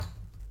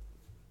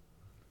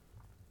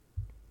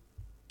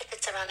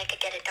I could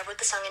get it. I wrote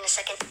the song in a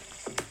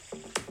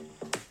second.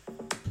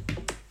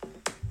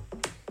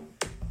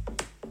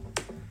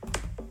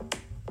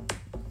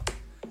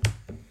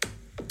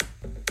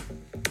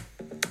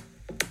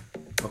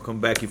 Welcome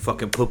back, you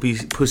fucking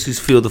pussies.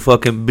 Feel the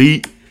fucking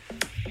beat.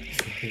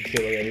 You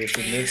feel like I need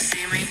some this?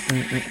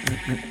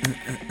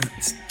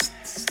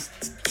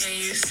 Can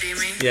you see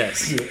me?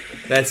 Yes,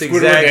 that's Squidward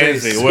exactly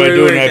dancing. What I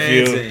do,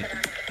 nephew?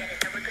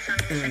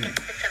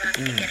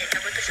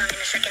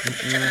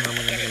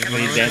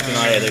 When he's dancing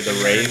on it, like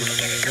the rave.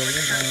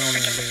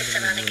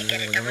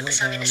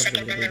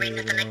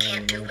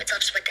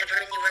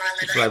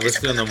 That's what I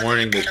listen to in the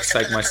morning to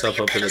psych myself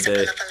up for the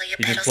day.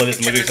 You just play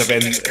this music stuff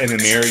in the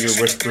mirror, you're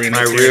whispering.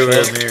 My rear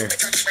view mirror.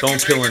 Don't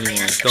kill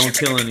anyone. Don't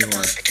kill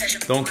anyone.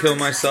 Don't kill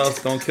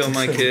myself. Don't kill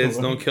my kids.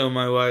 Don't kill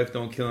my wife.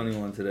 Don't kill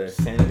anyone today.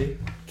 Sanity?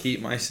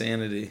 Keep my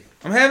sanity.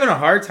 I'm having a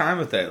hard time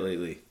with that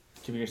lately.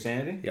 Keeping your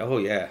sanity? Yeah, oh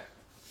yeah.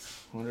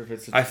 I wonder if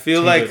it's I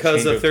feel like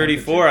because of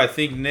 34, I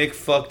think Nick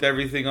fucked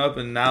everything up,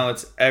 and now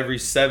it's every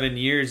 7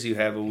 years you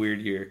have a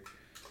weird year.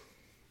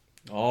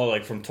 Oh,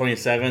 like from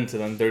 27 to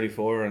then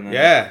 34, and then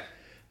Yeah.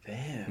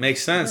 Damn.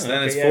 Makes sense. Oh, Then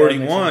okay, it's yeah, that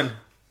 41. makes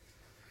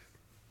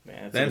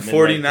Man, Then it's a midlife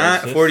 49,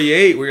 crisis.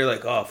 48, where you're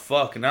like, oh,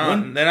 fuck. Now,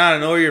 then out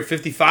of nowhere, you're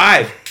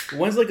 55.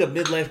 When's like a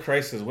midlife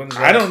crisis? When is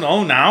that? I don't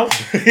know now.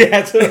 Yeah,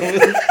 that's what it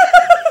was.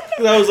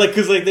 I was like,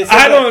 because like they said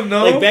I that, don't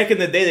know. Like back in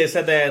the day, they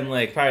said that in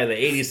like probably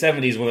the 80s,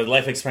 70s when the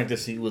life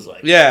expectancy was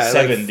like Yeah,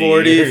 70 like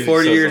 40 years, so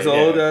it's years like,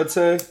 old, yeah. I'd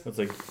say. It's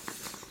like,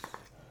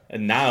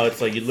 and now it's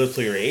like you live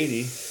till you're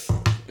 80,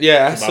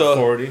 Yeah, about so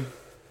 40.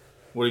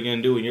 What are you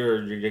gonna do when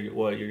you're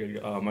what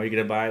you're are you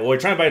gonna buy? Well, you're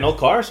trying to buy an old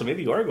car, so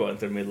maybe you are going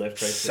through midlife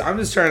crisis. I'm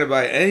just trying to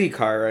buy any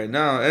car right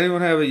now.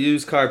 Anyone have a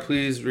used car,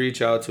 please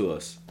reach out to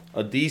us.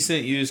 A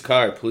decent used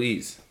car,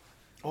 please.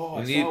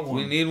 Oh,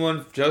 We need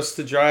one just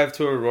to drive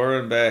to Aurora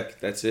and back.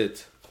 That's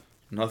it.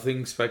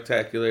 Nothing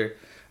spectacular.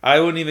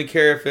 I wouldn't even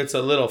care if it's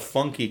a little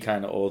funky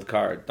kind of old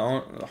car.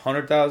 Don't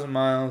 100,000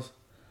 miles.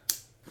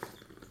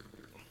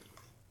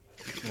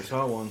 I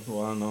saw one.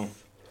 Well, I don't know.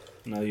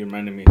 Now you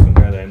reminded me, some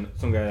guy that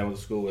I went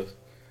to school with.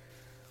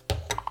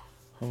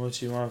 How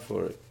much you want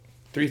for it?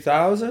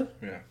 3,000?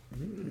 Yeah.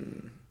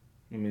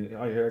 I mean,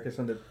 oh, here I can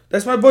send it.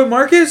 That's my boy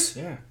Marcus.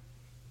 Yeah.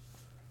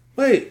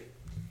 Wait.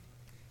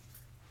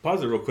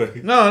 Pause it real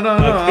quick. No. I'll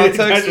Guys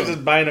text are him.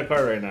 just buying a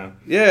car right now.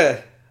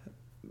 Yeah.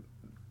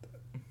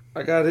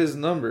 I got his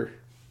number.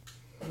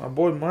 My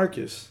boy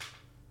Marcus.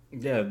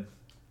 Yeah.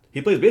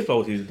 He plays baseball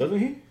with you, doesn't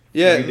he?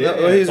 Yeah, He did?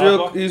 no,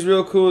 Yeah, he's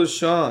real cool as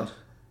Sean.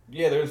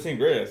 Yeah, they're in the same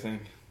grade, I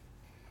think.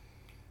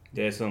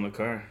 Yeah, it's on the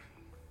car.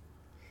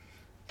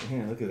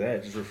 Yeah, look at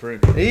that. Just referring.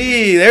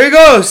 Hey, there you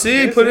go.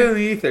 See, Yeah, put see? it in the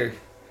ether.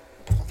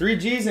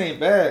 3Gs ain't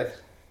bad.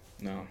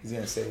 No. He's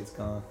gonna say it's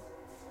gone.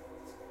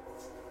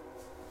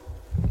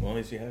 Well, at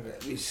least you have it.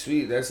 That'd be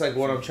sweet. That's like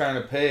what I'm trying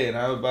to pay, and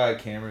I would buy a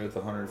Camry with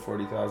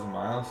 140,000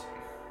 miles.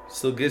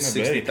 Still get Not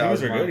bad. Toyotas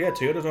 60,000 are miles. good. Yeah,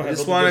 Toyotas don't I have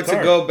just a wanted good to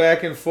car. go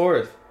back and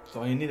forth. That's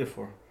all you need it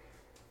for.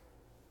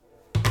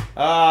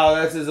 Oh,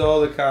 that's his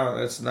old account.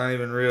 That's not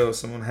even real.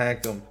 Someone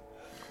hacked him.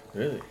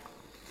 Really?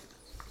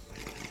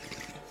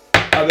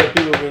 I bet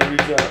people will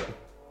reach out.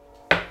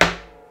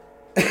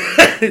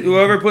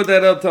 Whoever put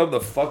that up, tell them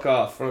to fuck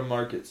off from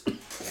Marcus.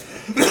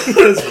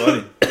 That's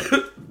funny.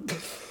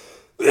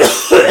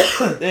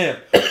 Damn.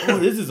 Oh,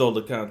 this is old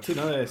account too.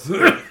 Nice.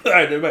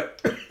 Alright, never mind.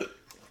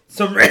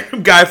 Some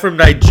random guy from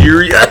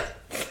Nigeria.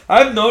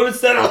 I've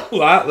noticed that a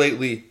lot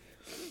lately.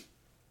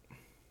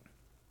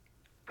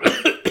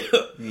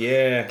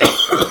 Yeah.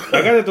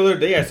 I got it the other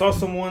day. I saw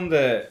someone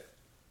that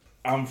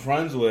I'm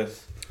friends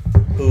with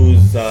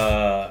who's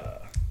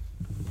how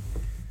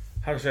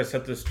should I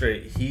set this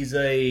straight? He's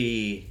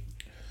a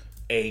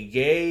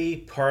gay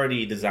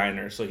party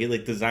designer. So he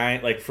like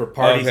design like for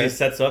parties Okay. he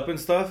sets up and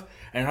stuff.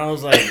 And I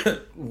was like,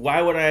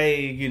 why would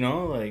I,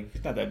 like,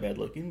 he's not that bad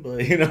looking, but,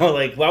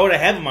 like, why would I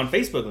have him on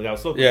Facebook? Like, I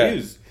was so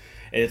confused.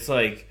 And it's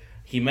like,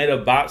 he might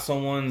have bought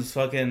someone's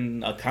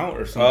fucking account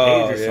or some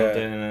page or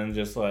something and then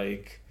just,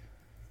 like,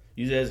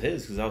 use it as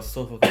his because I was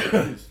so fucking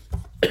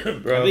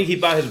confused. Bro. I think he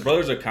bought his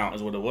brother's account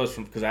is what it was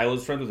from because I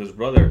was friends with his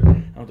brother.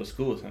 I went to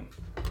school with him.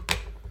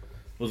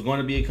 Was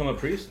going to become a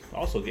priest,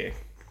 also gay.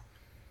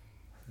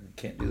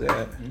 Can't do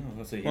that. No,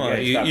 that's a, Well,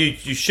 yeah,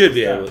 you should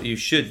be Stop. able. You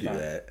should do Stop.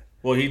 that.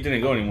 Well, he didn't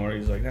go anymore. He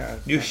was like, nah.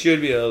 You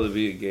should be able to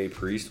be a gay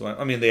priest.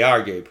 I mean, they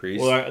are gay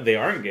priests. Well, they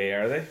aren't gay,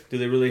 are they? Do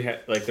they really have,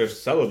 like, they're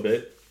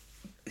celibate?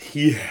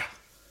 Yeah.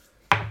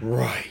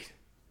 Right.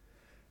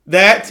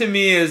 That to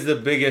me is the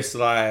biggest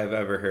lie I've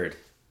ever heard.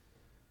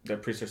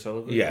 That priests are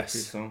celibate? Yes.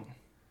 Priests don't?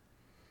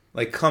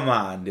 Like, come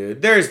on,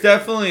 dude. There's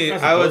definitely,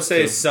 Not I would supposed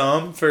say to.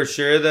 some for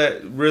sure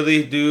that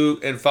really do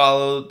and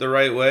follow the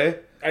right way.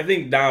 I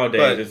think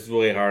nowadays But- it's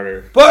way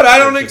harder. But I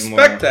don't It's just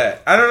expect more-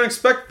 that. I don't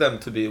expect them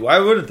to be. Why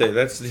wouldn't they?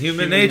 That's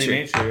human nature.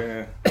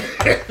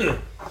 Yeah.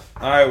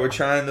 All right, we're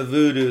trying the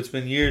voodoo. It's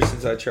been years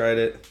since I tried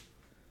it.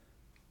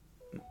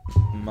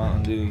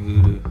 Mountain Dew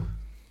voodoo.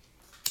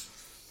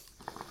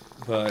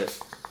 But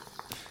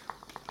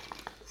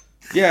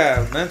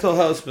yeah, mental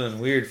health's been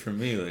weird for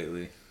me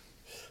lately.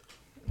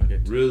 I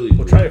good. Really?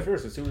 Well, try it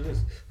first and see what it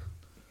is.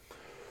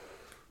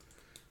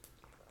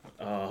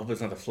 I hope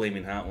it's not the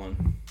flaming hot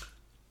one.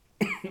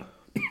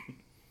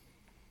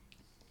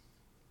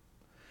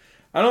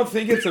 I don't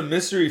think it's a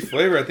mystery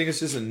flavor. I think it's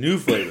just a new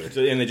flavor.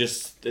 And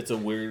it's a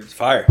weird... It's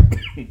fire.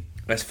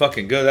 That's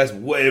fucking good. That's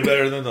way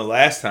better than the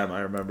last time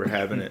I remember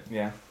having it.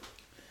 Yeah.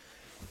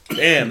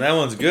 Damn, that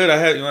one's good.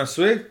 You want to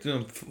swig?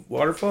 Doing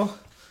waterfall?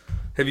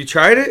 Have you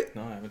tried it?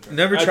 No, I haven't tried it.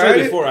 Never I tried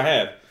it? before, I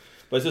have.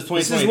 But it's just 2020.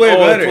 This is way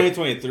better.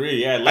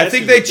 2023. Yeah, I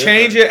think they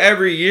change it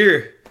every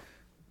year.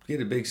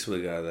 Get a big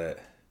swig out of that.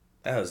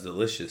 That was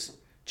delicious.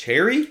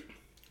 Cherry?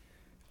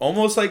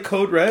 Almost like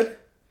Code Red?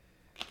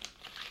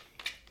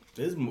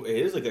 It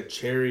is like a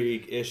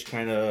cherry-ish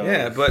kind of...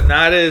 Yeah, but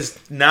not as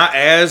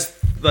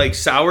like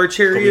sour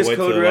cherry as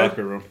Code Red.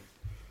 Locker room.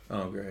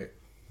 Oh, great.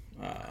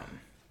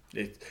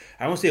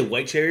 I don't say a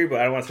white cherry, but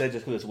I don't want to say it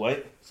just because it's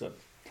white. So,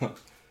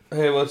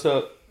 Hey, what's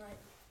up?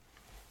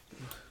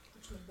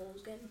 Which one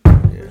Bulls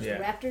getting? Yeah.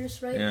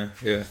 Raptors, right?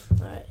 Yeah.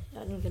 Alright, I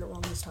didn't get it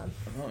wrong this time.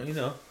 Oh, you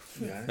know.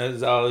 yeah.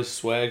 That's all this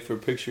swag for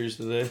pictures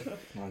today.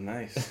 Oh,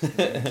 nice.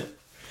 Alright.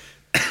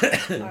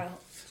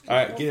 All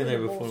right, get in there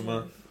before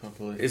mine.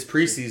 Hopefully. It's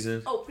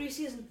preseason. Oh,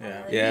 preseason?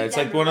 Yeah. Okay, Yeah, beat it's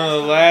like Denver one of the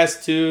time.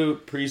 last two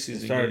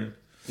preseason Start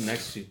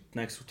games.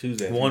 next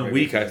Tuesday. 1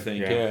 week, I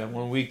think. Yeah,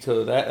 1 week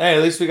till that. Hey,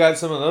 at least we got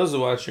some of those to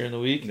watch during the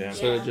week. Yeah.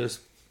 Instead of Yeah. just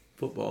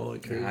football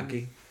like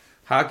crazy.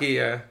 Hockey.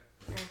 Yeah.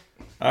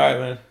 All right,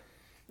 man.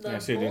 The Yeah, I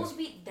see, dude. Bulls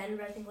beat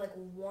Denver, I think, like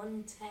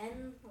 110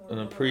 or In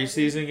a 111.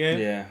 preseason game?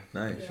 Yeah.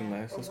 Nice. Yeah,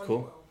 Nice, or that's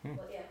cool. 112,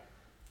 but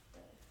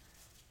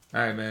yeah.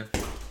 All right, man.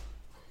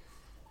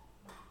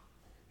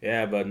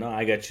 Yeah, but no,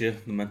 I got you.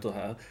 The mental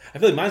health. I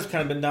feel like mine's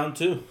kind of been down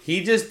too.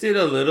 He just did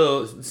a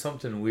little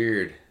something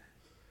weird.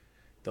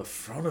 The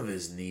front of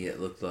his knee, it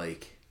looked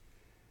like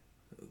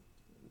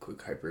quick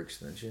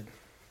hyperextension.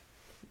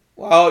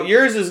 Well,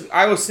 yours is.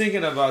 I was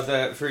thinking about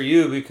that for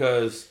you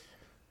because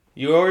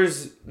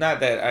yours, not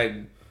that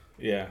I,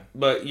 Yeah.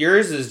 but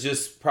yours is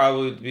just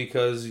probably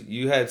because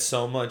you had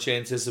so much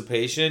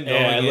anticipation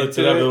going Yeah, I looked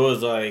into it up. It it.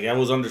 was like I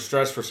was under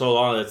stress for so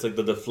long. It's like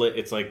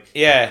it's like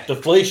Yeah,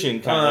 deflation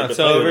kind of. Like it's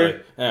the flavor, over?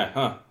 like,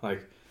 yeah,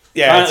 like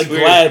yeah, kinda it's like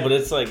weird. glad, but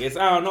it's like I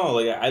don't know.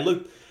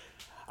 Like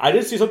I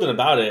did see something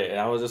about it, and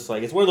I was just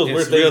like, it's one of those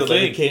It's weird a real things. That,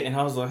 like, thing. it came, and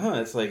I was like,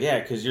 it's like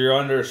because you're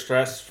under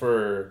stress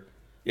for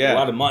Yeah, a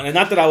lot of money, and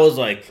not that I was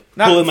like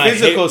Not pulling my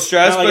physical hair,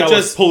 stress, not like but I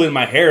was just- pulling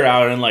my hair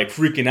out and like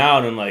freaking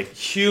out and like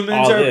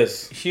all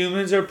this.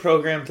 Humans are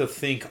programmed to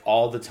think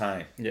all the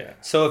time. Yeah,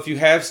 So if you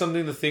have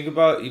something to think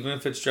about, even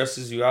if it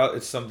stresses you out,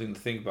 it's something to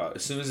think about.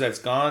 As soon as that's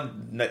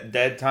gone,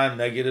 dead time,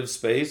 negative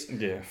space,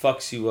 yeah.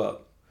 fucks you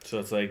up. So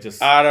it's like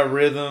just Out of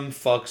rhythm,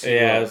 fucks you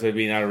yeah, up. it's like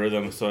being out of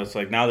rhythm. So it's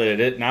like now that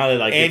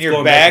like And it's you're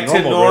going back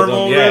to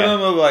normal yeah.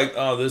 rhythm of like,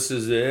 oh, this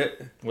is it.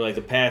 Where like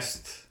the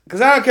past Because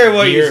I don't care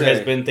what you year say.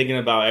 has been thinking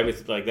about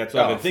everything. Like that's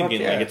what Oh, I've been thinking.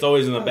 fuck yeah. Like it's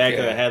always in the Fuck back yeah.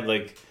 of the head.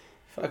 Like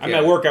Fuck I'm yeah.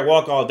 at work, I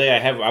walk all day.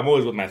 I'm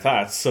always with my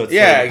thoughts. So it's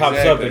Yeah, like, it pops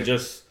up exactly. and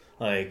just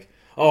like,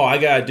 oh, I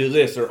gotta do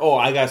this, or oh,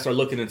 I gotta start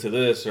looking into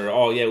this, or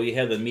oh yeah, we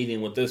had the meeting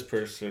with this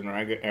person,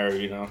 or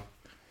you know.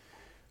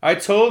 I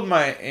told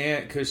my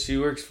aunt, because she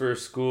works for a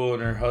school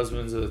and her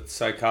husband's a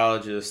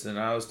psychologist, and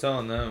I was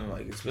telling them,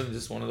 like, it's been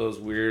just one of those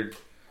weird,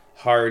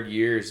 hard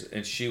years.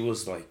 And she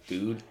was like,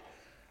 dude,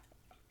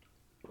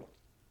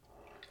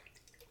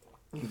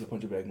 The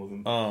punch bag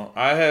moving. oh,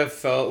 I have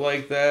felt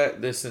like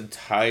that this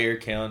entire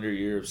calendar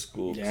year of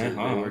school. 'Cause Yeah,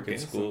 I work okay, in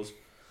so- schools.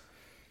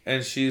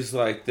 And she's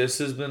like, this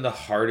has been the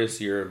hardest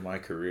year of my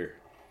career.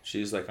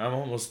 She's like, I'm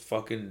almost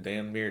fucking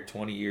damn near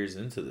 20 years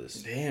into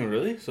this. Damn,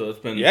 really? So it's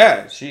been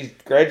Yeah, she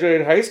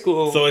graduated high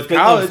school. So it's been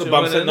college. no, and but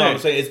I'm went saying in no. there. I'm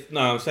saying it's no.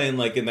 I'm saying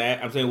like in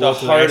that. I'm saying The well,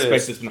 to the hardest.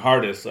 aspects it's been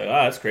hardest. Like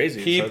that's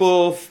crazy.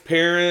 People,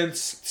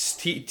 parents,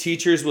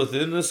 teachers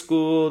within the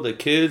school, the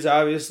kids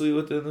obviously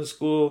within the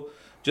school,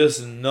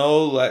 just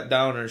no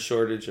letdown or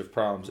shortage of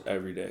problems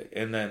every day.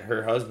 And then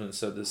her husband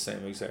said the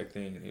same exact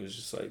thing, and he was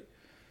just like,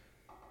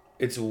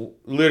 it's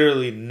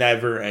literally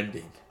never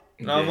ending.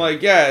 And I'm Yeah.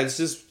 like, yeah, it's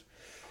just,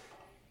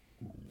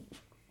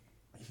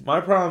 my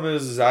problem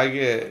is I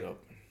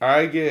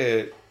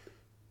get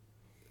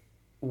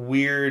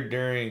weird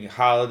during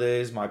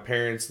holidays. My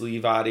parents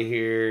leave out of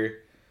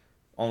here.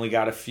 Only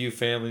got a few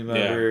family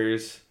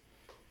members.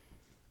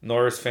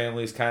 Nora's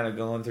family's kind of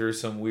going through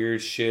some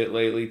weird shit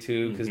lately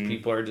too, because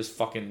people are just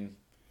fucking.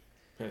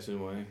 passing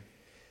away.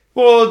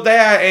 Well,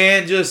 that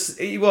and just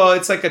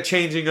it's like a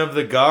changing of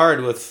the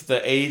guard with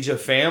the age of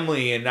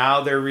family, and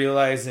now they're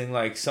realizing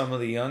like some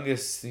of the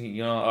youngest,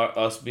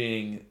 us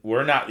being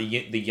we're not the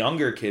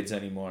younger kids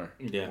anymore.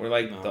 Yeah, We're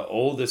like no. the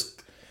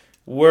oldest.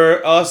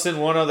 We're us and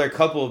one other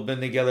couple have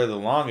been together the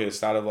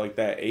longest out of like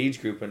that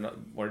age group, and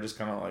we're just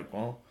kind of like,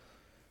 well,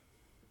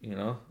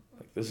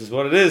 like this is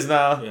what it is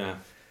now. Yeah.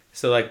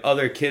 So like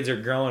other kids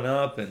are growing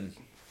up and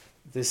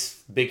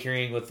this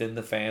bickering within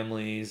the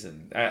families,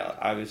 and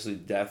obviously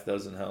death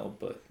doesn't help,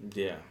 but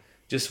Yeah.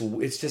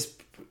 it's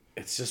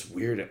just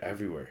weird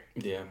everywhere.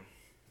 Yeah.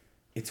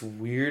 It's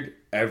weird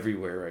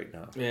everywhere right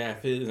now. Yeah.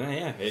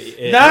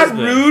 It Not has been.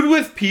 rude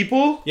with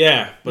people.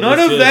 Yeah. But None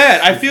it's of just-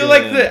 that. I feel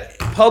like the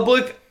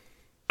public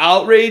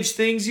outrage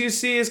things you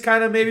see is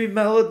kind of maybe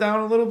mellowed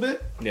down a little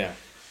bit. Yeah.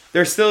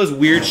 There still is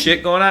weird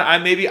shit going on.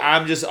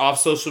 I'm just off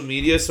social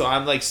media, so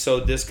I'm like so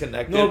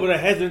disconnected. No, but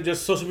it hasn't.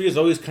 Just social media is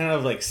always kind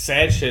of like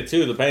sad shit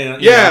too, depending on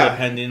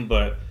depending.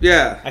 But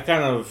yeah, I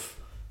kind of.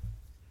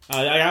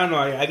 I don't know.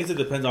 I guess it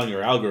depends on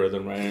your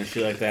algorithm, right, and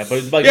shit like that.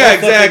 But like yeah,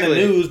 stuff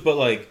exactly. in the news, but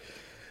like.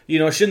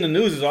 Shit in the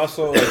news is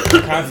also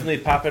like, constantly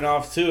popping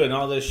off too, and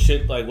all this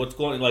shit. Like, what's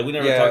going? Like, we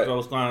never talked about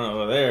what's going on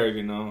over there.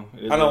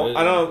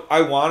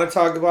 I want to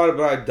talk about it,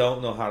 but I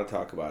don't know how to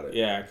talk about it.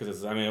 Yeah,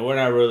 because we're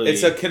not really.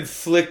 It's a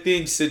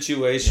conflicting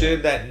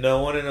situation that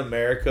no one in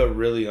America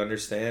really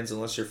understands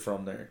unless you're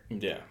from there.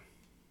 Yeah.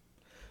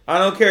 I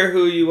don't care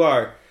who you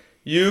are.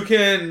 You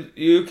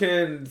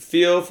can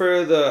feel for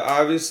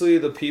obviously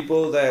the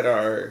people that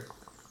are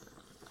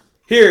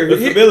here.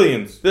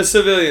 Civilians. The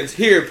civilians.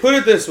 Here, put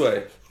it this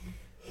way.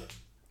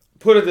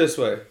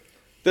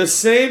 The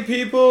same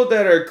people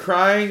that are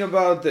crying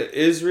about the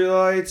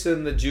Israelites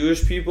and the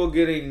Jewish people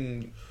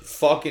getting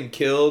fucking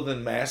killed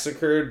and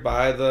massacred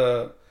by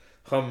the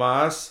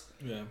Hamas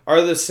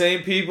are the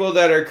same people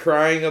that are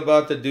crying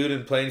about the dude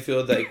in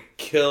Plainfield that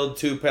killed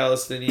 2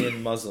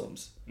 Palestinian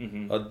Muslims.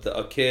 Mm-hmm.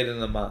 A kid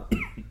and a mom.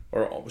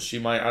 Or she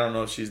might, I don't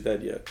know if she's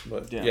dead yet.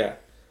 But yeah.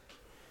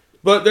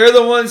 But they're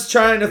the ones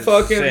trying to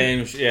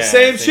fucking...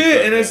 Same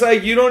shit. And it's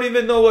like, you don't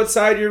even know what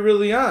side you're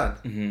really on.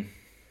 Mm-hmm.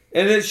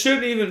 And it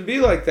shouldn't even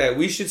be like that.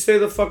 We should stay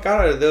the fuck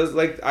out of it. There was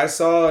like, I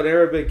saw an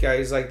Arabic guy.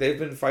 He's like, they've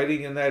been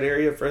fighting in that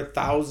area for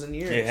 1,000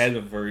 years. It has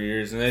been for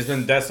years, and there's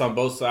been deaths on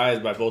both sides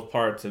by both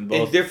parts and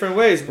both in different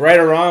ways, right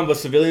or wrong. But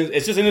civilians,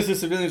 it's just innocent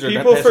civilians.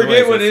 People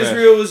forget when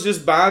Israel was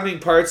just bombing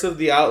parts of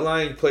the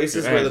outlying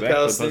places where the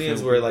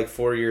Palestinians were like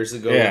 4 years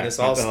ago when this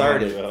all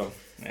started.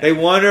 They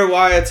wonder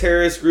why a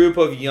terrorist group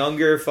of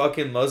younger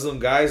fucking Muslim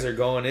guys are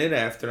going in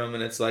after them,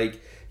 and it's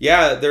like,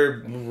 yeah,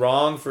 they're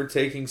wrong for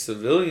taking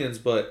civilians,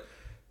 but.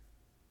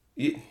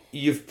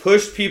 You've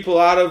pushed people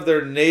out of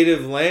their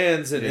native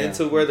lands and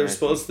into where they're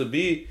supposed to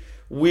be.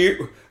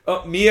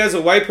 Me as a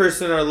white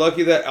person are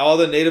lucky that all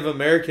the Native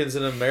Americans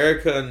in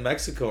America and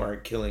Mexico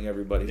aren't killing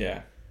everybody.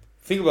 Yeah.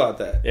 Think about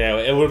that. Yeah,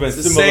 it would have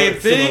been same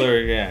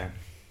thing. Yeah.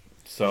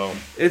 So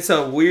it's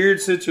a weird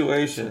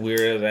situation. It's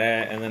weird of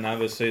that, and then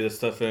obviously the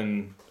stuff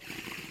in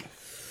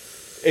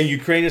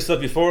Ukraine and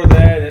stuff before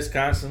that, it's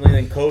constantly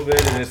in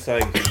COVID, and it's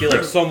like you feel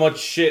like so much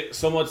shit,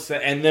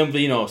 and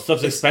then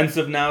stuff's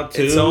expensive now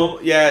too.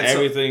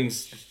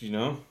 Everything's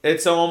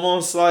It's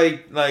almost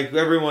like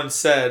everyone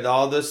said,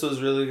 all this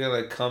was really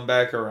gonna come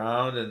back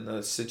around, and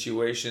the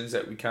situations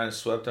that we kind of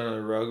swept under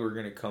the rug were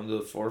gonna come to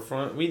the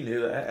forefront. We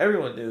knew that.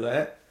 Everyone knew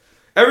that.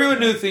 Everyone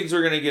knew things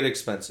were gonna get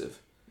expensive,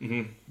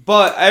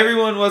 but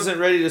everyone wasn't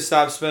ready to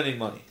stop spending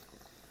money.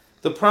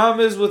 The problem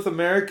is with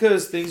America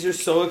is things are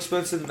so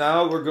expensive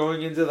now. We're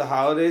going into the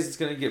holidays. It's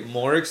going to get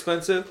more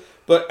expensive.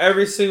 But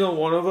every single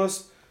one of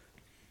us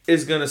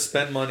is going to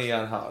spend money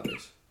on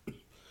holidays.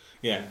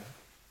 Yeah.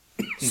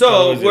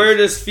 So we're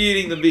just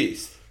feeding the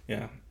beast.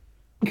 Yeah.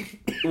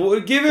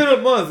 Give it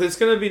a month. It's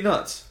going to be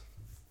nuts.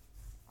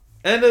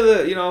 End of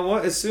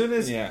as soon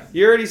as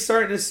you're already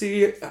starting to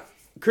see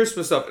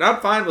Christmas stuff. And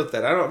I'm fine with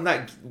that. I'm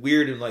not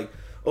weird and like,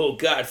 oh,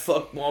 God,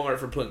 fuck Walmart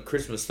for putting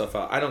Christmas stuff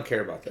out. I don't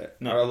care about that.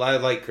 No. I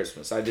like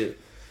Christmas. I do.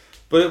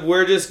 But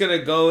we're just going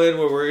to go in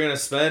where we're going to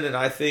spend, and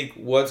I think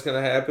what's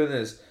going to happen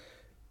is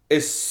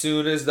as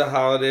soon as the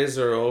holidays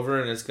are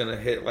over and it's going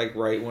to hit like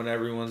right when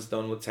everyone's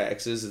done with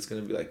taxes, it's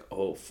going to be like,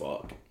 oh,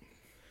 fuck.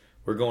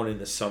 We're going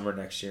into summer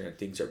next year and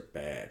things are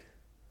bad.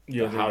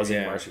 The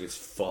housing market is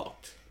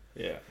fucked.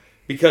 Yeah.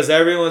 Because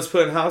everyone's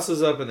putting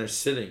houses up and they're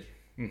sitting.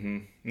 Mm-hmm.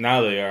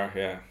 Now they are,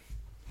 yeah.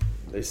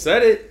 They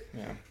said it.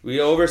 Yeah. We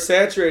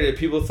oversaturated.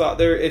 People thought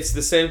it's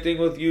the same thing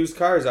with used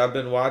cars. I've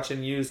been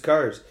watching used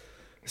cars.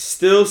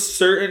 Still,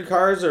 certain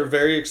cars are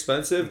very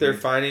expensive. Mm-hmm. They're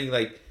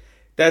finding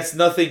that's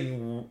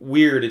nothing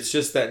weird. It's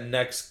just that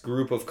next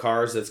group of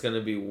cars that's going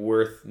to be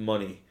worth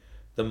money.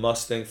 The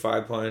Mustang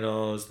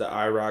 5.0s, the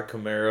IROC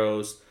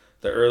Camaros,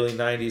 the early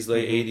 90s,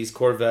 late 80s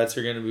Corvettes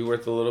are going to be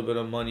worth a little bit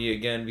of money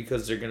again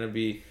because they're going to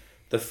be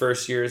the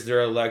first years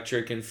they're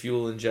electric and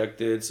fuel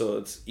injected, so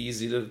it's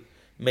easy to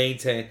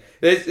maintain.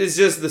 It's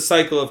just the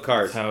cycle of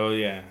cars. Oh,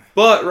 yeah.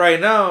 But right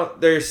now,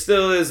 there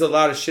still is a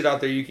lot of shit out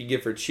there you can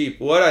get for cheap.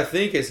 What I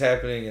think is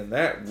happening in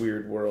that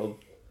weird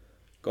world,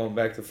 going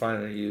back to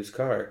finding a used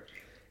car,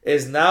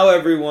 is now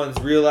everyone's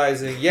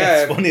realizing,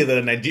 It's funny that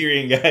a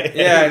Nigerian guy...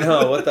 Yeah, I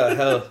know. What the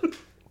hell?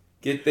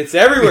 It's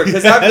everywhere.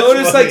 Because I've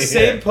noticed funny,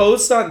 same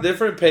posts on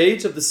different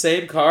page of the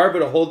same car,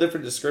 but a whole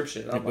different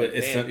description. I'm like,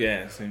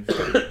 same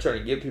trying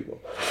to get people.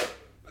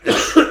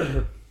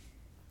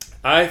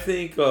 I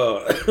think...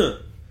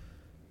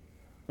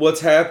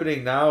 what's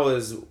happening now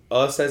is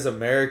us as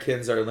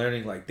Americans are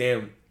learning,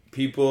 damn,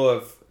 people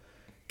have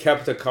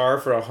kept a car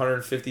for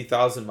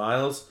 150,000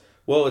 miles.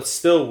 Well, it's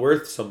still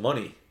worth some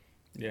money.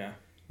 Yeah.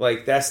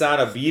 That's not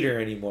a beater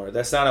anymore.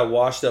 That's not a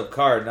washed up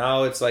car.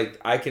 Now it's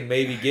I can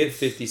maybe get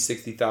 50,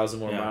 60,000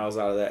 more miles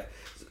out of that.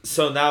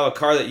 So now a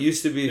car that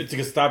used to be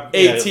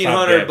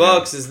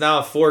 $1,800 is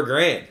now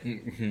 $4,000.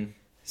 Mm-hmm.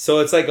 So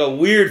it's like a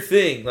weird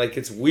thing. Like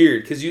it's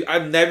weird because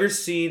I've never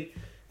seen,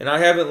 and I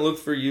haven't looked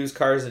for used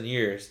cars in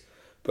years,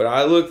 but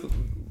I looked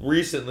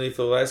recently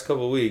for the last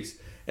couple of weeks,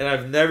 and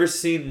I've never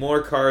seen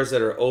more cars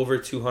that are over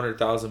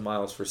 200,000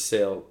 miles for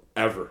sale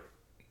ever.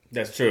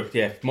 That's true.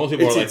 Yeah, most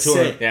people It's are like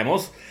 200. insane. Yeah,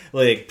 most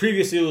like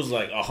previously it was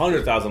like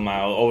 100,000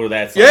 miles over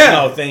that. So Yeah.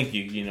 no, thank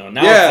you. You know,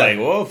 now Yeah. it's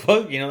like, whoa,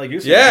 fuck. You know, like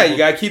you're saying. Yeah, people- you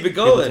gotta keep it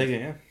people going. take it,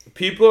 yeah.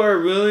 People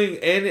are willing,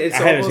 and it's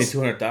I haven't almost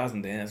seen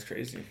 200,000. Damn, that's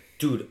crazy.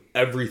 dude,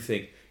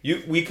 everything.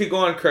 We could go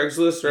on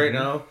Craigslist right Mm-hmm.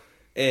 now,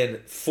 and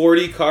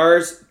 40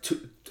 cars,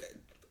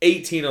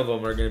 18 of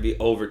them are gonna be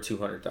over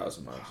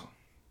 200,000 miles,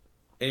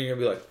 and you're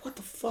gonna be like, what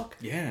the fuck?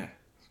 Yeah.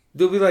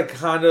 They'll be like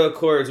Honda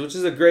Accords, which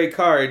is a great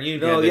car, and they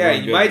run you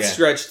good, might yeah.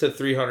 stretch to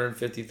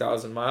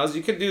 350,000 miles.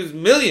 You could do a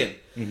million.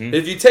 Mhm.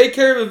 If you take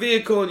care of a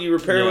vehicle and you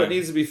repair Yeah. what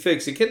needs to be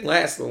fixed, it can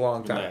last a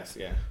long time. Last,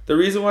 yeah. The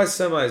reason why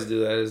semis do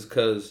that is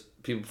because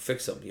people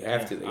fix them. You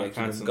have to. They Yeah, gotta keep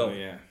them constantly, going.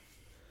 yeah.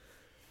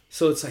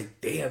 So it's like,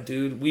 damn,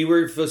 dude, we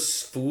were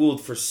just fooled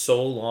for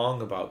so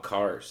long about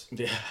cars.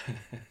 Yeah.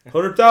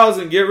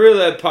 100,000, get rid of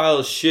that pile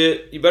of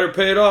shit. You better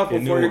pay it off Get a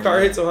before new your car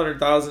one, hits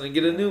 100,000 and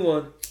get a new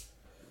one.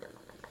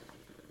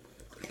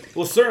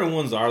 Well, certain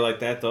ones are like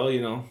that, though.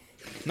 You know,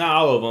 not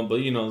all of them, but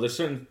you know, there's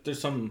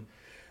some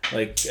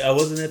like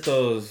wasn't it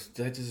those?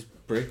 Did I just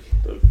break?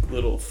 The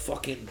little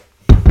fucking.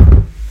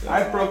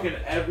 I've broken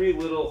every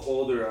little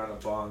holder on a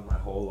bong my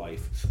whole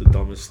life. It's the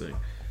dumbest thing.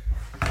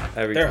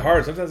 They're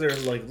hard. Sometimes they're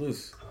like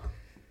loose.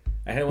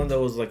 I had one that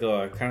was like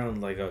a kind of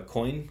like a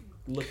coin.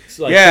 Looks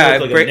like Yeah,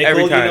 like I break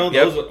every time. You know,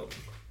 Yep. those are,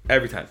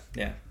 Every time.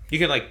 yeah, You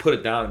can like put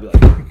it down and be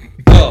like,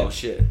 oh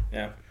shit.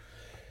 yeah.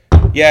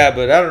 Yeah,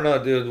 but I don't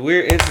know, dude.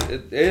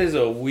 It is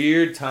a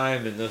weird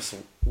time in this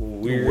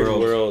weird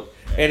world.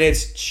 And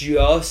it's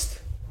just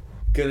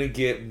gonna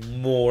get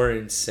more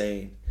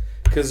insane.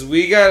 Because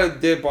we gotta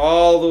dip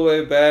all the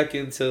way back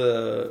into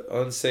the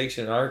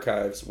unsanctioned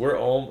archives.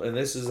 And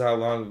this is how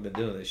long we've been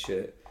doing this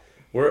shit.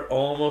 We're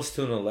almost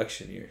to an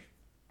election year.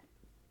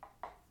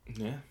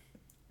 Yeah.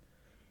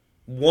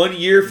 1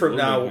 year from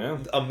now, Yeah.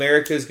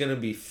 America's gonna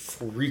be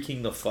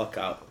freaking the fuck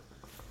out.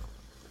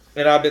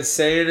 And I've been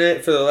saying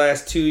it for the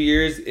last 2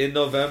 years in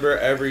November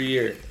every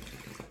year.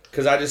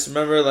 Because I just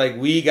remember, like,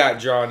 we got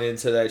drawn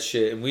into that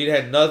shit. And we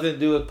had nothing to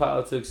do with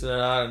politics. And then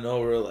out of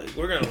nowhere, like,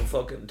 we're going to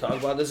fucking talk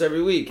about this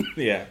every week.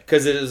 Yeah.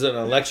 Because it is an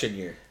election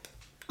year.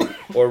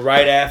 Or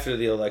right after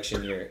the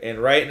election year. And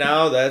right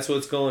now, that's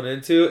what's going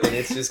into. And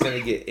it's just going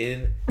to get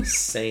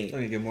insane. It's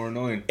gonna get more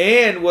annoying.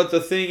 And what the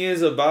thing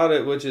is about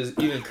it, which is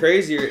even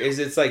crazier, is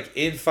it's like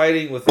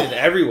infighting within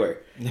everywhere.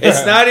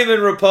 It's not even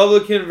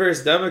Republican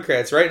versus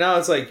Democrats. Right now,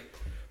 it's like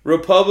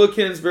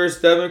Republicans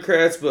versus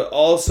Democrats, but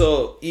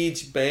also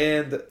each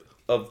band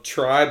of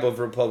tribe of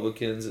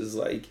Republicans is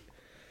like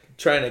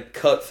trying to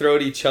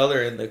cutthroat each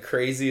other in the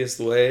craziest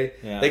way.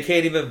 Yeah. They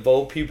can't even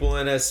vote people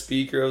in as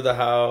Speaker of the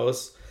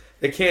House.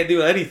 They can't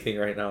do anything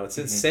right now. It's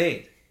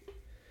insane.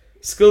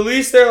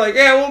 Scalise, they're like,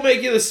 yeah, we'll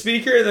make you the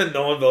Speaker, and then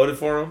no one voted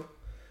for him.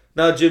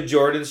 Now Jim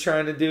Jordan's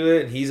trying to do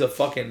it, and he's a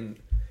fucking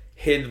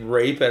hidden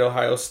rape at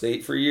Ohio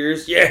State for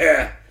years.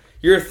 Yeah,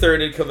 you're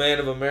third in command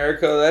of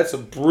America. That's a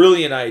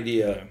brilliant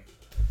idea. Yeah.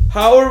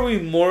 How are we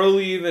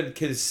morally even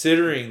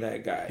considering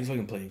that guy? He's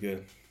fucking playing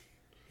good.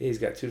 Yeah, he's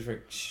got two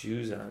different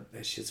shoes on.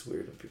 That shit's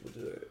weird when people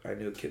do that. I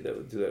knew a kid that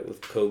would do that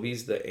with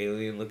Kobe's, the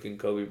alien-looking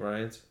Kobe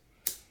Bryant's.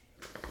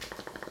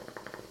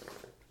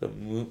 The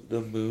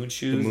moon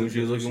shoes. The moon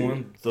shoes looking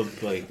one, the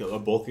like a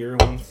bulkier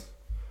ones.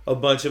 A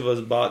bunch of us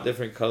bought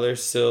different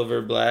colors: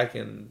 silver, black,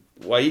 and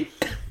white.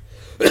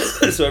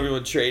 So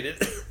everyone traded.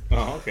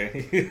 Oh,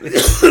 okay.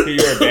 You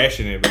were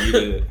bashing it, but you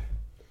did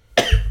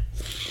it.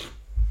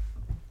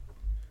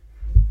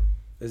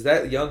 Is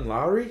that Young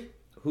Lowry?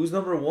 Who's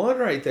number one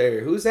right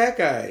there? Who's that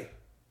guy?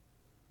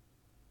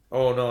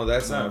 Oh no,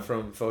 that's not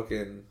from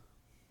fucking.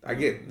 I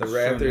get the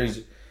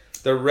Raptors.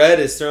 The red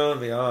is throwing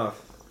me off.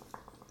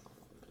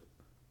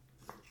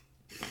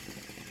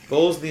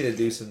 Bulls need to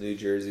do some new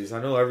jerseys.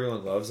 I know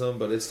everyone loves them,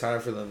 but it's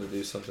time for them to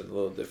do something a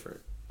little different.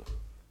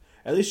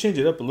 At least change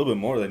it up a little bit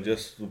more than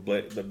just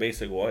the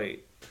basic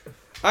white.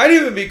 I'd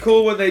even be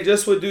cool when they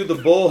just would do the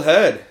bull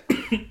head.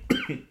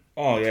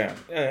 Oh yeah,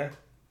 yeah.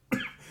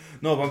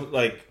 No, but I'm,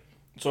 like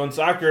so in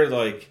soccer,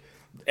 like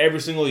every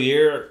single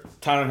year,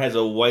 Tottenham has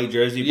a white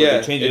jersey, but Yeah,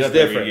 they change it it's up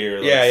different. every year.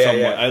 Like, Yeah, somewhat,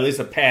 yeah. at least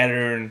a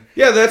pattern.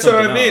 Yeah, that's what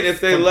I something mean. else.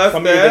 If they Some- left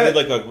some years that,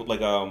 they did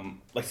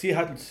like see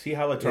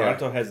how like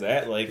Toronto has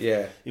that, like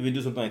yeah. even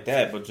do something like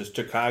that, but just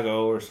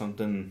Chicago or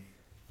something.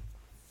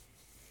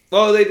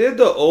 Oh, they did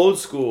the old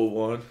school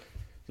one.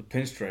 The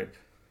pinstripe.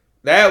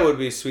 That would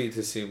be sweet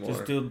to see more.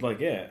 Just do like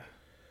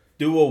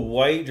do a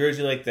white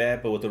jersey like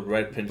that, but with a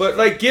red pinstripe. But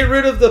like, get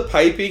rid of the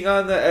piping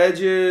on the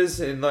edges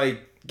and like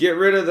get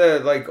rid of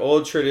that like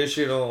old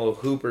traditional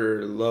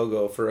Hooper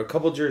logo for a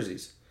couple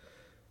jerseys.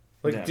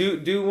 Like Yeah.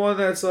 do one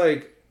that's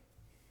like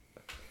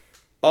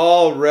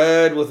all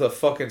red with a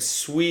fucking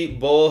sweet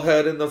bull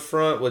head in the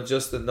front with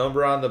just the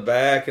number on the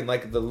back and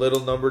like the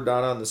little number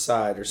down on the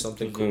side or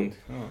something cool.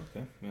 Oh,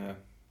 okay. Yeah.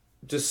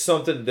 Just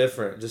something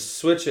different. Just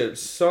switch it.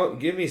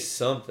 Give me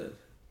something.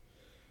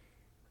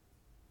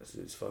 This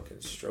dude's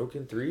fucking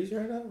stroking threes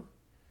right now.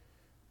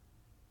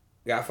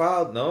 Got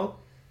fouled? No?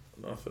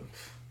 Nothing.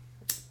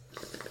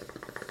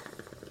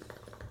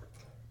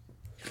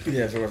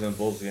 Yeah, so we're in the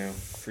Bulls game.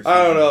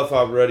 I don't know if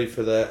I'm ready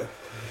for that.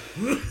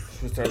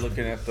 We start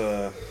looking at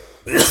the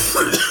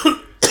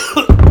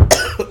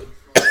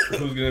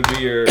who's gonna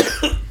be your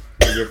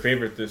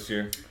favorite this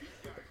year.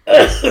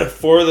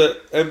 For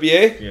the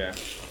NBA? Yeah.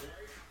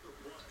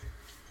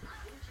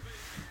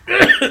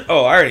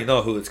 Oh, I already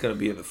know who it's going to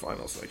be in the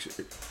finals next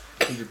year.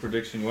 What's your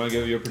prediction? You want to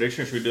give your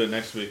prediction or should we do it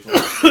next week?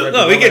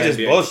 No, we can just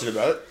bullshit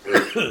about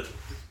it.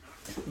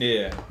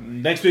 Yeah.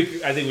 Next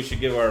week, I think we should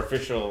give our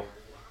official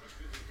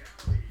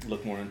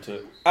look more into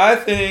it. I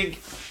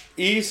think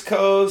East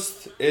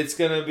Coast, it's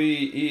going to be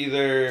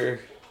either...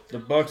 The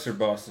Bucks or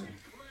Boston?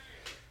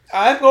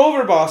 I'm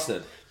over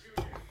Boston.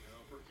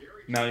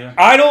 No, yeah.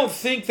 I don't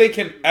think they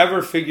can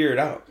ever figure it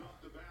out.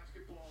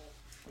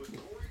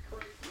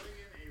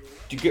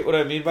 Do you get what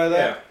I mean by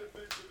that?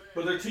 Yeah.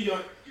 But they're too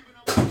young.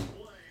 The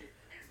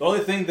only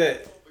thing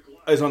that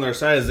is on their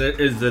side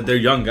is that they're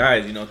young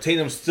guys. You know,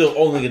 Tatum's still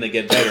only going to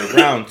get better.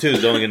 Brown, too,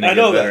 is only going to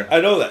get better. I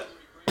know that.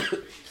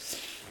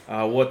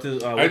 What's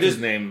his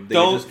name? They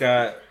just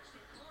got...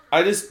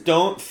 I just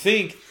don't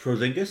think...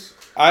 Porzingis?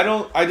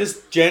 I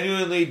just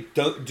genuinely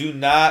do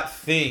not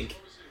think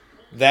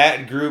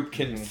that group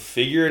can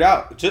figure it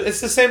out.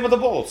 It's the same with the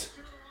Bulls.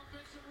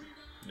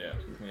 Yeah.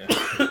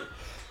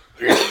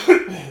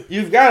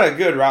 You've got a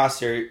good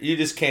roster. You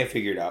just can't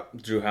figure it out.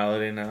 Drew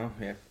Holiday now,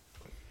 yeah.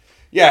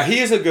 Yeah, he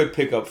is a good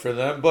pickup for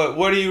them, but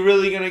what are you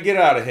really going to get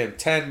out of him?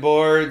 10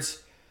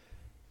 boards,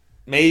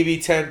 maybe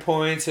 10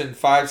 points, and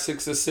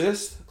 5-6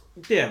 assists?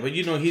 Yeah, but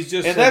he's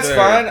just... And that's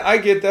fine. I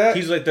get that.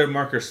 He's like their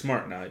Marcus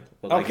Smart now.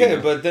 Okay,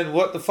 but then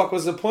what the fuck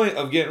was the point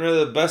of getting rid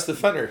of the best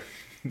defender?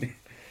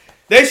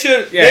 They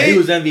should... Yeah, he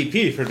was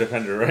MVP for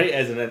defender, right?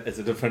 As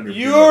a defender.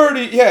 You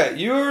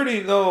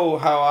already know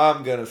how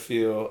I'm going to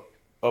feel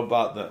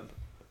about them.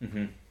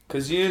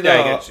 Because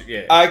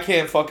I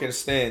can't fucking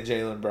stand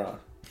Jaylen Brown.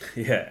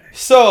 Yeah.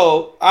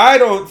 So, I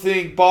don't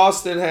think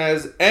Boston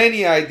has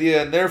any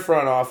idea in their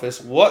front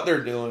office what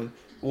they're doing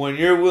when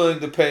you're willing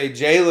to pay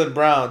Jaylen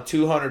Brown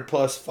 $200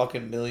 plus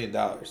fucking million.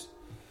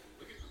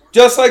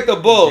 Just like the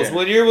Bulls,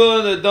 when you're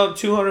willing to dump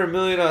 $200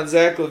 million on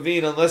Zach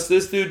LaVine, unless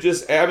this dude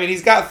he's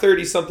got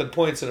 30-something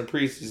points in a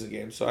preseason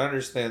game, so I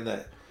understand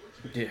that.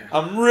 Yeah.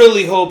 I'm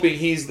really hoping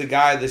he's the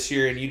guy this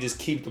year and you just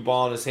keep the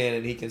ball in his hand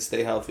and he can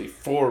stay healthy.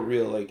 For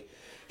real. Like,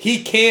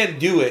 he can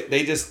do it.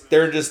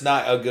 They're just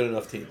not a good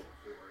enough team.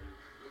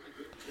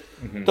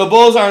 The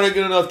Bulls aren't a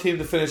good enough team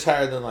to finish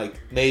higher than, like,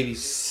 maybe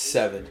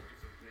 7.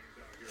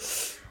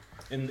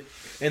 In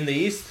the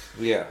East?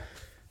 Yeah.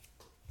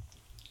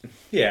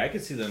 Yeah, I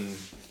can see them.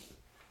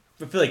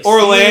 I feel like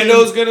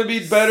Orlando's going to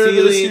be better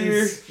this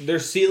year. Their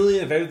ceiling,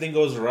 if everything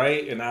goes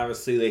right, and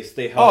obviously they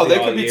stay healthy.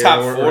 They could be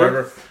top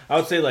 4. I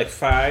would say like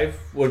 5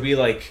 would be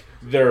like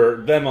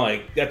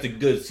that's a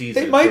good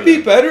season. They might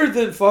be better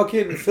than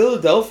fucking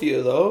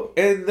Philadelphia though,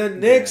 and the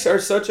Knicks are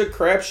such a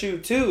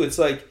crapshoot too. It's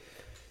like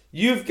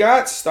you've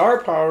got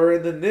star power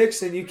in the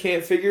Knicks and you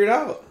can't figure it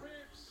out.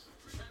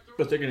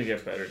 But they're gonna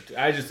get better.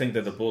 I just think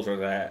that the Bulls are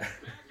that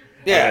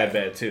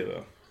bad too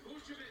though.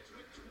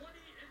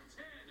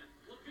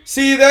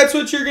 See, that's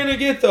what you're going to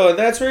get, though, and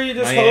that's where you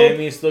just hope.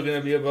 Miami's still going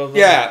to be above them?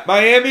 Yeah,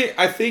 Miami,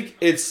 I think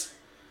it's...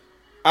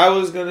 I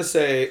was going to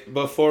say,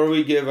 before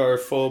we give our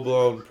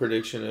full-blown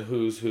prediction of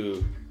who's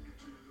who,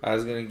 I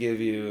was going to give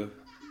you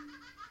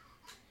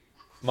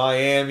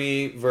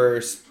Miami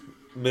versus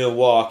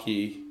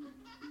Milwaukee,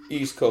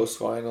 East Coast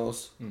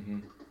Finals,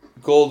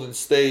 Golden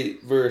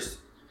State versus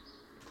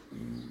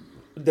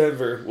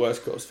Denver,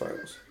 West Coast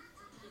Finals.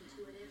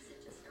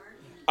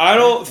 I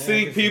don't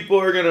think people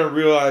are going to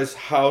realize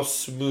how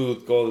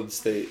smooth Golden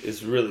State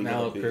is really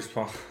going to be. Chris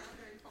Paul.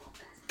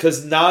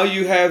 Because now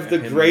you have the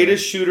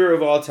greatest shooter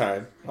of all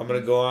time. I'm going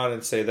to go on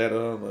and say that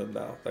on a limb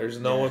now. There's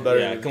no one better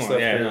than Steph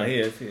Curry. He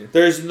is.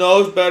 There's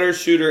no better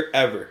shooter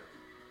ever.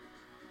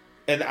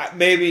 And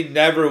maybe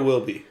never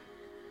will be.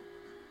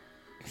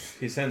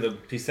 He's setting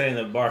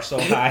the bar so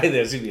high that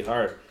it's going to be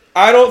hard.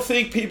 I don't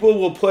think people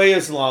will play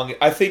as long.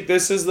 I think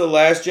this is the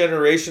last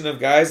generation of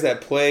guys that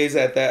plays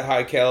at that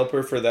high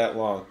caliber for that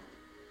long.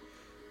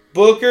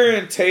 Booker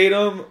and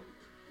Tatum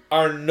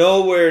are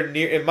nowhere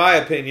near, in my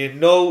opinion,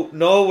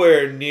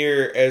 nowhere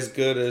near as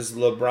good as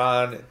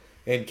LeBron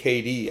and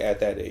KD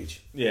at that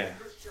age. Yeah.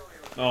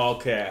 Oh,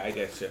 okay. I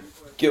get you.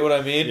 Get what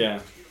I mean?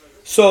 Yeah.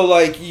 So,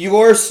 like,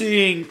 you're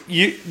seeing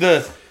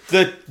the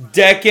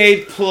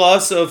decade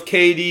plus of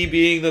KD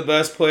being the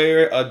best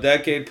player, a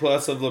decade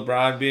plus of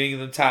LeBron being in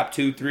the top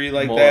 2-3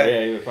 like more, that.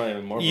 Yeah, you're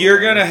probably more. You're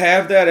going to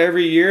have that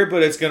every year,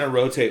 but it's going to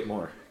rotate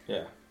more.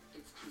 Yeah.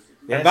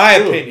 In my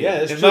opinion. Yeah,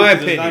 it's in true. my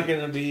It's opinion. not going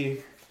to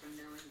be...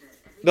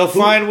 They'll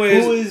find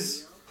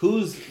ways...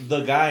 Who's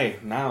the guy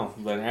now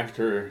then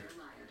after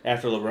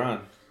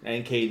LeBron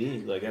and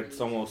KD? Like, that's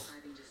almost,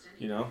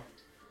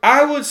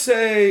 I would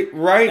say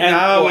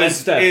now and is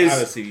Steph,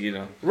 obviously,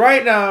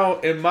 right now,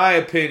 in my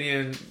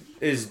opinion,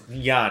 is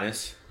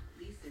Giannis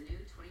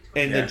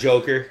and the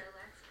Joker.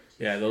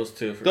 Yeah, those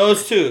two.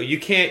 Those two. You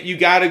can't. You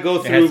got to go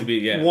has through to be,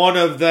 yeah. one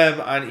of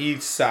them on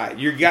each side.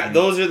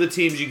 Those are the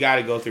teams you got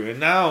to go through. And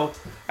now,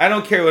 I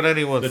don't care what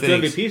anyone the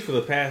thinks. two MVPs for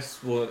the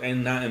past, well,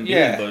 and not Embiid,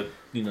 Yeah. but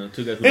two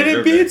guys. Who And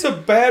deserve Embiid's a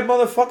bad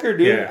motherfucker,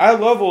 dude. Yeah. I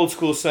love old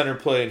school center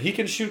play, and he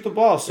can shoot the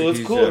ball, so it's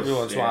He's cool just- every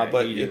once in a yeah, while.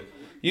 But he did.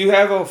 you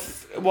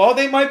have well,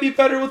 they might be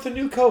better with a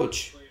new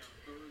coach.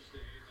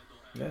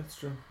 That's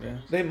true. Yeah.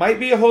 They might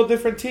be a whole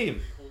different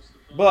team,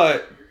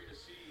 but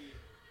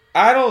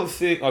I don't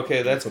think.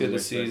 Okay, that's good to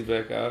see he's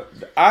back out.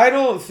 I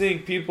don't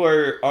think people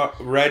are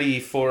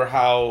ready for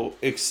how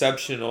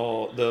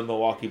exceptional the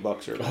Milwaukee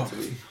Bucks are about to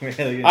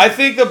be. I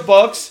think the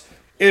Bucks,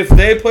 if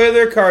they play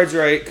their cards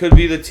right, could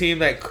be the team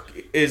that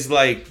is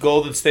like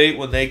Golden State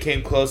when they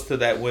came close to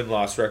that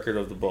win-loss record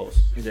of the Bulls.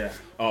 Yeah.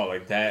 Oh,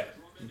 like that.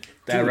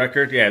 That Dude,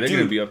 record? Yeah, they're dude,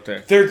 gonna be up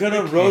there. They're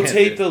gonna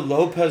rotate the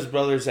Lopez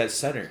brothers at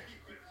center.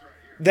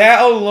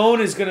 That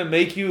alone is gonna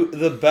make you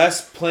the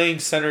best playing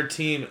center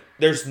team.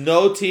 There's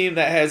no team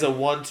that has a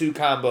 1-2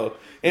 combo.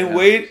 And Yeah.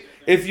 wait,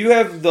 if you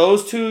have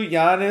those two,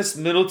 Giannis,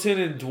 Middleton,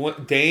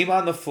 and Dame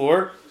on the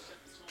floor,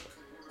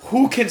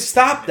 who can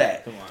stop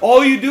that? Come on.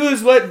 All you do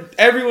is let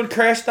everyone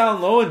crash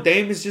down low, and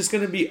Dame is just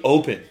gonna be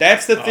open.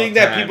 That's the thing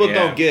that time, people yeah.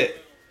 don't get.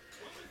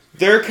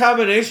 Their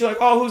combination, like,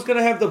 oh, who's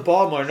gonna have the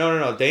ball more?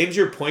 No. Dame's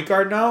your point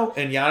guard now,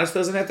 and Giannis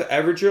doesn't have to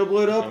ever dribble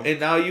it up, and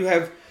now you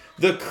have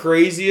the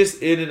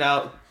craziest in and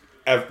out.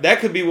 That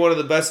could be one of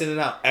the best in and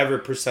out ever,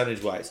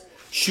 percentage wise.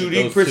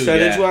 Shooting Those two,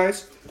 percentage yeah.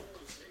 wise,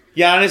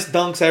 Giannis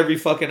dunks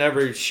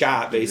every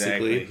shot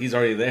basically, Exactly. He's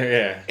already there.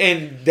 Yeah.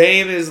 and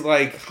Dame is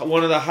like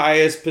one of the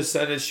highest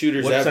percentage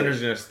shooters What ever.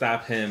 center's gonna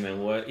stop him,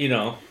 and what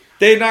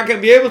They're not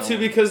gonna be able to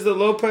because the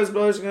Lopez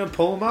brothers are gonna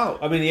pull him out.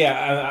 I mean,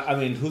 yeah. I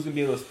mean, who's gonna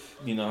be able to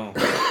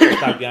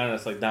stop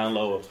Giannis like down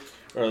low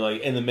or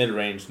like in the mid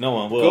range? No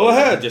one will. Go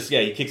ahead.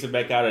 He kicks it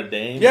back out of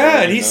Dame.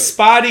 Yeah, and he's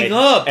spotting and,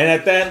 up. And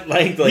at that,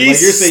 like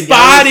He's you're saying,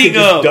 spotting Giannis can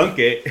up. just dunk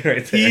it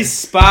right there. He's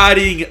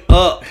spotting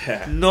up.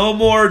 No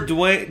more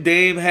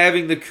Dame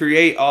having to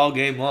create all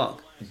game long.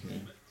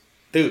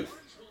 Dude.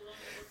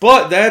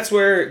 But that's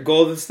where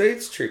Golden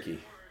State's tricky.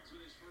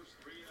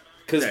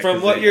 Because Yeah, from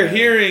 'cause what they you're have-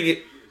 hearing,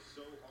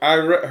 I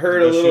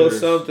heard a No little shooters.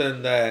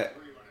 something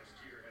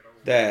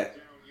that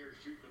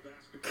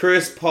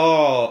Chris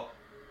Paul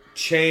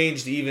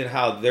changed even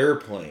how they're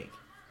playing.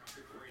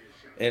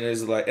 And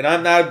is like, and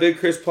I'm not a big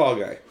Chris Paul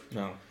guy.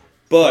 No.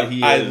 But But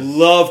he I is.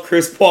 love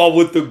Chris Paul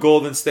with the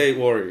Golden State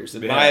Warriors,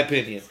 in my Yeah.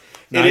 opinion.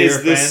 Now It you're is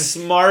a the fan?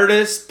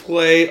 smartest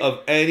play of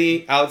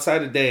any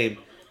outside of Dame.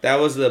 That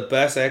was the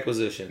best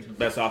acquisition.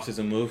 Best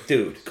offseason move.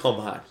 Dude, come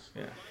on.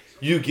 Yeah.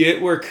 You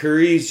get where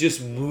Curry's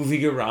just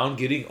moving around,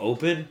 getting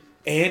open,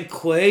 and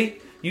Clay,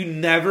 you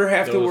never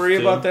have to Those worry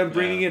two, about them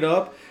bringing yeah. it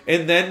up.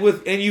 And then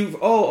Wiggins,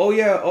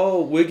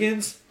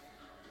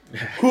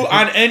 who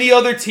on any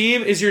other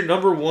team is your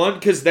number one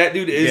because that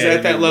dude is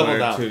at that level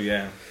now. Too,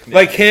 yeah.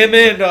 Like him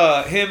and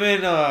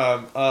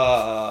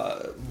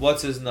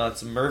what's his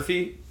nuts?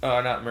 Murray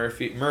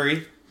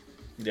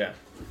Yeah.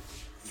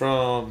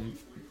 from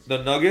the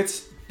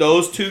Nuggets.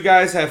 Those two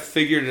guys have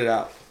figured it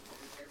out.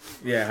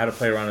 Yeah, how to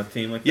play around a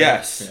team like that.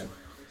 Yes. Yeah.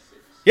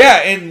 Yeah,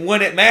 and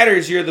when it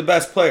matters, you're the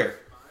best player.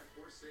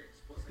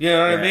 You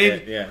know what I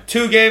mean? Yeah.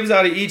 2 games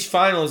out of each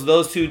finals,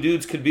 those two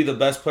dudes could be the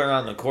best player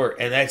on the court,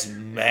 and that's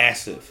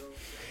massive.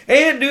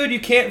 And, dude, you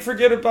can't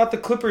forget about the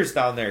Clippers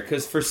down there,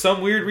 because for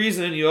some weird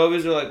reason, you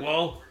always are like,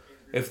 well,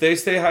 if they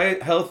stay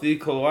healthy,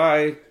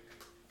 Kawhi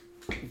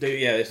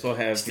They still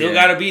have. still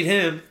got to beat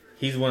him.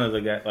 He's one of the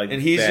guys. Like, And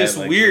he's bad, just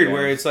like, weird, guys.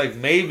 where it's like,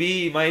 maybe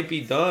he might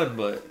be done,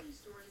 but...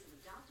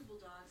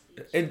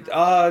 And,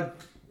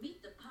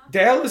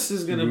 Dallas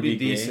is going to be Rudy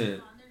Gay.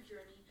 decent.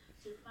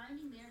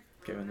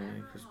 Kevin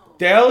Durant, Chris Paul.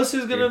 Dallas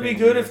is gonna be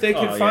good if they Oh,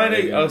 can yeah, find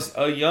they're good.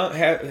 a young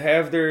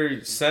have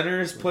their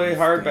centers play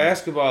hard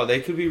basketball. They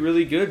could be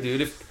really good,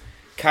 dude. If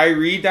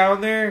Kyrie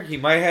down there, he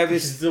might have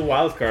This his is the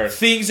wild card.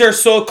 things are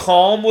so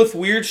calm with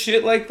weird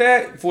shit like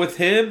that with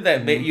him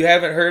that you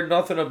haven't heard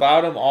nothing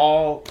about him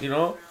all,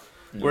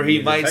 where he He's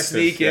in might Texas,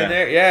 sneak yeah. in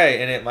there,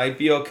 and it might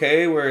be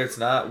okay where it's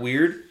not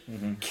weird.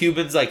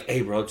 Cuban's like,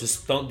 hey, bro,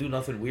 just don't do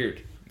nothing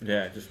weird.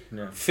 Yeah,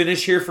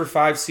 Finish here for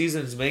 5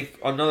 seasons, make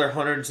another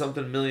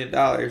 $100-something million,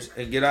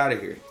 and get out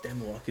of here. Damn,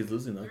 Milwaukee's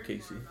losing though,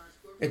 Casey.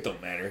 It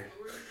don't matter.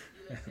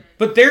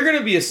 But they're going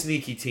to be a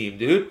sneaky team,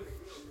 dude.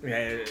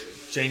 Yeah,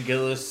 Shane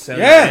Gillis, Yeah.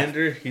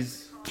 Alexander,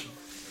 he's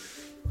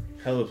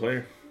hell of a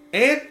player.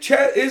 And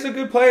Chet is a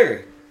good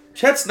player.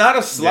 Chet's not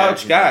a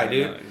slouch he's guy, not,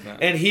 dude. he's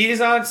not. And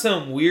he's on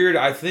some weird,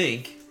 I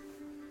think,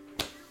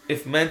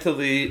 if I'm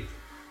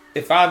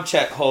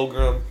Chet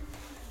Holmgren,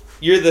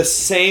 you're the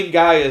same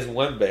guy as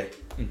Wemby.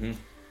 Mm-hmm.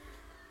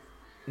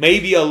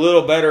 Maybe a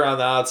little better on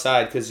the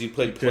outside because you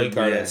played point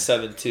guard yeah. at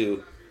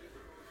 7'2".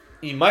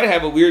 You might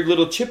have a weird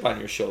little chip on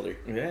your shoulder.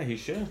 Yeah, he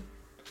should.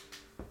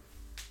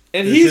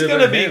 And It he's should've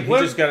going to been be... him.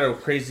 He just got a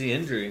crazy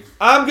injury.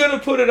 I'm going to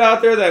put it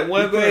out there that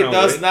put it Wemby on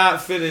does weight.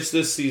 not finish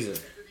this season.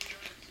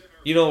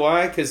 You know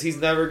why? Because he's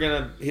never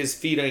going to... His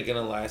feet ain't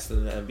going to last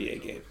in the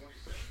NBA game.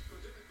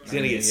 He's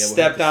going to get we'll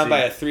stepped have on to by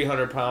a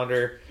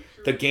 300-pounder.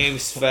 The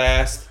game's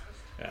fast.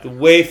 Yeah.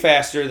 way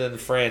faster than the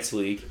France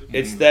league.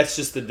 That's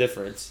just the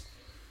difference.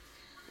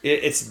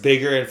 It's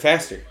bigger and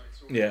faster.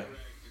 Yeah.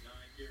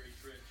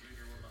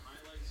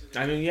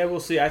 I mean, yeah, we'll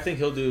see. I think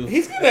he'll do.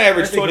 He's going to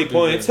average I think 20 he'll do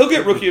points. good. He'll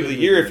get Rookie of the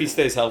Year if he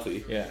stays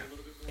healthy. Yeah.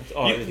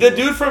 Oh, I think The he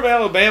dude from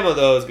Alabama,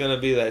 though, is going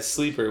to be that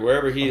sleeper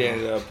wherever he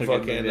ended up. will.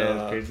 Fucking,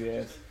 Yeah, crazy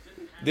ass.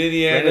 did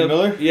he end Brandon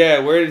up? Miller? Yeah,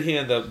 where did he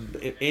end up?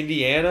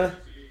 Indiana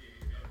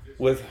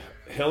with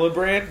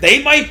Hillenbrand.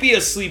 They might be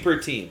a sleeper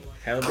team.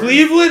 Halliburton?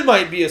 Cleveland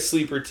might be a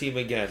sleeper team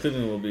again.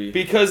 Cleveland will be.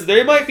 Because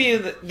they might be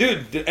in the...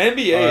 Dude, the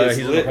NBA is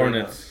he's lit the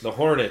Hornets. right now. The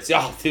Hornets.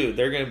 Oh, dude,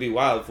 they're going to be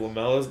wild if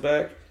LaMelo's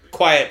back.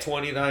 Quiet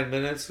 29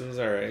 minutes. It was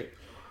all right.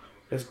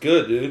 That's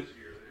good, dude.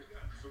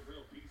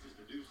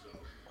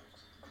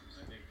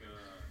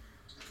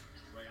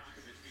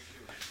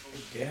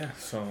 Yeah,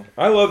 so.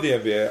 I love the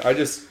NBA. I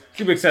just...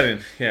 Keep exciting,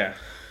 yeah.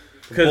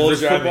 Bulls Because there's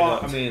drive me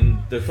football. nuts. I mean,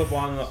 there's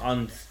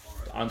football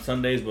on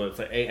Sundays, but it's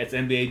like it's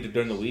NBA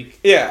during the week.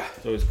 Yeah.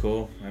 It's always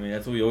cool. I mean,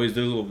 that's what we always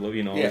do. We'll,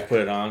 Yeah. always put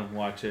it on,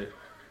 watch it.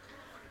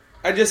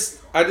 I just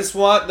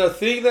want... The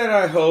thing that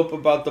I hope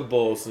about the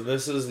Bulls, and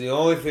this is the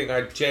only thing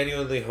I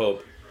genuinely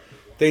hope,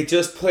 they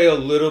just play a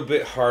little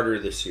bit harder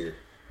this year.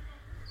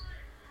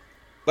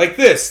 Like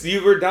this,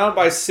 you were down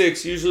by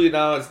 6. Usually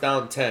now it's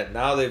down 10.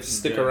 Now they've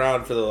stick Yeah.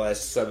 around for the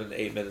last 7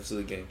 to 8 minutes of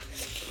the game.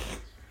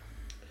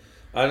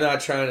 I'm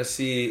not trying to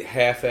see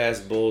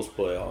half-ass Bulls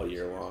play all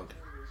year long.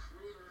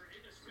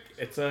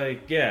 It's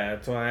like, yeah,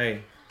 that's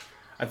why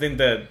I think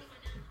that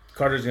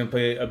Carter's going to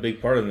play a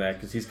big part in that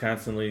because he's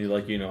constantly,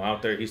 like,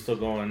 out there. He's still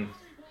going.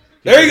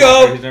 There you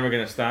go. He's never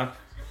going to stop.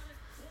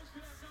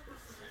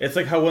 It's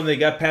like how when they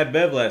got Pat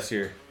Bev last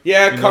year.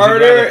 Yeah, he Carter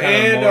brought it kind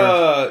of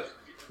and more-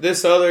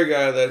 this other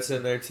guy that's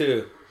in there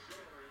too.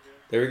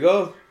 There we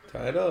go.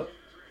 Tie it up.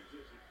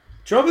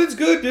 Drummond's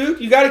good, dude.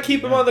 You got to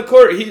keep him on the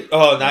court.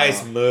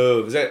 Nice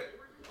move. Is that?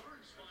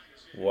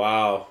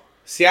 Wow.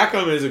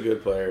 Siakam is a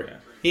good player. Yeah.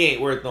 He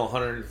ain't worth no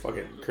 100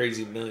 fucking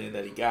crazy million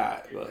that he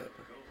got,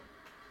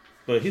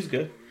 But he's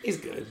good. he's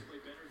good.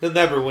 He'll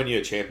never win you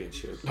a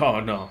championship. Oh,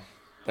 no.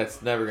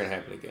 That's never gonna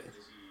happen again.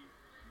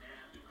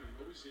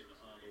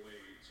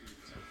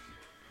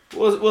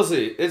 We'll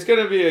see. It's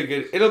gonna be a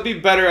good. It'll be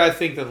better, I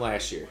think, than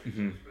last year.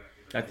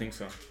 I think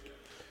so.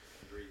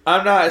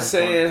 I'm not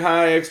saying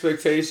high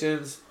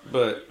expectations,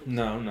 but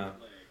No.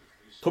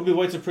 Kobe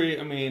White's a pretty,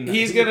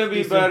 He's gonna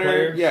be better,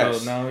 player,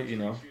 yes. So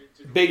now,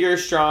 bigger,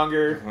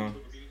 stronger. uh-huh.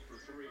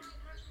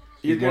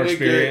 You're He's more gonna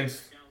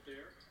experienced.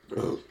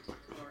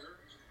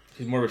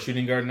 He's more of a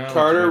shooting guard now. which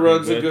Carter might be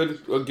runs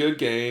a good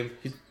game.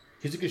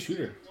 He's a good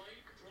shooter.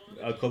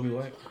 Kobe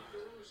White.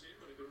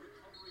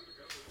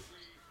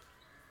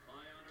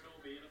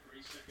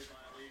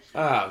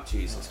 Oh,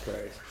 Jesus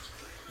Christ.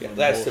 Yeah,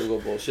 that's typical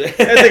bullshit.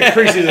 That's like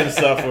preseason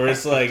stuff where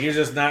it's like you're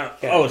just not.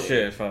 Yeah, Oh yeah.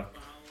 shit! Fuck.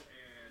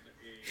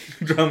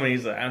 Drummond,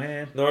 he's like, I'm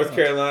here. North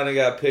Carolina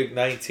got picked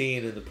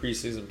 19 in the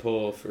preseason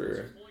poll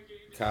for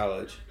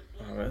college.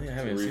 Oh, really? I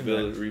haven't seen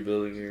that.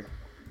 Rebuilding year.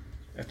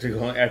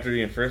 After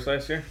being first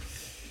last year.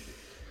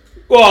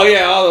 Well,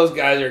 yeah, all those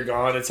guys are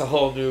gone. It's a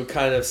whole new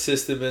kind of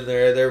system in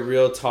there. They're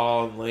real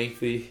tall and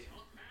lengthy.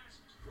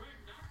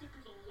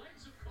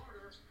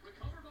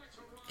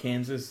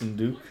 Kansas and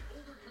Duke.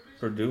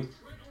 Purdue.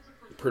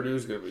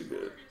 Purdue's gonna be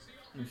good.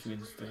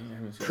 Michigan State. I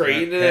haven't seen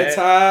Creighton at the Marquette.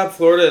 top.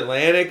 Florida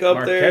Atlantic up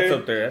Marquette's there.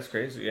 up there. That's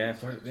crazy. Yeah,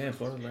 Florida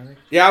Atlantic.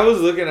 Yeah, I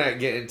was looking at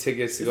getting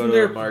tickets to Isn't go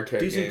there to a Marquette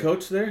decent game.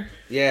 coach there?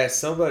 Yeah,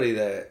 somebody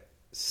that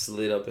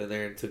slid up in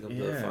there and took them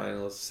to the Yeah.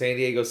 finals. San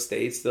Diego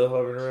State still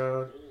hovering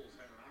around.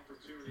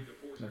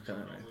 Not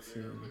kinda nice,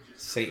 yeah.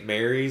 St.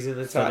 Mary's in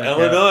the top. Southern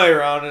Illinois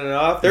rounding it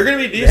off. They're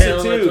going to be Yeah, decent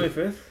Illinois too.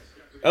 25th?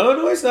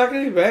 Illinois is not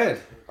going to be bad.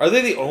 Are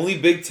they the only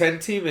Big Ten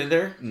team in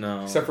there?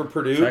 No. Except for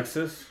Purdue?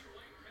 Texas?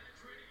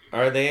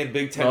 Are they in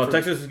Big Ten? Oh, for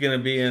Texas is going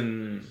to be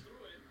in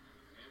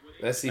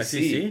SEC?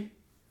 SEC?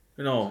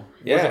 No.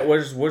 Yeah.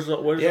 Where's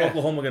Yeah.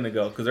 Oklahoma going to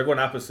go? Because they're going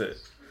opposite.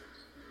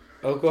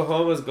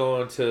 Oklahoma's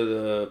going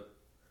to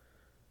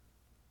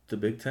The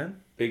Big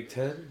Ten? the Big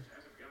Ten?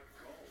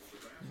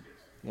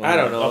 Well, I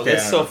don't know. okay,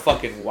 That's I so don't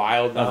fucking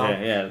wild know. now.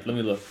 Okay, yeah. Let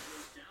me look.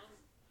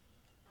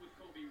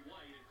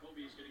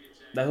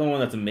 That's the one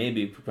that's a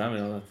maybe. I don't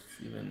know. That's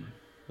even.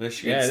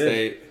 Michigan Yeah, it is.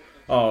 State.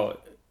 Oh,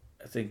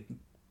 I think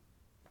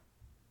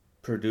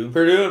Purdue.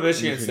 Purdue and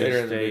Michigan State are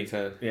in the Big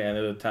Ten. Yeah,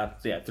 they're the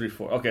top. Yeah,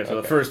 3-4. Okay, so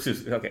Okay. the first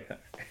two. Okay.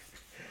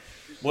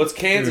 What's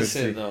Kansas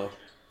Let's see. in, though?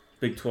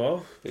 Big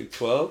 12? Big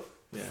 12?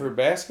 Yeah. For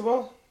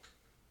basketball?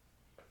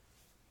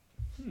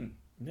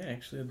 Yeah,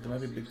 actually, there might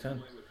be Big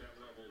 10.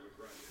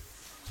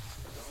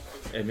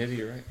 Hey, maybe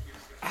you're right.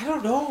 I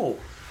don't know.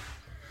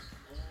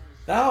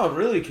 Now I'm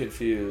really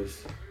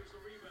confused.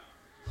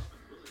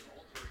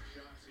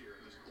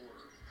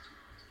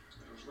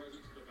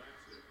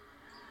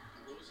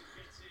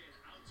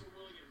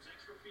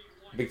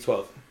 Big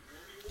 12.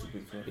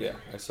 Big 12. Yeah,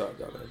 I saw it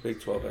down there. Big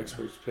 12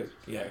 experts pick.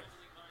 Yeah.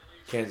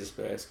 Kansas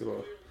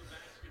basketball.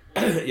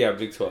 Yeah,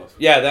 Big 12.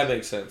 Yeah, that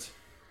makes sense.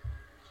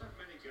 Not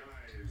many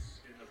guys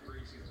in the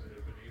preseason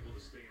have been able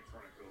to stay in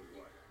front of Kobe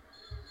White.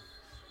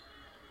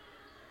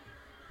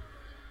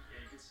 Yeah,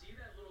 you can see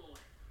that little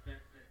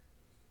that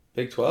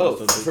Big 12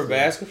 Also Big for 12.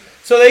 basketball.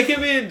 So they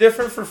can be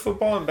indifferent for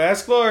football and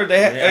basketball, or they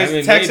Yeah, I has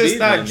mean, Texas maybe,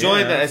 not man.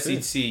 joined Yeah, the I'll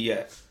see. SEC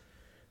yet?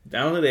 I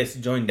don't think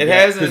they joined. It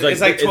yet, hasn't. 'cause,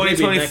 It's like maybe next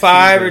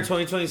 2025 or season.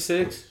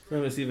 2026.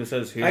 Let me see if it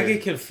says here. I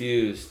get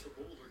confused.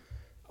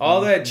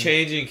 All that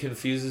changing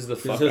confuses the It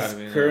fuck says out of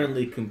me. now.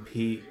 currently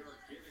compete,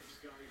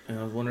 and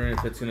I was wondering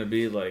if it's gonna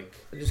be like.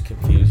 It just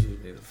confuses me.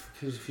 It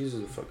confuses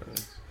the fuck out of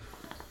me.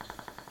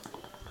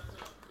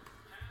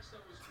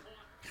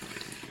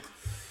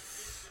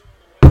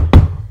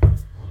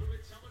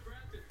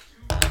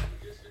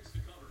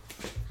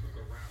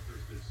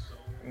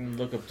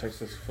 Look up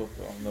Texas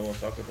football. No one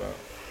talk about.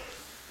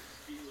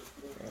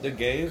 The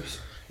games,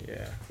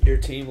 Yeah, your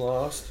team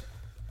lost.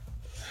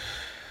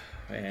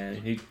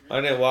 man.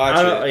 I didn't watch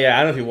I don't, it. yeah,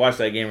 I don't know if you watched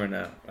that game or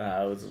not.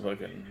 It was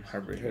fucking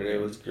heartbreaking.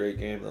 It was a great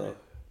game though.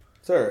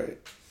 It's all right.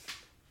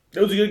 It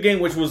was a good game,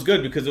 which was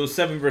good because it was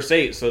 7 versus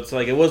 8. So it's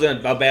like it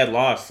wasn't a bad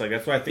loss. Like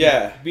that's why I think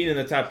Yeah. being in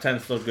the top 10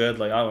 is still good.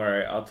 Like all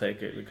right, I'll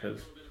take it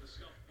because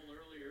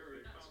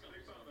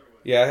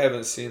Yeah, I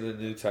haven't seen the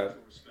new type.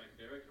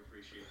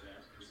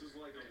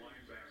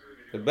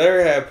 They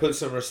better have put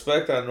some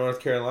respect on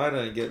North Carolina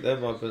and get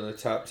them up in the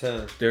top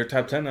 10. they're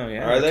top 10 now.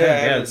 Yeah, Are they're they? 10. I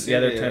haven't Yeah, seen yeah,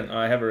 they're it 10. yet. Oh,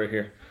 I have it right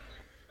here.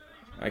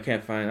 I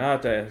can't find it. I'll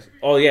have to ask.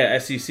 Oh yeah,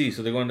 SEC.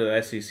 So they're going to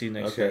the SEC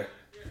next Okay. year.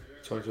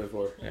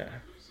 2024. Yeah.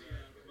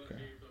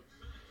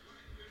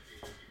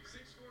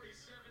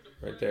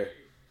 Right there.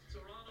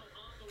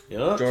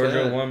 Yup,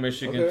 Georgia 10. 1,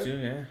 Michigan Okay. 2.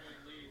 Yeah.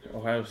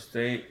 Ohio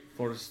State,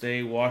 Florida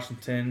State,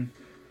 Washington,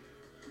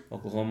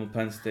 Oklahoma,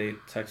 Penn State,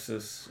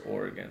 Texas,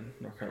 Oregon,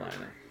 North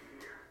Carolina.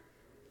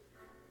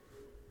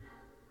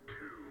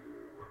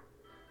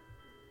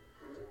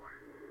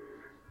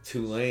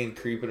 Tulane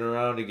creeping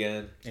around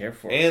again. Air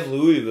Force. And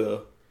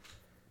Louisville.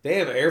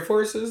 Damn, Air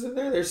Force is in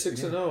there? They're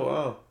 6-0.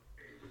 Wow.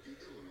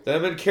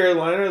 Them and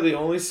Carolina are the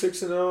only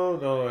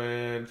 6-0. No,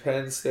 and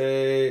Penn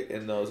State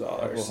and those all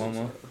are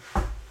Oklahoma.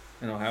 6-0.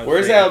 And Ohio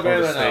Where's State, and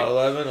Alabama Florida now?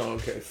 11? Oh,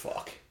 okay,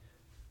 fuck.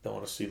 Don't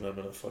want to see them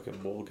in a fucking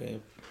bowl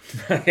game.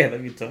 State. Yeah,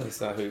 that'd be tough. That's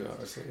not who you want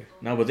to see.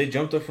 No, but they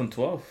jumped up from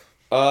 12.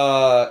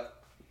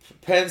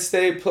 Penn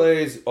State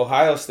plays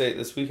Ohio State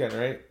this weekend,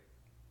 right?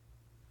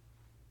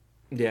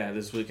 Yeah,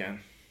 this weekend.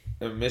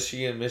 And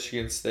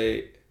Michigan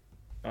State.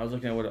 I was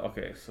looking at what.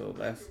 Okay, so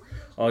that's.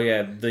 Oh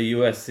yeah, the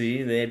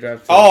USC they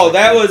dropped. Oh,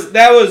 that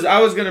was. I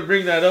was gonna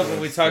bring that up when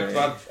we talked Okay.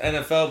 about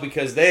NFL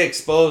because they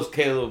exposed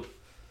Caleb.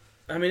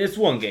 I mean, it's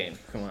one game.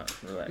 Come on,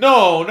 relax.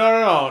 No,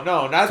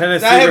 not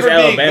Tennessee not ever versus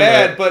being Alabama.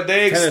 bad, but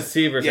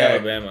Tennessee versus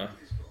Alabama.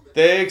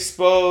 They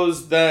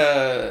exposed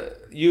the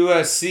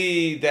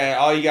USC that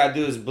all you gotta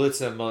do is blitz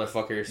them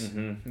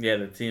motherfuckers Yeah,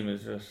 the team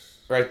is just.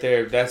 right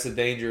there. That's a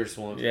dangerous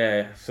one.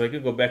 Yeah, so they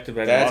could go back to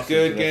back. That's losses,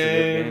 good so that's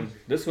a good game.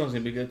 This one's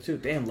gonna be good too.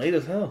 Damn, late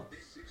as hell.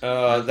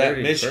 That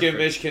 30, perfect.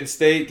 Michigan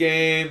State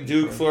game,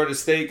 Duke Florida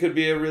State could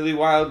be a really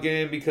wild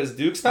game because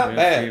Duke's not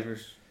bad.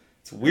 Receivers.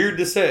 It's weird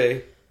to say.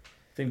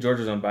 I think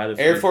Georgia's on bye this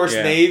Air week. Force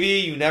Yeah.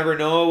 Navy, you never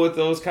know with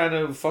those kind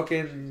of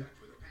fucking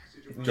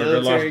Georgia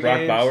lost military Brock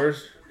games.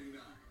 Bowers.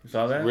 You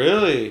saw that?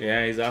 Really?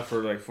 Yeah, he's out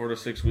for like 4 to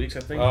 6 weeks,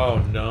 I think. Oh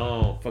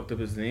no. Fucked up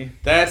his knee.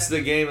 That's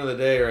the game of the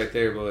day right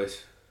there,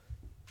 boys.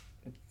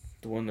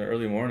 The one in the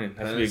early morning. That's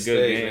Penn gonna be a good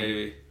State, game.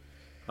 baby.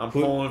 I'm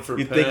Who- pulling for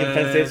you Penn, thinking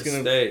Penn State's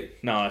gonna-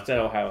 State. No, it's at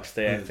Ohio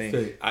State, I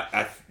think.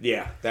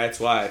 Yeah, that's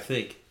why I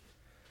think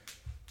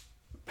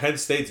Penn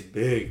State's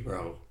big,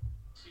 bro.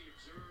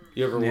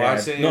 You ever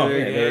watch any of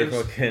their they're games?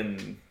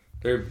 fucking.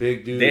 They're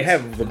big dudes. They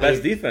have the best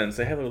Like, defense.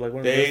 They have like one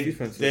of the best They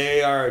defenses.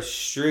 they are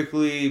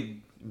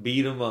strictly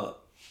beat them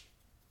up.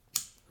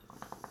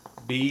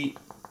 Beat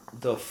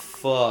the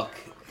fuck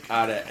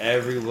out of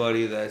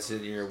everybody that's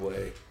in your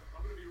way.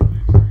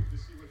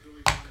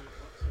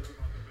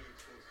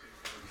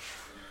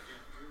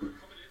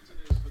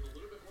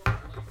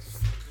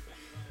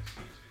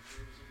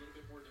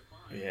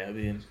 Yeah, I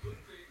mean,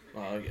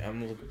 I'm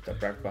gonna look at that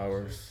Brock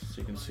Bowers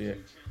so you can see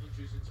it.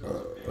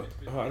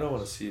 I don't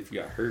want to see if he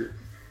got hurt.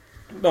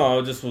 No,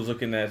 I just was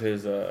looking at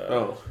his.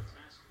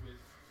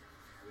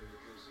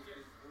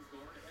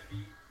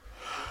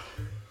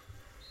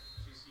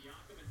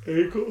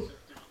 Ankle.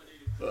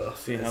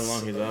 See how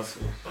long he's out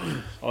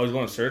for. Oh, he's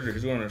going to surgery.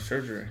 He's going to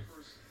surgery.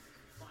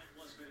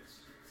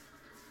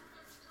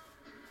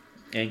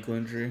 Ankle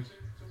injury.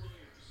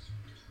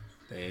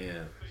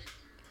 Damn.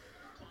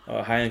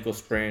 High ankle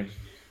sprain.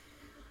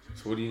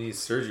 So what do you need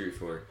surgery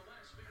for?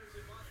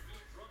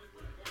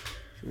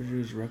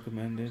 Surgery is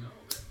recommended.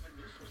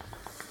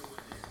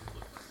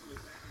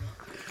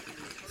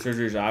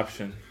 Surgery is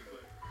option.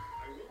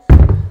 Why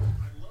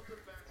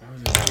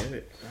did I get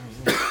it?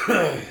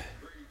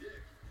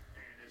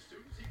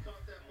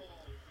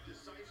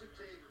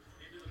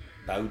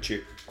 I don't know.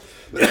 Boucher.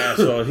 Yeah,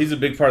 so he's a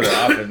big part of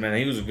the offense, man.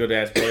 He was a good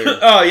ass player.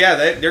 Oh yeah,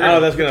 they're I don't know gonna.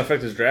 if that's gonna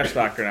affect his draft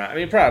stock or not. I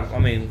mean, probably. I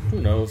mean, who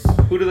knows?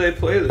 Who do they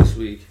play this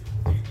week?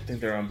 I think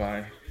they're on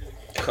bye.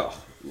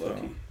 Oh,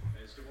 lucky.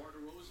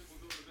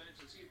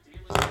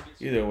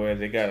 Either way,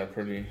 they got a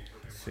pretty.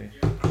 Let's see.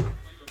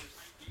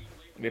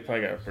 They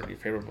probably got a pretty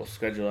favorable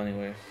schedule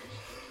anyway.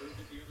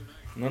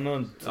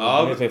 No,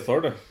 Oh. they play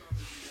Florida.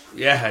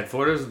 Yeah, and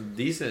Florida's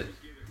decent.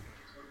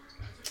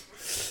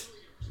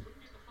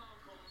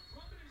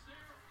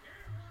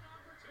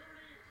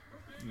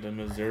 The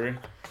Missouri.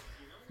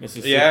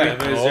 Mississippi. Yeah,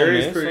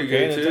 Missouri's Miss, pretty okay,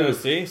 good, and too.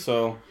 Tennessee,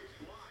 so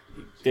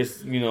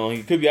there's,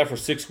 he could be out for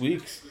 6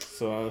 weeks.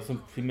 So I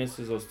think he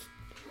misses those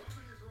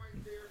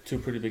 2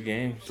 pretty big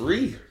games.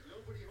 3.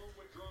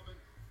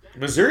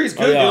 Missouri's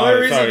good. Oh, yeah, the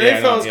only reason sorry, they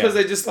yeah, fell no, is because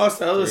yeah. they just lost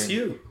to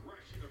LSU.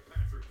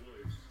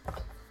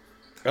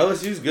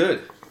 LSU's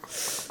good.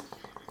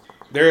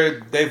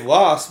 They've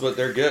lost, but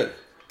they're good.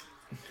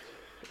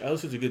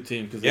 LSU's a good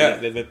team because Yeah.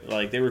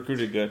 they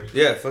recruited good.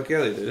 Yeah, fuck yeah,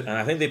 they did. And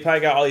I think they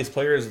probably got all these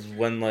players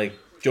when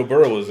Joe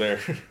Burrow was there.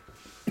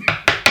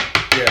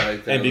 Yeah,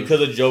 And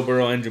because of Joe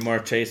Burrow and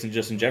Jamar Chase and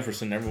Justin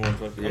Jefferson, everyone's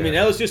like, I mean,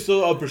 Yeah. LSU's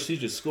still a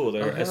prestigious school.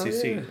 They're Oh,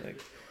 SEC. yeah.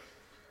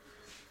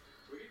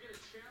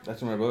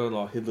 That's where my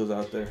brother-in-law, he lives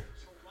out there.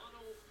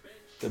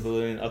 They're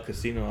building a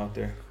casino out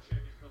there.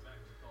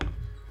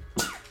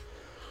 Today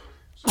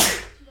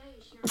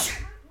is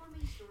sharing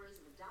heartwarming stories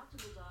of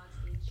adoptable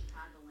dogs in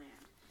Chicagoland.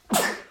 The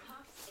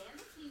pups and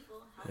the people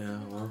help Yeah,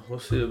 people well, we'll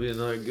see. It'll be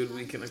another good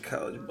weekend of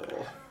college ball. their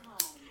home.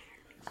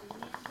 Tune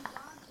in to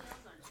Dog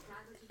Tales on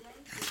Chicago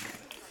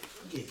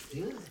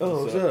Today.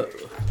 Oh, what's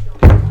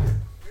up?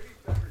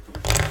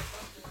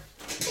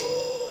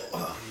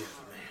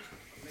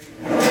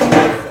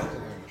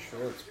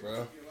 Shorts,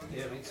 bro.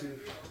 Yeah, me too.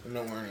 I'm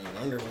not wearing any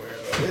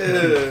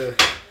underwear.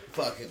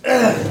 Fucking.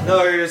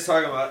 No, we were just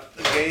talking about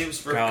the games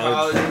for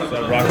college. So coming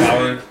up Brock this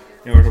Bowers. week.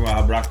 We're talking about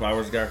how Brock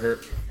Bowers got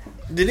hurt.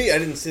 Did he? I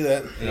didn't see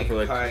that.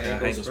 For High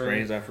ankle ankle sprain.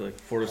 sprains after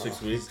 4 to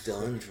 6 weeks.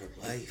 Done for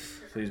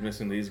life. So he's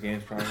missing these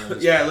games probably.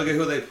 Yeah, look at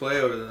who they play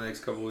over the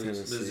next couple weeks.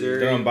 Tennessee. Missouri,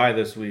 They're on bye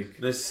this week.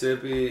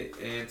 Mississippi,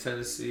 and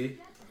Tennessee.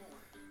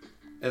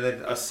 And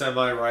then a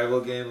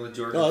semi-rival game with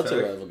Georgia Oh, that's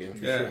Tech. a rival game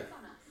for Yeah. sure.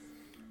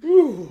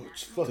 Ooh,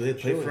 it's Do fucking they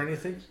play chilly. for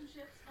anything?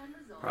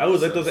 I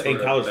always like those in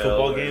college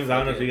football games. I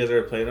don't know if you guys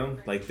ever played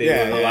them. Like they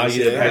Yeah, would yeah, allow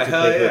you to yeah. actually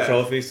Hell play for yeah. a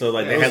trophy. So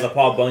like Yeah. they had the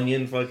Paul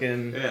Bunyan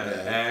fucking.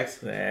 Yeah, Axe.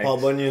 the axe. Paul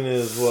Bunyan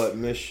is what?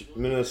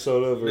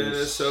 Minnesota versus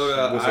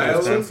Minnesota, Wisconsin? Iowa?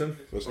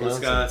 Wisconsin.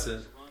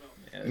 Wisconsin.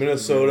 Yeah,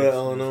 Minnesota,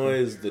 Illinois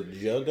is the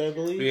jug, I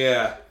believe.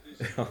 Yeah.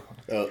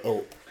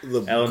 Oh, the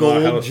Illinois,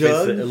 Ohio gold State's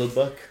jug. the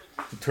Illibuck.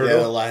 Yeah,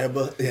 Turtle.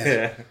 Eliaba. Yeah.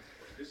 Yeah.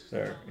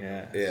 Sorry,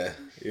 yeah. Yeah,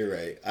 you're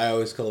right. I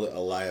always called it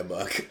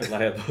Eliabuck.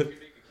 Illibuck.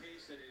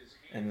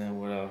 And then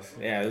what else?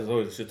 Yeah, there's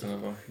always a shit ton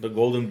of them. The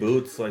Golden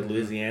Boots, like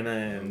Louisiana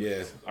and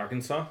Yeah.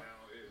 Arkansas.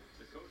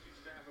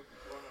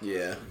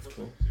 Yeah. That's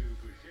cool.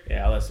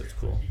 Yeah, all that stuff's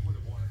cool.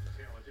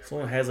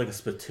 Someone has like a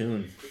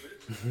spittoon.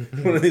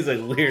 One of these like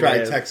weird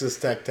Probably ass. Texas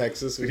Tech,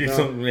 Texas. We know.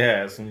 Some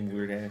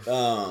weird ass.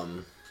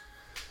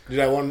 Did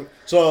I want?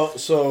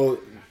 So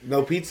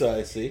no pizza.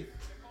 I see.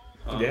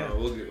 Yeah.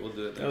 We'll do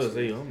it That was next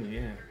week. Aomi,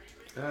 yeah.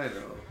 I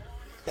know.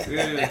 We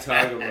didn't even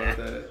talk about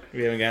that.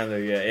 We haven't gotten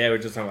there yet. Yeah, we're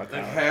just talking about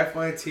Like college. half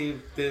my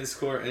team didn't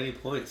score any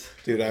points.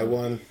 Dude, I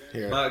won.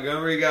 Here,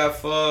 Montgomery got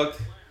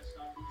fucked.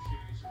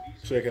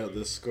 check out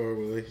this score,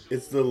 Willie.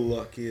 It's the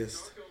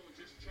luckiest.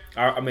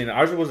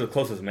 Ours was the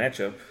closest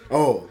matchup.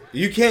 Oh,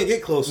 you can't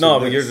get close. No,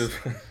 to but this. yours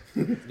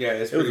is. Yeah,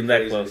 it's It pretty wasn't that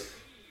crazy. close.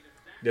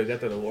 Yo,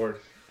 got that award.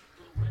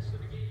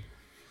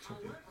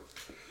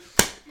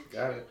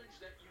 Got it.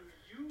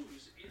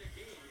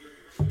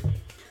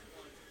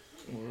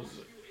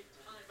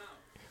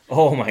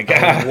 Oh my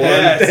god.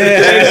 Yeah, it's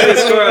the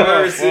craziest score I've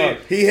ever seen.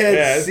 He had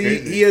Yeah, that's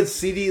crazy. he had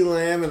C.D.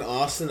 Lamb and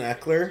Austin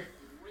Eckler,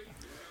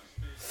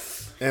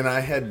 and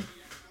I had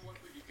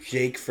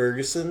Jake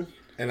Ferguson,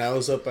 and I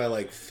was up by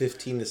like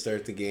 15 to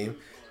start the game,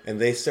 and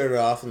they started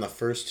off on the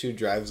first 2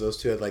 drives. Those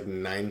 2 had like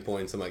 9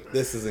 points. I'm like,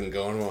 this isn't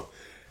going well.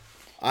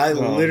 I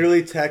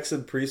literally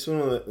texted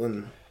Priestman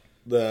when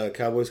the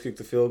Cowboys kicked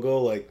the field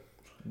goal, like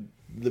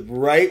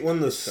right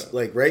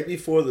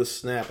before the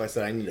snap. I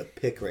said, I need a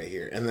pick right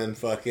here, and then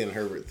fucking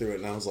Herbert threw it,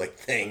 and I was like,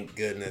 thank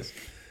goodness.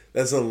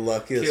 That's the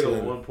luckiest Kittle,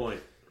 win. 1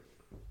 point.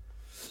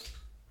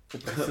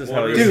 This is One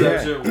how you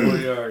reception,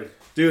 1 yard.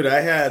 Dude, I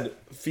had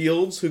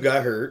Fields who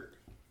got hurt,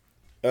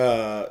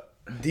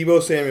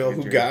 Debo Samuel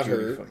who got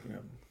hurt.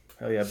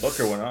 Hell yeah,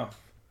 Booker went off.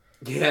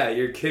 Yeah,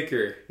 your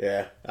kicker.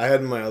 Yeah, I had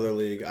in my other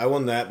league. I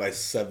won that by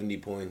 70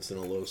 points in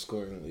a low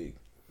scoring league.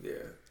 Yeah.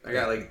 I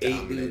got like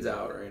 8 dudes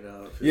out right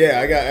now. Yeah,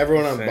 I got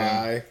everyone on Same.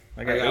 bye.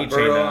 I I got got A-Chain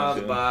Burrow now, out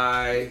too.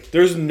 by.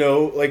 There's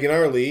no, like in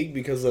our league,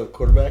 because of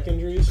quarterback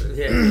injuries,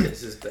 Yeah,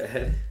 this is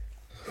bad.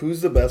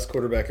 who's the best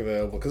quarterback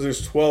available? Because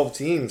there's 12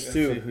 teams, Let's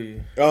see who too.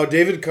 you- Oh,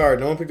 David Carr.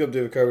 No one picked up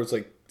David Carr, but it's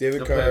like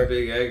David I'm Carr, playing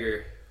Big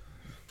Egger.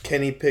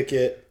 Kenny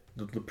Pickett.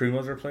 The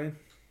Primos are playing?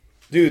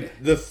 Dude,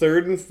 the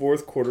 3rd and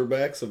 4th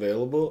quarterbacks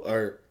available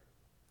are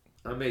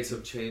I made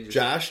some changes.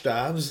 Josh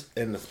Dobbs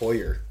and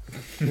Hoyer.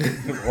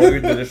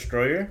 Hoyer the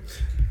Destroyer?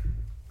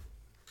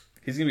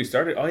 He's going to be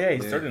started. Oh, yeah, he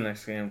started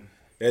next game.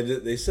 Yeah,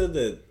 they said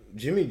that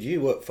Jimmy G,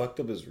 fucked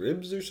up his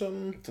ribs or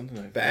something? Something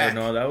like Back. that.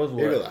 No, that was They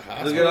go to what? the Look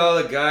hospital. at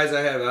all the guys I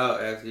have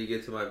out after you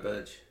get to my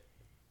bench.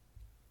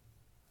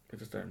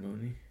 Did it start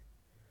Mooney?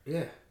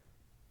 Yeah.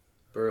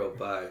 Burrow,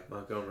 bye.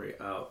 Montgomery,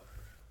 out.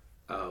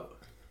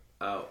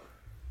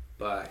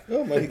 Bye.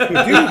 Oh my dude!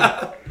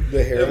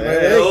 The hair on my Yeah.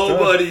 leg.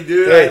 Nobody,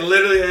 dude. Hey. I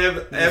literally have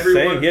Same.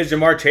 everyone. He has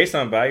Jamar Chase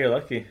on by. You're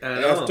lucky.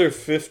 I know. After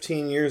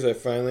 15 years, I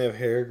finally have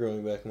hair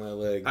growing back my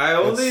leg. I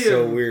only That's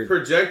so am weird.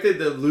 projected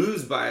to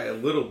lose by a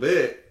little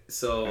bit.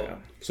 So Yeah.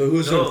 So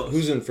who's knows?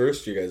 who's in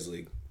first your guys'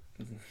 league?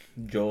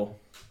 Joel.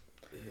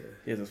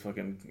 He has a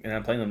fucking, and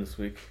I'm playing him this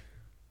week.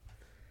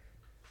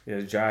 He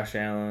has Josh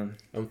Allen,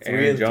 I'm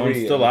Aaron 3-3. Jones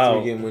still on a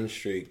out. 3-game win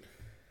streak.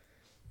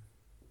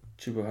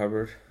 Chuba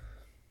Hubbard.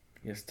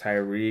 He has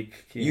Tyreek.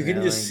 You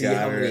can just see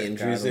how many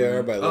injuries there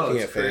are by looking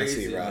at it's fantasy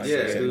crazy. rosters.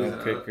 Yeah, Yeah, dude.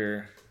 no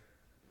kicker.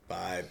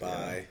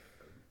 Bye.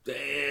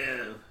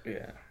 damn.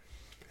 Yeah.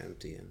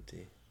 Empty.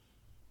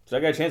 So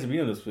I got a chance to beat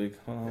him this week.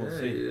 We'll Hey,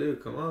 see.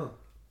 dude, come on.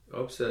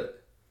 Upset.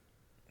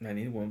 I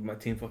need one. My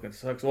team fucking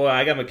sucks. Well,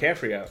 I got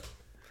McCaffrey out.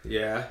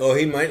 Yeah. Oh,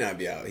 he might not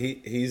be out.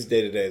 He's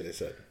day to day. They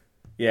said.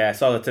 Yeah, I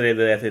saw that today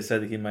that they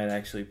said that he might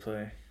actually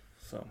play.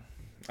 So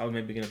I was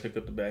maybe gonna pick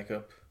up the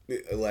backup.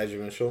 Elijah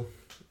Mitchell.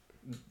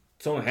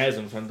 Someone has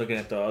him, so I'm looking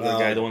at the other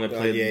guy, the one that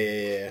played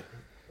Yeah.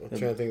 I'm the,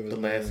 trying to think of his the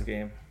last name.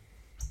 game.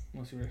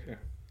 Let's see right here.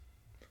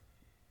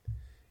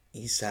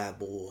 Eastside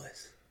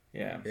Boys.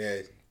 Yeah.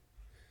 Yeah.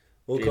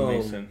 We'll Jay call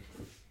Mason.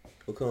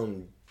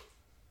 him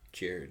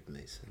Jared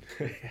Mason.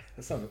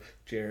 That sounds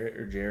Jarrett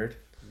or Jared.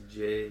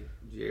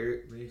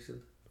 Jarrett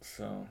Mason.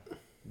 So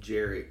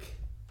Jarek.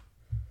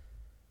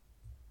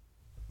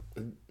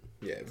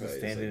 Yeah, the probably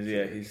standings, like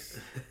yeah, Jared. he's.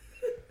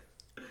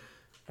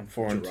 I'm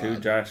 4-2.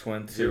 Gerard. Josh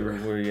went to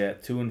Gerard. where you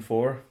at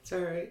 2-4. It's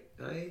alright.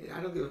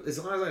 I don't give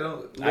as long as I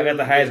don't. I got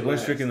the highest win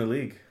last. streak in the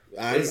league.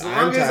 As I'm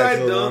long as I tied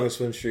for the don't- longest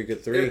win streak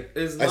at 3.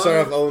 As I long started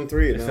as- off 0-3.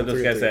 They And now said I'm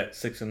this guy's 3-3. at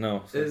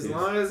 6-0. So As he's-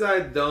 long as I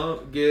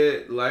don't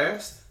get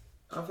last,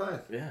 I'm fine.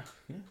 yeah.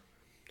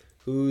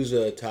 Who's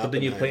top? But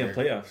then you play in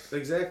playoffs.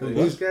 Exactly.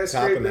 Who's These guys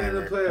scraping in the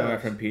Toppenheimer? My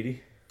playoffs. friend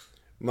Petey.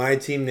 My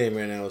team name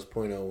right now is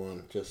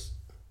 .01. Just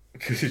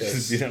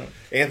Just, you know,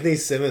 Anthony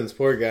Simmons,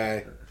 poor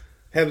guy.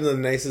 Having the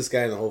nicest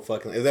guy in the whole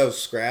fucking. If that was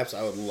Scraps,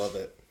 I would love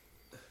it.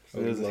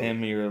 it was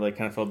him. You were like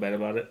kind of felt bad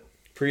about it.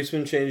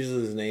 Priestman changes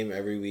his name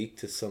every week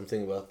to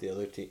something about the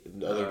other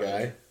the other Oh,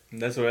 guy.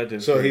 That's what I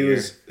did. So for a he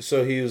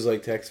year. was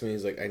like texting me.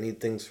 He's like, I need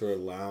things for a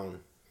lounge.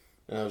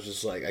 And I was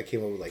just like, I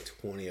came up with like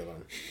 20 of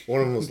them. One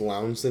of them was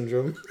lounge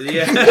syndrome.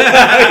 Yeah.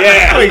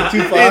 yeah, Like,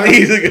 too far. He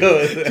needs to go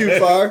with that. Too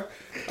far.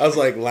 I was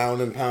like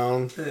lounge and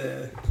pound.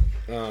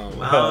 Mound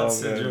man.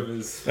 syndrome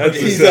is. That's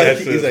He's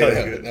that's like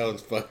fucking that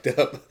one's fucked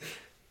up.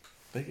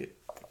 good.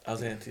 I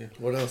was into you.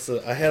 What else?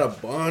 I had a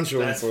bunch of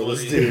them That's for this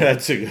funny. dude.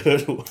 That's a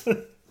good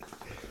one.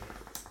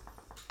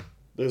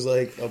 There's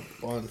like a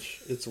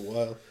bunch. It's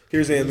wild.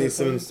 Here's Anthony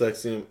Simmons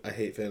texting him, I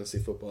hate fantasy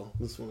football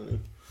this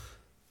morning.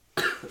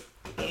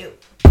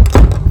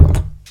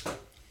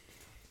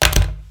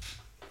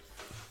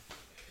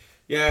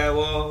 Yeah,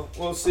 well,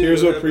 we'll see.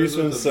 Here's what happens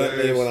Priestman with the sent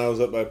me Bears. when I was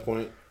up by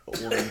point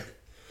one.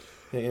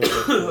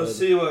 Let's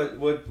see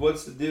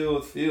what's the deal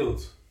with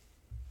Fields.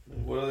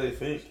 What do they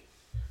think?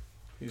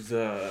 He's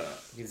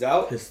He's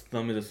out. his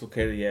thumb is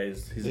dislocated. Yeah,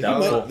 he's They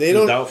doubtful. might- they He's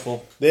don't-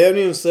 doubtful. They haven't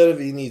even said if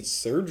he needs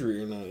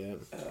surgery or not yet.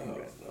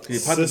 He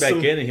popped it System-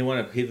 back in, and he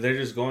wanted. They're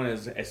just going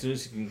as soon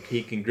as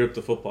he can grip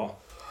the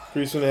football.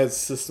 Priestman had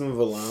System of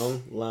a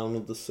Lounge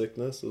with the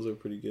sickness. Those are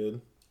pretty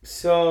good.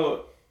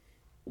 So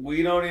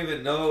we don't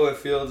even know if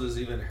Fields is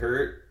even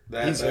hurt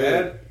that He's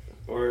bad, hurt.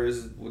 or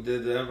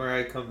did the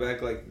MRI come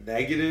back like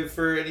negative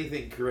for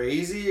anything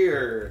crazy,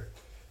 or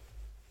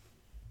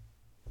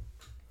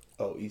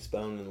Oh,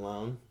 Eastbound and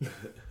Lounge.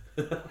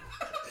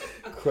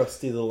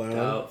 Krusty the Lounge.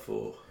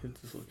 doubtful?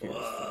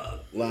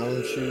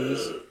 Lounge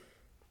shoes.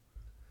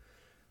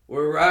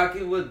 We're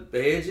rocking with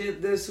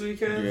Bagent this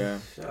weekend. Yeah.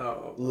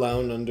 Oh.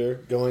 Lounge under.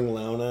 Going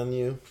lounge on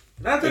you.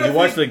 Not that Did I you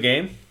watch think- the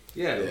game?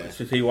 Yeah. Yeah.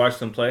 Did you watch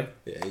them play?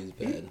 Yeah, he's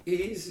bad.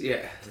 He's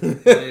yeah. I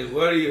mean,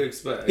 what do you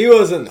expect? He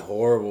wasn't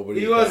horrible, but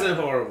He he's wasn't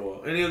bad.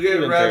 horrible, and he'll He get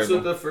been reps terrible.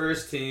 with the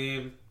first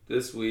team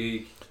this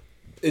week.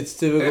 It's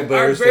typical Our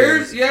Bears.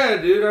 Bears, fans. yeah,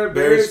 dude, our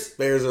Bears.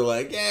 Bears are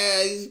like,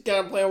 yeah, he's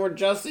gonna play over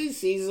Justin.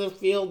 Sees the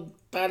field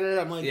better.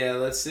 I'm like, Yeah,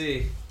 let's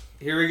see.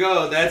 Here we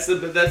go. That's the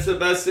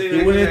best thing. He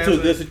that went can into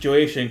happen. this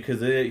situation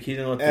because he didn't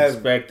know what to Ev-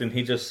 expect, and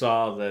he just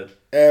saw that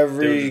they were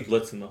every just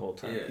blitzing the whole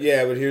time. Yeah.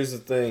 yeah, but here's the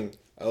thing.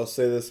 I'll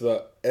say this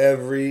about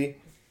every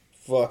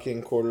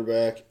fucking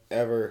quarterback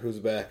ever who's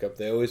backup.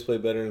 They always play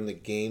better in the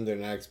game they're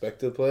not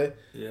expected to play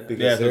Yeah.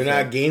 because Yeah, they're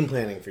that's not game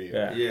planning for you.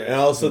 Yeah. Yeah. And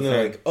all of a sudden they're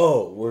Okay. like,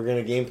 oh, we're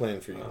gonna game plan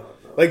for you.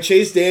 Like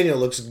Chase Daniel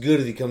looks good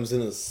if he comes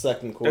in the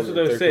second quarter. That's what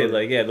they would third say. quarter.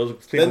 Like, yeah, those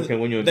people Then- can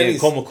win you a then game.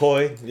 he's- Cole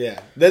McCoy.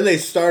 Yeah. Then they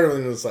start him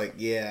and it's like,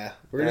 yeah,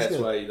 we're That's just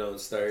gonna. why you don't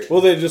start.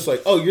 Well, they're just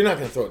like, oh, you're not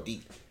gonna throw it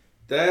deep.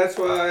 That's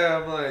why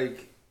I'm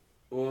like,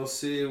 we'll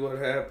see what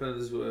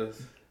happens with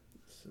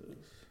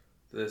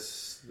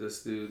this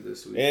dude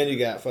this week. And you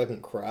got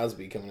fucking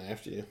Crosby coming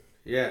after you.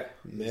 yeah,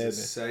 he's Man, a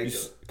psycho.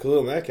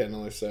 Khalil Mack had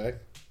another sack.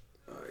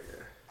 Oh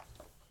yeah.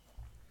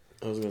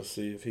 I was gonna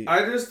see if he.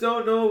 I just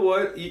don't know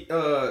what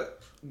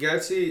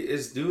Getsy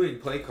is doing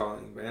play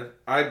calling, man.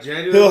 I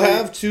genuinely He'll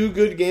have 2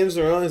 good games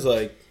in a row. He's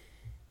like,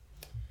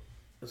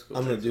 Let's go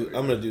I'm Texans.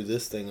 gonna do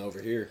this thing over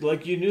here.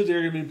 Like, you knew they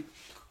were going to be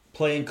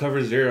playing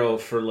cover zero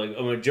for, like,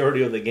 a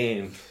majority of the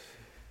game.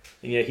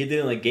 Yeah, he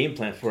didn't like game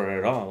plan for it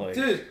at all. Like,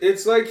 Dude,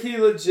 it's like he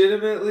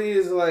legitimately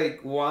is like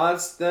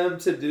wants them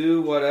to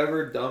do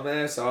whatever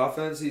dumbass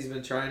offense he's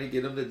been trying to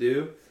get them to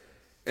do.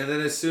 And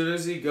then as soon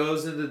as he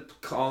goes into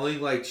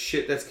calling like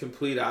shit that's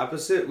complete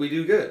opposite, we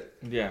do good.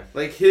 yeah,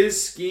 Like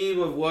his scheme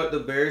of what the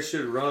Bears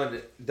should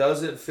run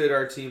doesn't fit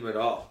our team at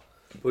all.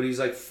 But he's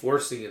like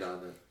forcing it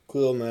on them.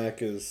 Khalil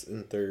Mack is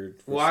in third.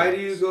 for Why do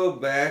sacks. you go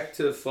back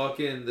to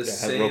fucking the Yeah, have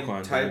same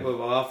Roquan, type yeah. of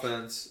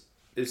offense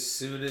as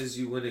soon as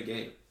you win a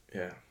game?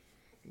 yeah,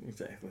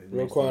 exactly.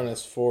 Roquan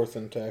is fourth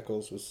in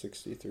tackles with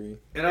 63.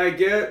 And I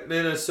get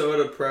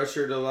Minnesota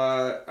pressured a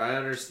lot. I They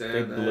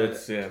understand that.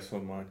 blitz, so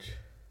much.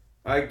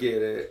 I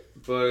get it.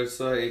 But it's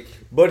like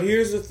But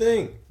here's the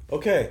thing.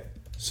 Okay,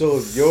 so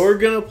you're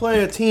gonna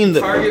play a team that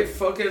target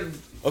fucking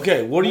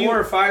Okay, what do you 4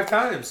 or 5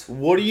 times.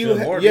 what do you Should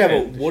more yeah,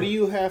 than but that. what do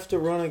you have to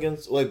run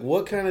against? Like,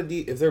 what kind of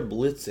if they're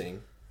blitzing?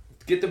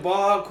 Get the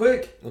ball out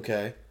quick.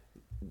 Okay,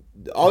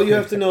 all you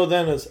have to know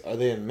then is, are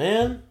they in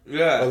man?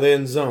 Yeah. Are they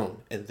in zone?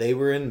 And they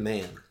were in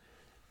man.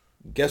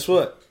 Guess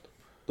what?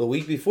 The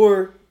week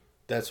before,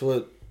 that's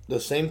what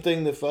the same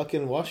thing that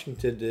fucking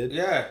Washington did.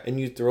 Yeah. And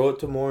you throw it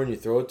to Moore and you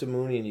throw it to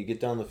Mooney and you get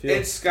down the field.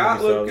 And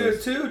Scott looked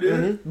good too,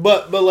 dude.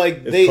 But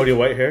like Is they, Cody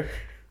Whitehair?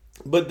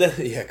 but then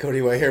yeah, Cody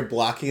Whitehair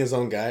blocking his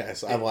own guy.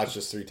 I've watched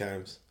this 3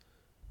 times.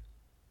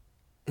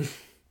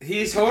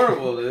 He's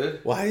horrible, dude.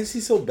 Why is he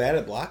so bad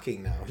at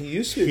blocking now? He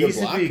used to be He a used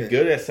good to blocker. be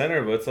good at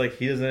center, but it's like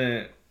he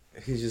doesn't.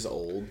 He's just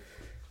old.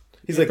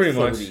 He's like Pretty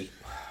much. 30.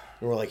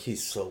 And we're like,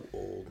 he's so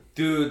old.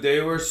 Dude,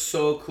 they were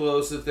so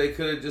close. If they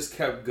could have just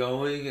kept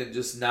going and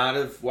just not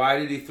have. Why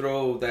did he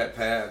throw that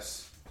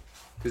pass?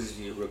 Because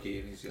he's a rookie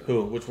and he's young.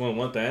 Who? Which one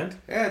went the end?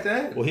 Yeah, at the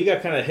end. Well, he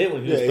got kind of hit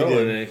when he was Yeah, he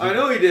throwing did. it. I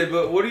know he did,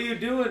 but what are you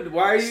doing?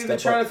 Why are you even Step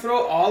trying up. to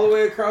throw all the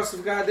way across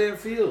the goddamn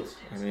field?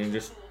 I mean,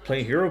 just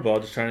playing hero ball,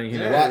 just trying to, you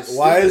know. Yeah. Why,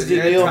 why is He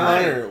had Daniil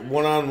time. Hunter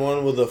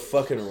one-on-one with a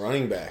fucking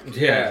running back?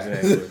 Yeah,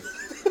 exactly.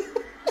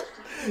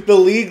 The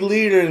league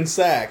leader in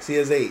sacks. He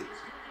has 8.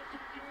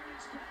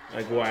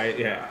 Like, why?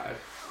 Yeah.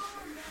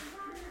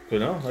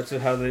 But no, that's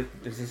just how they.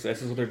 This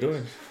is what they're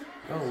doing.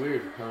 Oh,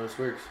 weird how this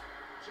works.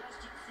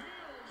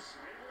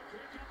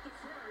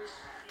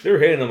 They were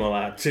hitting him a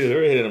lot too. They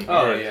were hitting him Oh,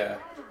 hard. yeah.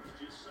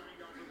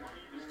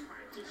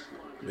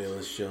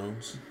 Bayless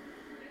Jones.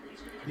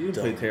 He didn't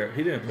play terrible.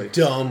 He didn't play.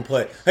 Dumb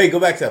play. Hey, go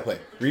back to that play.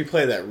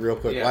 Replay that real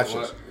quick. Yeah, Watch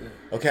what- this.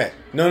 Okay.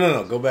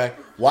 No. Go back.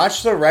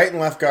 Watch the right and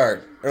left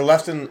guard. Or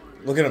left and...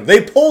 Look at them.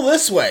 They pull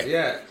this way.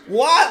 Yeah.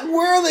 What?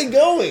 Where are they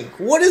going?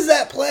 What is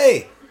that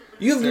play?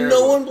 You have no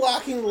Terrible. one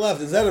blocking the left.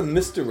 Is that a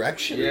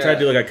misdirection? Yeah. Tried to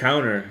do like a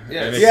counter.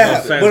 Yeah. It makes Yeah, no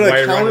sense but a why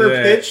you're running counter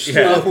that. pitch to-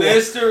 Yeah.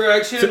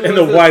 Misdirection. In with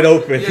the wide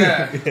open.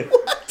 Yeah.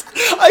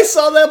 I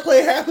saw that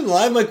play happen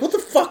live. I'm like, what the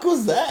fuck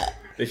was that?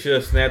 They should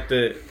have snapped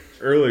it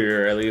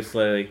earlier, at least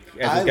like,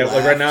 I as the guy, like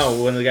laughed. right now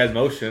when the guy's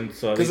motion.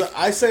 So at Because least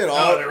I say it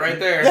all. Oh, they're right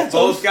there. That's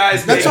Both what-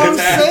 guys that's make what I'm a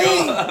tackle.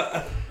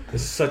 saying.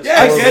 it's such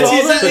Yeah, horrible,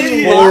 Getsy's an such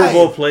idiot.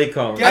 horrible play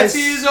call.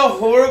 Getzy is a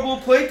horrible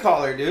play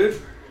caller, dude.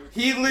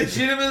 He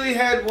legitimately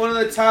had one of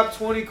the top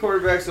 20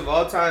 quarterbacks of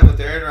all time with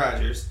Aaron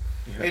Rodgers.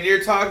 And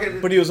you're talking...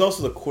 But he was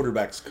also the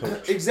quarterback's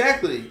coach.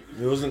 Exactly.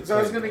 It wasn't. So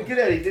I was going to get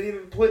at it. He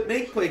didn't even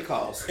make play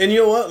calls. And you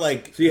know what?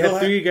 Like, So you he'll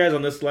had have- 3 guys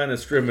on this line of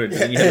scrimmage,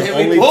 and you had And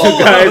we only 2 pulled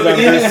guys them on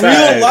in this real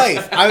side.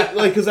 life. I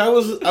like because I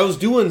was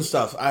doing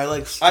stuff. I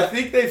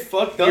think they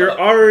fucked up. You're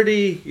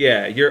already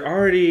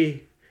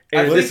at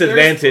I a think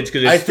disadvantage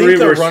because I it's think 3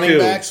 the versus running 2.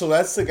 back. So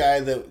that's the guy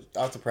that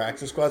off the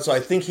practice squad. So I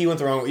think he went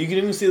the wrong way. You can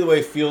even see the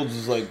way Fields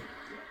is like.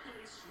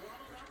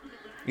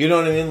 You know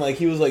what I mean? Like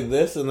he was like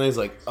this, and then he's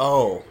like,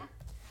 oh.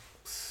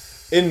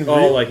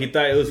 Like he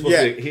thought it was supposed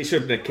Yeah. to. He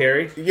should have been a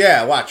carry.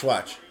 Yeah, watch,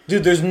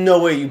 dude. There's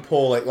no way you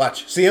pull like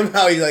watch. See him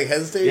how he like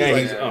hesitates. Yeah,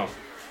 like, he's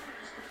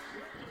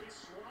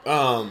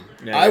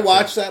Yeah, I that's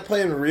watched that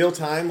play in real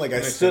time. Like I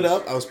Makes stood sense.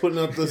 up, I was putting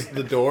up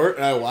the door,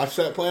 and I watched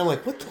that play. I'm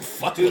like, what the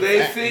fuck? Do was they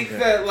that? think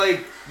that,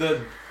 like,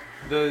 the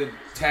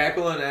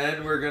tackle and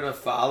end were going to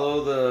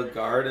follow the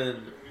guard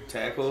and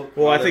tackle?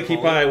 Well, How I they think he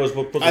pull it? probably was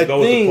supposed to I go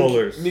with the think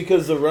pullers.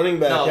 because the running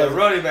back. No, has, the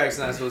running back's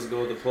not supposed to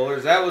go with the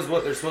pullers. That was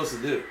what they're supposed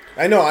to do.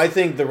 I know. I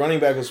think the running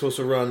back was supposed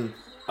to run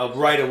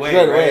Right away.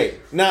 right away.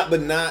 Not.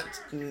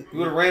 You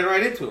would have ran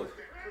right into him.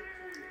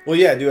 Well,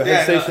 yeah, do a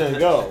Yeah, hesitation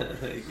no. and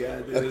go. Yeah,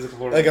 it was a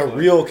horrible Like a play.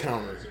 real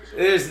counter.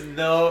 There's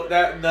none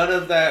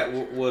of that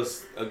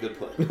was a good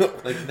play.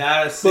 Like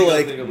not a But single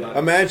like, thing about it.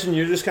 imagine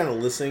you're just kind of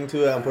listening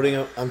to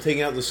it. I'm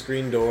taking out the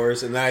screen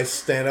doors, and then I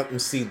stand up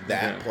and see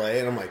that Yeah. play,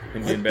 and I'm like,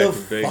 And what being the back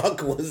is big.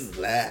 fuck was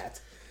that?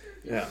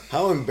 Yeah.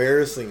 How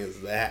embarrassing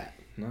is that?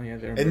 No, yeah,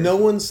 they're And no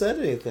one said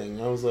anything.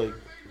 I was like,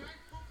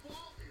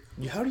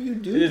 how do you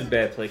do It is that?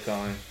 bad play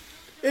calling.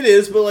 It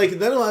is, but like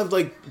then he'll have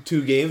like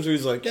 2 games where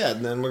he's like, yeah,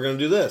 and then we're gonna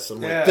do this.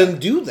 I'm Yeah. like, then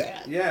do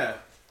that. Yeah.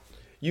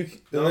 You.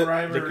 No and then-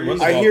 rhyme or Dick reason.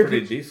 Mun's I ball hear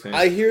pretty pe- decent.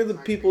 I hear the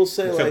people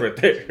say Except like, right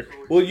there.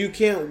 well, you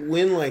can't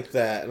win like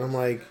that, and I'm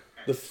like,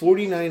 the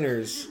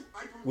 49ers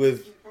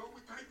with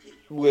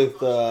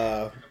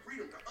Colin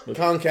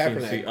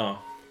Kaepernick Oh.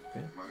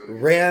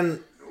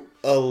 ran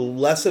a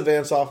less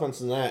advanced offense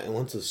than that and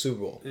went to the Super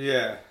Bowl.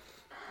 Yeah.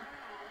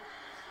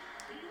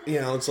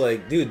 it's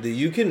like, dude,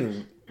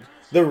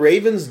 the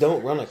Ravens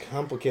don't run a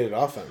complicated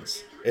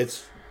offense.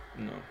 It's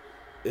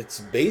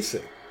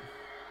basic.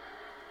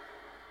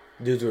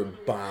 Dudes were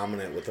bombing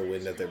it with the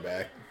wind at their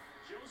back,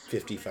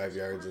 55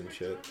 yards and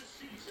shit.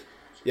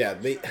 Yeah,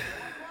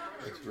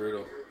 It's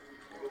brutal.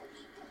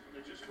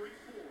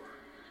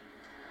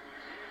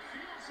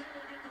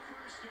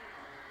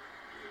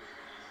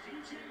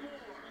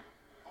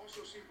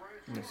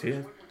 You see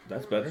it?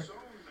 That's better.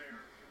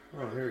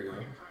 Oh, here we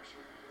go.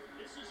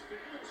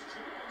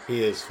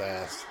 He is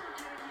fast.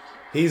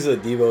 He's a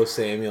Deebo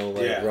Samuel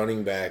Yeah.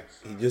 running back.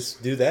 You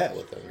just do that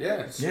with him.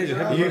 Yeah.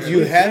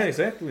 You have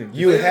exactly.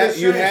 You Play have the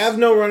you strengths. have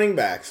no running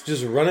backs.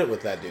 Just run it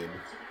with that dude.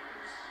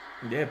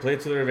 Yeah, play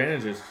it to their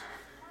advantages.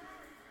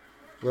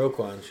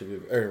 Roshan should be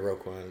back.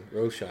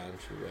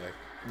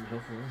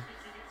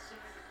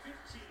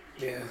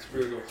 Yeah, it's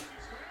brutal.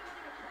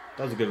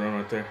 That was a good run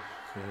right there.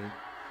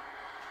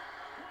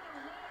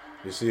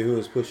 You see who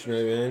was pushing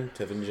right in?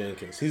 Tevin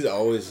Jenkins. He's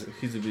always.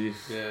 He's a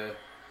beast. Yeah.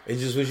 I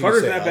just wish you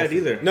Carter's could stay not bad healthy.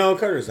 either. No,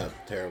 Carter's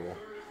not terrible.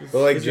 But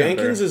like he's not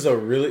Jenkins bad. is a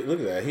really look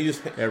at that. He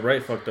just Yeah,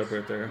 Wright fucked up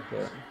right there.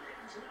 But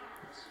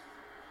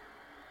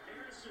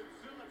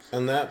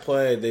on that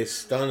play they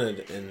stunned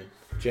and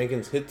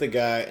Jenkins hit the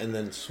guy and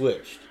then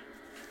switched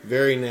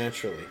very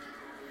naturally.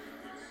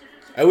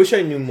 I wish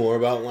I knew more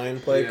about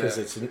line play because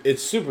Yeah.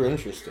 it's super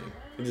interesting.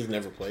 I just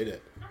never played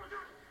it.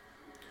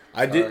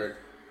 I did. Hard.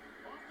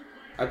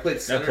 I played I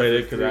center played it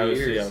for because 3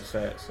 obviously I years. was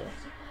fat, so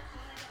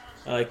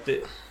I liked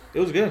it. It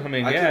was good. I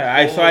mean, I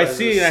yeah. could So I bowl as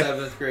see. a I,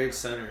 7th grade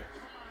center.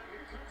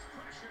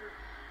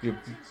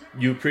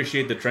 you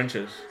appreciate the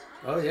trenches.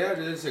 Oh yeah,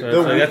 dude. It's a So The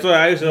it's like, that's what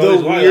I used to The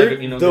always watch. weird,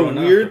 Like, the growing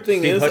up, weird like thing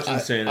Steve is,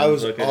 Hutchinson I and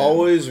was looking at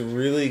always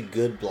really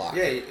good block.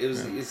 Yeah,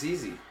 it's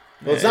easy.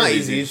 Well, it's Yeah, not it's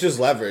easy. easy. It's just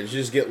leverage. You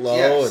just get low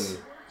Yes.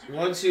 and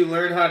Once you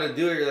learn how to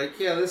do it, you're like,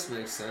 yeah, this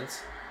makes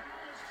sense.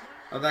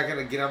 I'm not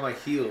gonna get on my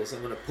heels.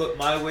 I'm gonna put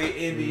my weight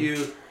into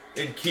you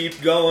and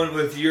keep going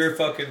with your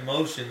fucking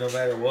motion, no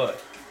matter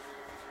what.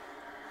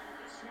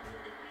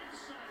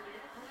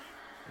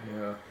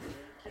 Yeah,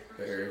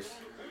 Bears.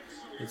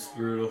 It's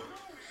brutal.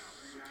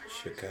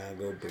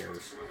 Chicago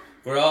Bears.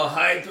 We're all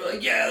hyped. We're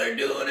like, yeah, they're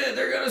doing it.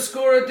 They're gonna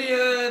score at the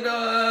end.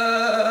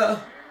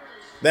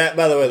 That,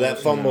 by the way, that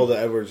fumble that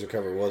Edwards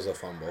recovered was a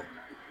fumble.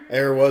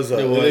 It was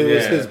It was,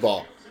 yeah. his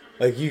ball.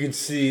 Like you could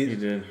see, He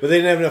did. but they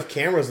didn't have enough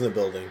cameras in the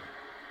building.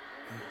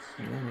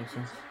 Yeah, makes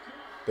sense.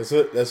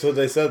 That's what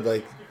they said.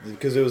 Like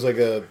because it was like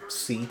a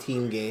C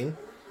team game,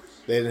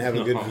 they didn't have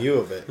a good view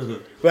of it.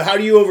 But how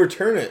do you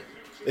overturn it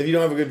if you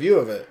don't have a good view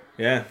of it?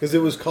 Yeah, Because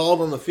it was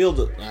called on the field.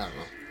 I don't know.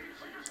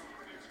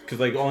 because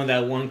like only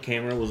that one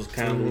camera was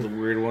kind of the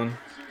weird one.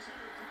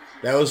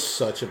 That was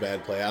such a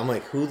bad play. I'm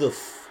like, who the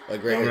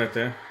like That one right, right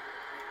there.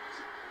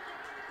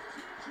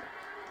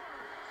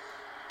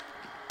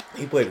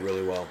 He played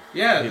really well.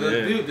 Yeah, He the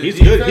did. dude. The He's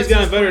good. defense He's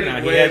gotten is better playing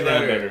now. He way has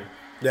gotten better.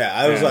 Yeah,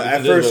 I was Yeah, like he at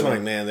did first look I'm like,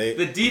 well. man, they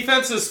The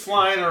defense is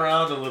flying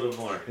around a little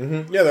more.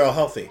 yeah, they're all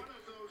healthy.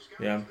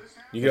 Yeah,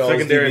 You the get all those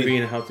secondary DB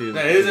being healthy.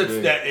 That is.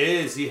 good. That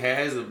is. He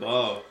has the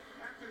ball.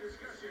 After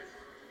discussion,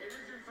 it is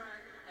in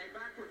fact a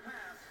backward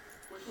pass,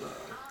 which was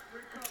not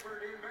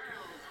recovered in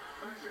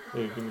bounds.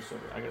 Here, give me some.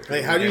 I gotta Hey,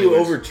 take how a do leak. you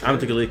Anyways, overturn- I'm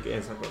gonna take a leak.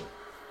 It's not good.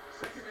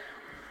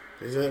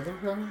 Is that a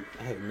problem?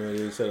 I have no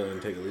idea. You said I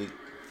didn't take a leak.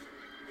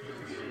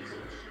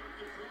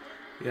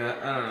 Yeah,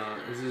 I don't know.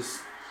 This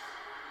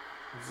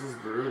is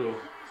brutal.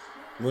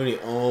 Mooney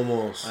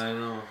almost I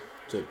know.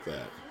 took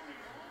that.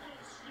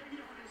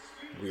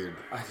 Weird.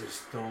 I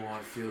just don't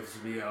want Fields to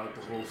be out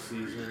the whole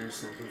season or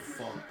something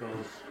fucked up.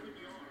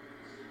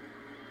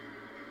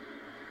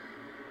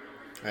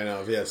 I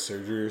know if he has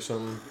surgery or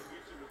something,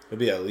 it'll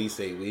be at least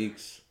 8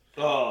 weeks.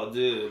 Oh,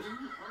 dude.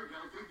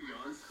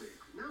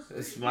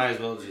 This might as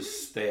well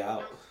just stay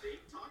out.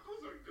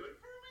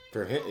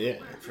 For him, yeah.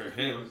 For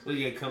him. What,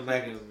 you gonna come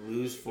back and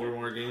lose 4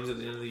 more games at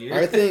the end of the year?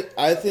 I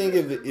think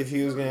if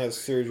he was gonna have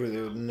surgery,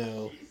 they would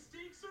know.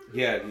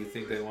 Yeah, do you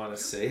think they want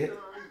to say it?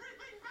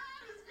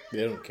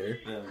 They don't care.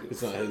 No,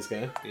 It's not his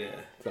guy. Yeah.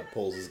 It's not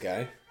Poles'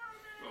 guy.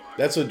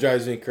 That's what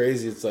drives me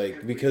crazy. It's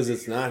like because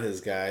it's not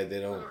his guy, they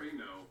don't.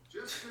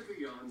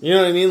 You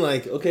know what I mean?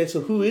 Like, okay,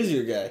 so who is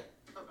your guy?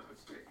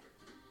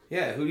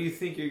 Yeah, who do you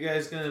think your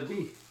guy's gonna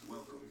be?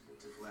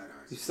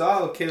 You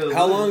saw Caleb.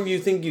 How Williams. long do you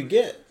think you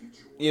get?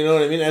 You know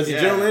what I mean? As a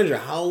Yeah. general manager,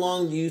 how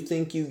long do you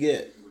think you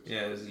get?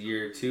 Yeah, it was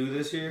year 2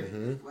 this year.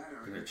 Mm-hmm.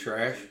 And they're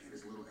trash.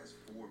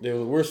 They were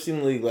the worst team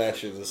in the league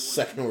last year. The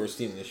second worst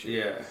team this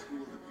year. Yeah.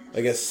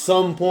 Like at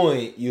some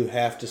point, you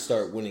have to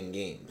start winning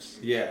games.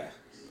 Yeah.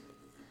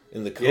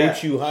 And the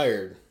coach Yeah. you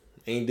hired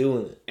ain't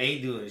doing it.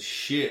 Ain't doing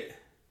shit.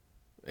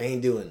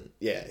 Ain't doing it.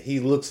 Yeah, he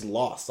looks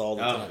lost all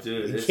the Oh, time.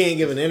 dude, he this can't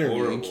give an is interview.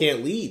 horrible. He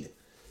can't lead.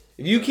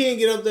 If you can't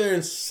get up there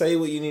and say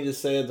what you need to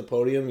say at the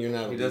podium, you're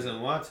not. a He leader.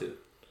 doesn't want to.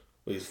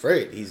 Well, he's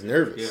afraid. He's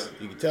nervous.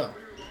 Yeah. You can tell.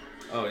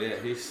 Oh yeah,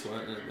 he's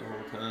sweating it the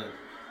whole time.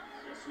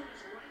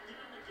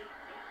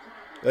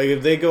 Like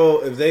if they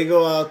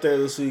go out there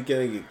this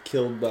weekend and get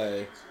killed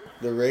by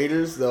the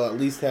Raiders, they'll at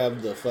least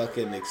have the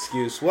fucking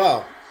excuse.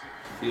 Wow,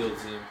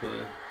 Fields didn't play.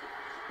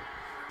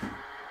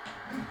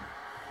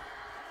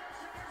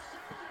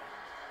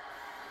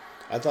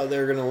 I thought they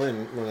were gonna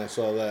win when I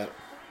saw that.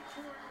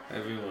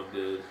 Everyone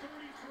did.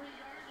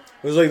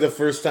 It was like the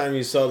first time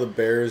you saw the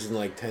Bears in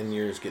like 10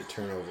 years get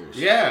turnovers.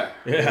 Yeah.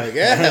 Yeah. Like,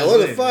 yeah, what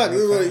the fuck?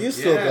 This is what it used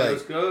to look Yeah, let's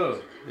like.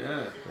 go.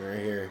 Yeah. Right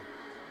here.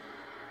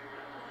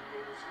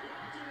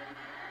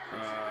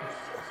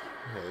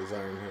 Yeah, his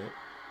arm hit.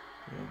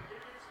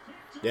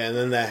 Yeah, and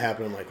then that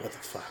happened. I'm like, what the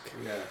fuck?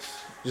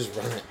 Yes. Just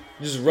run it.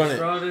 Just run it.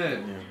 Run it.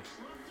 Yeah.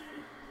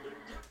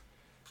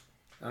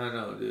 I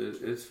know,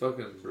 dude. It's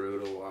fucking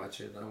brutal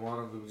watching. I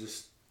want them to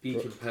just be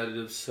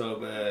competitive so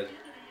bad.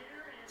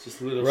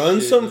 Just little Run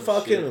shit some and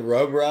fucking shit.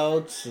 rub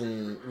routes,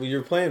 and well,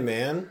 you're playing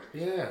man.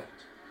 Yeah.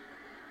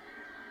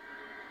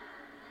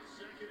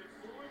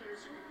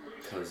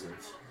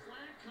 Cousins.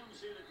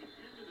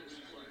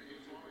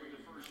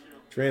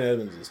 Trent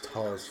Edmonds is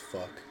tall as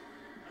fuck.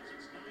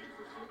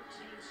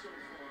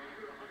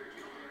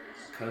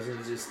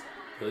 Cousins just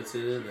puts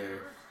it in there.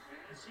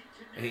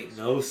 Ain't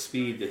no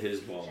speed to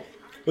his ball.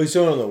 Well, he's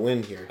showing on the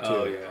win here, too.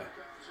 Oh, yeah.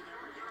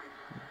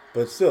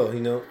 But still,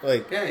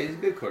 like, Yeah, he's a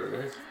good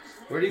quarterback.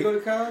 Where do you go to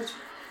college?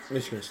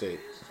 Michigan State.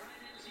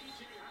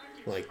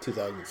 Like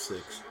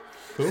 2006.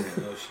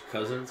 No,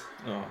 Cousins.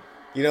 Oh.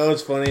 You know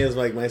what's funny is,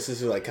 like, my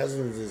sister's like,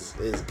 Cousins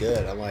is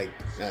good. I'm like,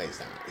 no, he's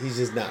not. He's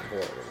just not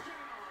horrible.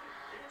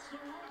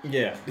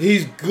 Yeah.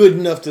 He's good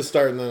enough to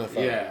start in the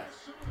NFL. Yeah.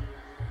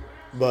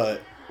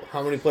 But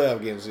how many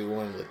playoff games has he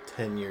won in the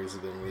 10 years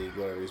of the league?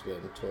 Whatever he's been,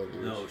 12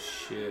 years. No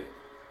shit.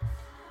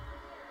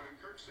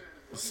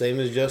 Same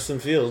as Justin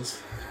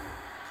Fields.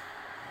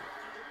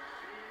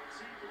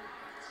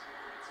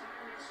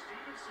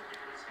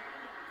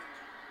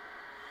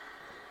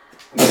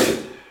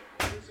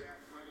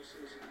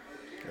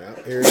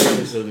 Yeah, here it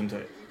is. Looking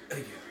tight.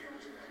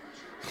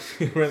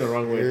 You ran the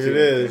wrong way. Here too. it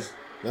is.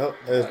 Nope.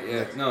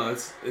 Yeah. No,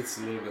 it's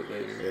a little bit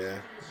later.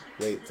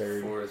 Yeah. Late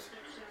third. Fourth.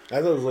 I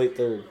thought it was late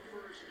third.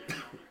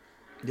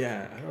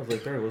 Yeah, I thought it was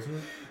like third,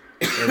 wasn't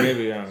it? Or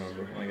maybe, I don't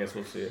know. I guess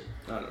we'll see it.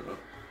 I don't know.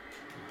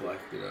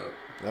 Blacked it out.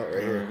 No,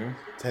 right here.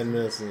 Mhm. 10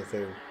 minutes in the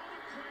third.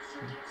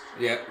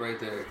 Yeah, right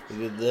there.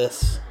 Look at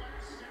this.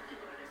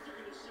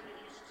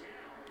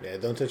 Yeah,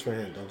 don't touch my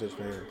hand. Don't touch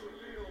my hand.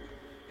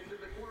 The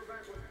quarterback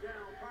was down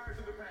prior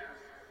to the pass.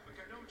 Look,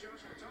 I know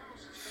Justin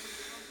Thomas is coming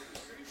down from the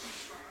safety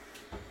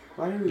spot.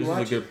 Why did we This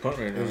watch is a good punt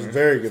right It now. was a right?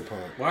 very good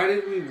punt. Why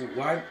did we?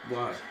 Why?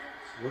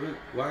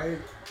 Why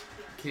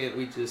can't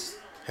we just?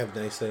 Have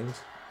nice things.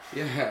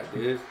 Yeah,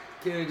 dude.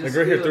 Can't we just? Like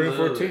right here, get a 3 and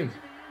little 14.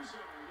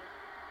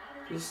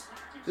 bit?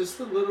 Just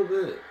a little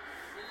bit.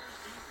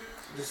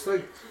 Just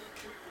like.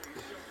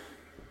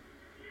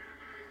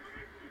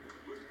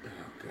 Oh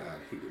God,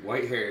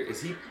 white hair.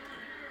 Is he?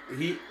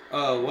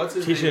 What's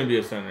his He name? shouldn't be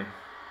a center.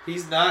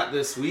 He's not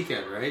this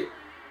weekend, right?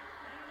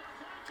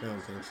 I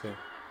don't think so.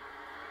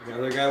 The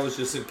other guy was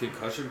just in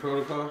concussion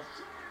protocol.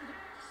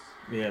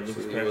 Yeah, So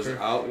Lucas he was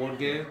Patrick. out one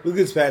game.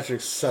 Lucas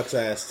Patrick sucks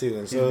ass too,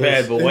 and so He's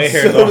bad, but and White so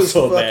Hair's does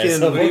also bad. fucking-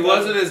 So- But he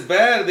wasn't as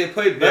bad. They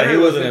played better he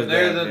with wasn't him as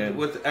there bad, than yeah.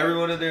 with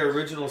everyone in their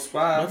original I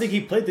spot. don't think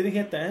he played. Did he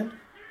hit the end?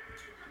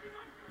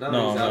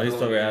 No, he's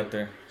still right out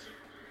there.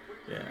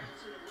 Yeah.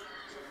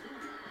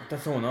 I thought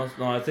someone else.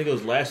 No, I think it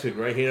was last week,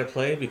 right? He had to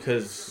play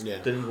because Yeah.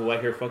 didn't the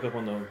White Hair fuck up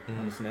on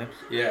the snaps?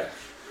 Yeah,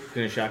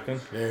 Getting a shotgun.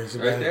 There's a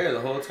right bad- there the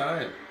whole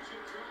time.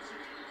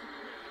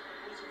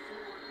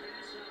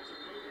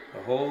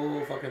 The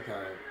whole fucking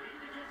time.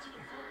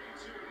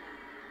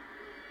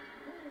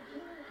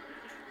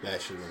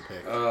 That should have been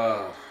picked.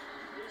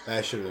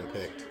 That should have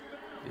been picked.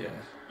 Yeah.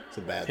 It's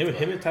a bad. Him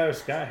throw. and Tyler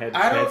Scott had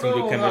I don't some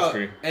know good how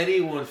chemistry.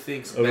 anyone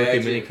thinks Over at the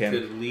Magic minicamp.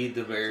 could lead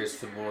the Bears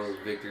to more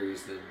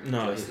victories than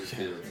No, Justin yeah.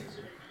 Fields.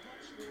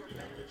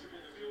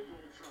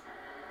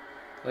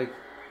 Like,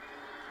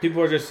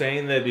 People are just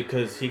saying that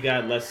because he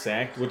got less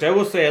sacked, which I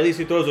will say at least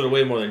he throws it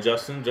away more than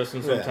Justin.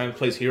 Justin Yeah. sometimes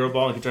plays hero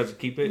ball and he tries to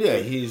keep it. Yeah,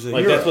 he's a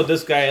like hero. that's what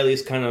this guy at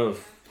least kind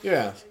of.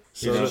 Yeah.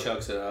 so So, he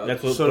chucks it out.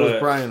 That's what. so does but-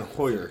 Brian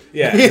Hoyer.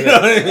 Yeah, You know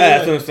what I mean?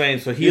 that's what I'm saying.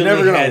 So he You're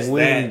only never gonna has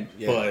win. that,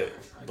 Yeah.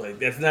 but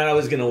that's not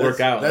always gonna work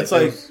out. That's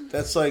there's-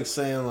 that's like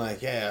saying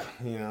like, yeah,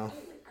 you know,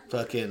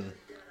 fucking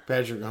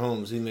Patrick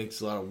Mahomes. He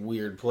makes a lot of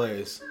weird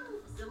plays.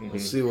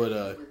 Let's see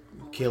what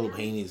Caleb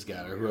Haney's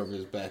got, or whoever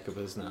his backup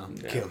is now.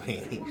 Caleb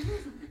Haney.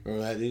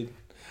 Remember that dude?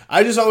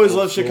 I just always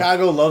love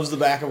Chicago. Loves the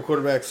backup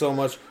quarterback so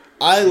much.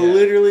 I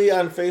literally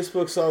on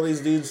Facebook saw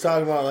these dudes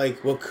talking about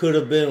like what could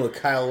have been with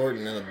Kyle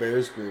Orton in the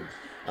Bears group.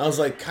 I was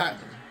like,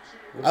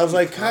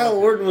 Kyle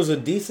Orton was a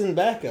decent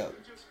backup,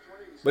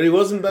 but he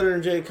wasn't better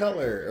than Jay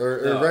Cutler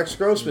or Rex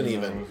Grossman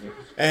even.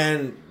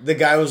 And the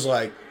guy was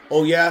like,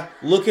 "Oh yeah,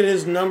 look at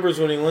his numbers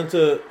when he went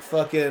to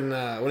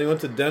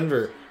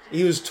Denver.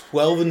 He was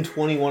 12 and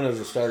 21 as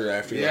a starter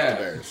after he left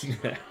the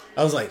Bears."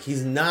 I was like,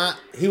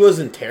 he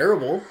wasn't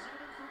terrible.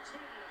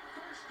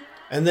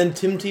 And then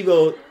Tim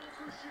Tebow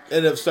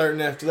ended up starting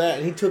after that,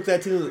 and he took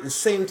that team, the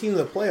same team, to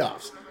the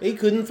playoffs. He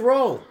couldn't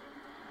throw.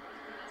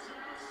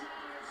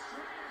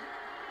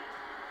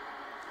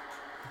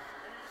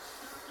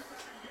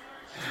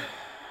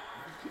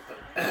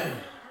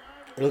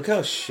 Look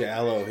how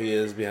shallow he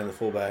is behind the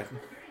fullback.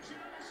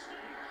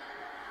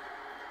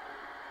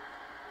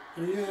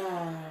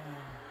 yeah.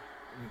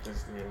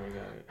 Yeah, we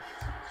got it.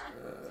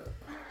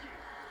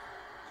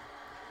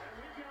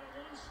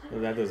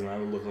 Well, that does not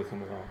look like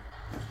him at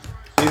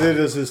all. Neither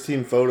does his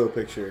team photo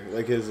picture.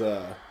 Like his,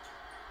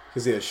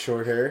 because he has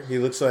short hair. He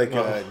looks like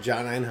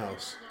John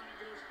Einhaus.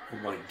 Oh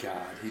my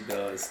god, he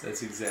does.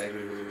 That's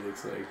exactly who he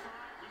looks like.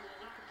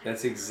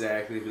 That's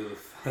exactly who the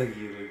fuck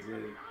he looks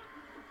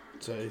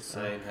like.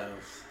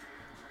 Steinhouse.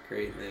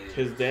 Great name.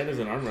 His dad is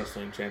an arm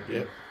wrestling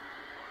champion. Yep.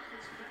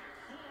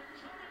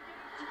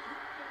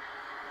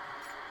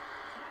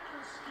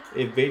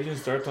 If Bajan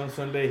starts on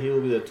Sunday, he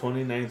will be the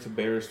 29th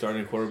Bears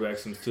starting quarterback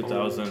since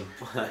 2000.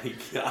 Oh my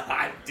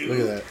god, dude.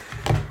 Look at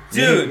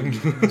Dude.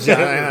 that. John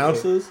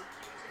Einhaus.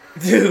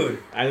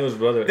 Dude. I know his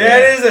brother.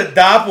 That is a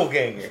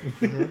doppelganger.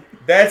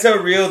 That's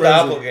a real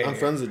doppelganger. I'm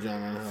friends with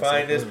John Einhaus.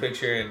 Find this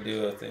picture and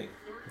do a thing.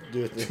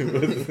 Do it.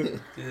 Do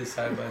this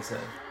side by side.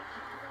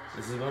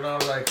 This is when I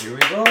was like, here we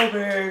go,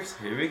 Bears.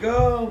 Here we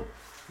go.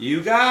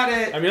 You got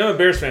it. I mean, I'm a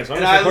Bears fan, so I'm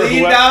And gonna I support leaned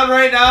whoever- down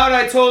right now and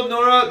I told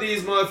Nora,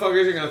 these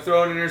motherfuckers are going to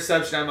throw an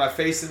interception on my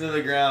face into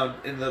the ground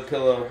in the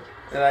pillow.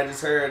 And I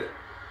just heard,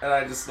 and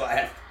I just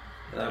laughed.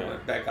 And I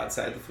went back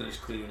outside to finish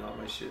cleaning all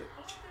my shit.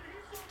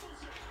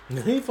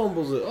 He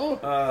fumbles it. Oh.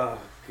 Oh,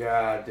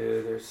 God,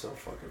 dude. They're so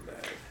fucking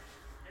bad.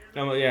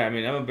 I'm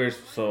a Bears,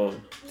 so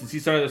since he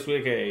started this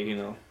week, hey, you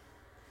know,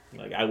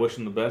 like, I wish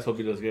him the best. Hope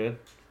he does good.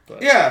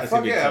 But Yeah, that's fuck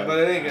gonna be yeah, tough, but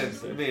it ain't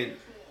honestly. good. I mean,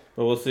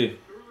 But we'll see.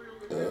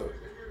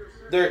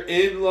 they're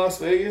in Las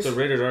Vegas. The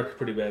Raiders are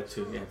pretty bad,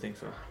 too. Yeah, I think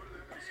so.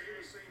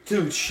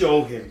 Dude,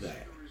 show him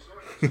that.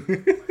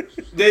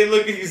 They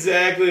look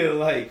exactly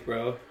alike,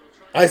 bro.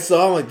 I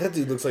saw him like, that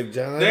dude looks like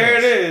John Einhaus. There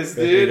it is,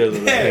 That dude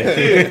dude. doesn't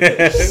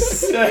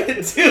Yeah,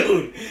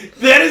 dude,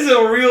 that is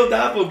a real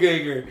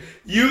doppelganger.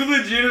 You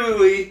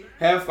legitimately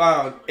have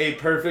found a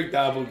perfect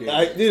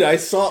doppelganger. I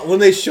saw when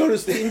they showed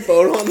his team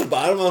photo on the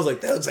bottom. I was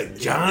like, that looks like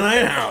John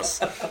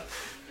Einhaus.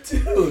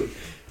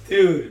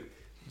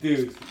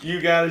 Dude, you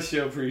gotta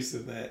show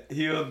Prieston that.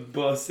 He'll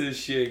bust his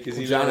shit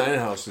because John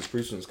Einhaus is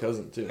Priestman's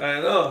cousin too. I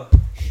know.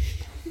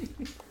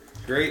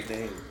 Great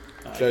name.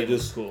 Should I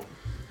just Cool.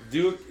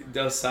 Duke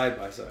does side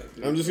by side.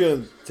 Dude. I'm just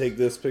gonna take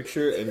this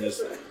picture and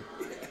just.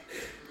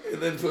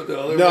 And then put the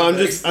other. No, one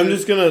I'm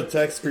just gonna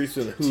text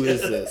Priestman. Who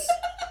is this?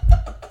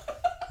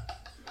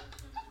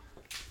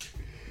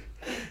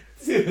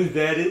 Dude,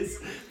 that is.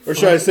 Or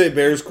should I say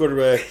Bears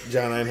quarterback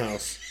John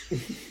Einhaus?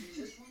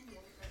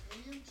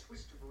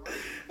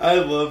 I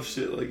love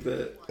shit like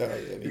that. Oh,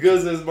 yeah, me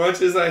Because as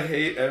much as I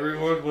hate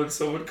everyone, when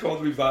someone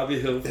called me Bobby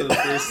Hill for the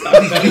first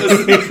time, that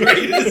was the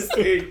greatest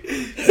thing.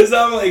 Because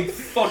I'm like,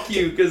 fuck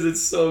you, because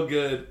it's so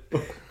good.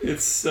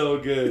 It's so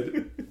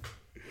good.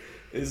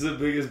 It's the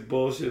biggest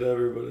bullshit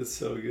ever, but it's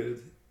so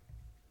good.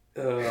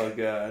 Oh,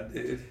 God,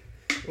 dude.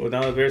 Well,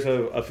 now the Bears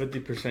have a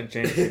 50%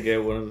 chance to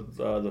get one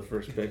of the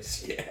first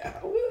picks.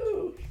 Yeah,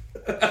 woo.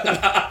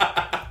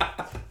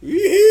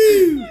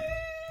 Woohoo!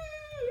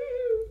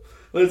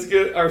 Let's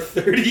get our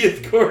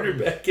 30th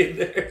quarterback in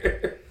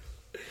there.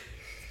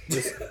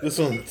 This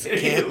one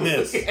can't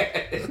miss.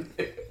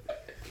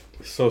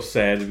 So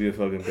sad to be a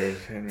fucking Bears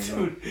fan right now.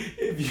 Dude,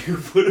 if you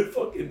put a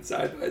fucking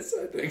side by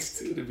side next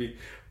to it, it'd be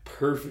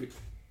perfect.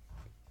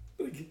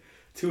 Like,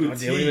 to a Oh,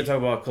 T. damn, we even talk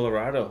about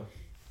Colorado.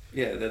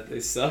 Yeah, that they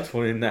suck.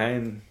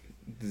 29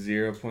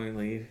 0-point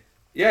lead.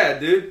 Yeah,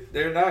 dude,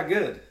 they're not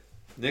good.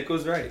 Nick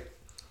was right.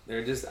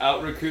 They're just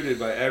out recruited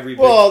by every.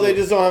 Well, big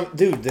they school. just don't have.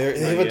 Dude, they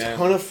have a Yeah.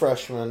 ton of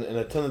freshmen and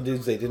a ton of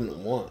dudes they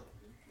didn't want.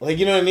 Like,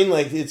 you know what I mean?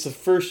 Like, it's the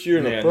first year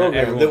in Yeah, a not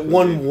program everyone that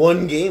won played.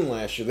 one game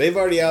last year. They've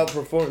already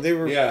outperformed. They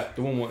were. Yeah,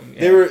 The one.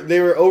 They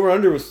were over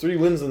under was 3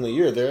 wins in the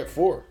year. They're at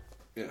 4.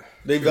 yeah.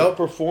 They've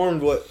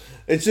outperformed what.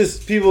 It's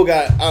just people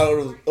got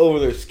over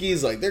their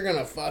skis. Like, they're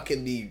gonna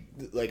fucking be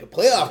like a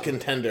playoff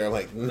contender. I'm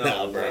like,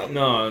 no, bro.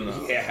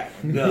 No. Yeah,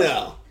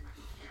 No.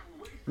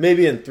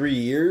 Maybe in 3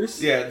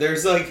 years. Yeah,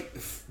 there's like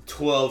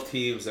 12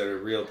 teams that are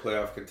real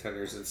playoff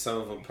contenders, and some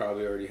of them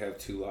probably already have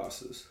 2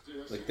 losses.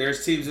 Like,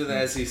 there's teams in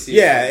the SEC.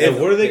 Yeah, Yeah,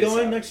 where are they Face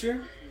going out. next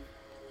year?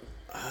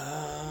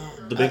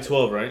 The Big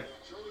 12, right?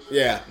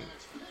 Yeah.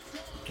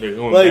 They're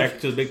going Like-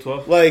 back to the Big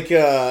 12? Like,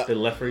 They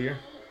left for a year?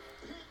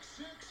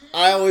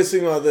 I always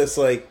think about this,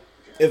 like,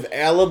 if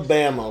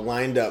Alabama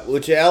lined up,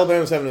 which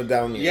Alabama's having a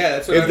down year. Yeah,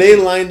 that's what if I they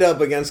mean. lined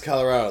up against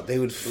Colorado, they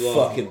would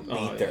Blow. fucking beat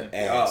Oh, their Oh,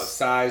 ass.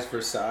 size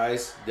for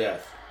size,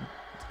 death.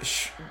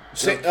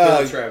 Say-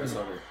 Kill Travis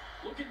Hunter.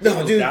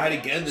 no, He dude, died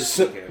again this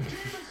So- weekend.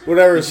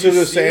 whatever. Did you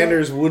Pseudo see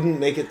Sanders wouldn't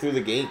make it through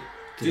the game.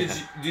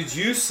 Did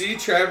you see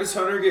Travis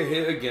Hunter get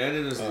hit again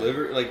in his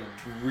liver, like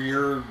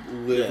rear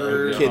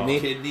liver Yeah,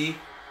 kidney?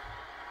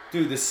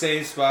 Dude, the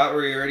same spot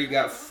where he already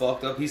got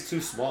fucked up. He's too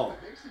small.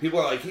 People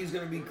are like, he's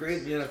gonna be great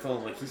in the NFL.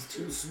 I'm like, he's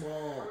too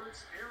small.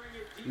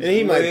 He's And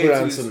he might way put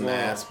on too some small.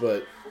 mass,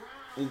 but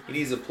He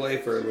needs to play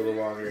for a little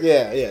longer.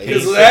 yeah.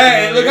 Because He's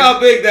that, look how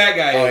big that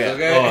guy Oh, is. yeah.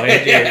 Okay.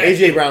 Oh, AJ.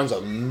 AJ Brown's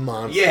a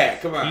monster. Yeah,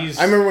 come on. He's-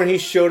 I remember when he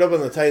showed up on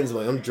the Titans. I'm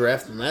like, I'm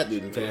drafting that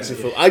dude in fantasy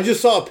football. I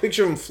just saw a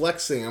picture of him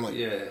flexing. I'm like,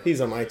 Yeah. he's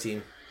on my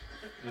team.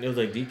 It was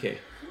like DK.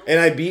 And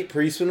I beat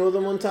Priestman with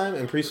him one time,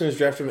 and Priestman has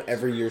drafted him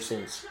every year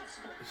since.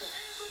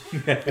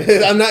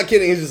 I'm not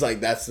kidding. He's just like,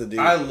 that's the dude.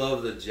 I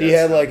love the Jets. He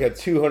had like a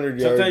 200-yard.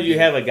 Sometimes you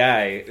have a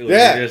guy where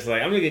Yeah. you're just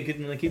like, I'm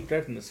gonna keep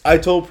drafting this. I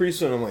told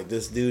Priestman, I'm like,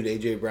 this dude,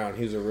 AJ Brown,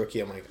 he was a rookie.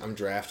 I'm like, I'm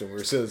drafting. We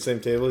were sitting at the same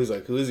table. He's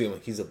like, who is he? I'm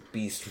like, he's a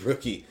beast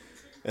rookie.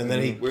 And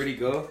then Where'd he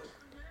go?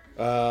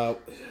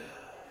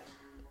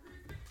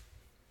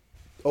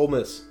 Ole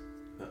Miss.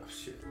 Oh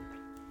shit.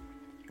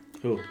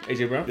 Who?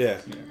 AJ Brown? Yeah.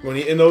 When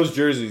he in those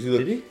jerseys, he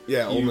looked. Did he?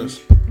 Yeah, Ole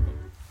Miss.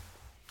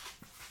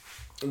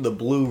 The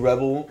blue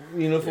Rebel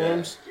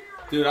uniforms.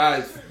 Dude,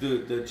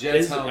 the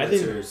Jets I helmets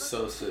think- are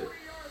so sick.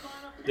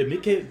 Did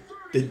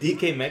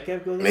DK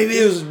Metcalf go there? Maybe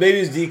it was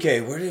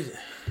DK.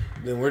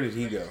 Where did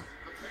he go?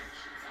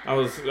 I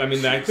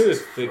could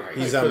have.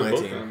 He's on my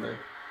team.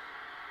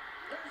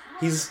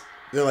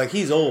 They're like,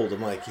 he's old.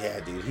 I'm like, yeah,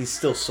 dude, he's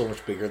still so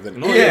much bigger than.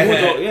 No, Yeah.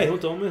 he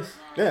went to Ole Miss.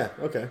 Yeah.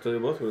 Okay. So they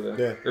both were there.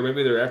 Yeah. Or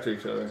maybe they're after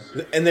each other.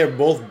 And they're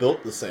both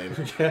built the same.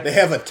 Yeah. They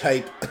have a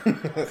type. Yeah,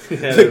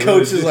 The they coach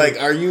really is do. like,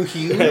 "Are you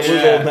huge?" It was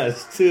Yeah. Ole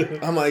Miss too.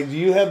 I'm like, "Do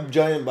you have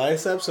giant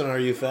biceps and are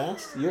you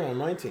fast? You're on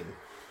my team."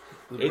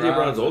 The AJ Browns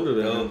Brown's older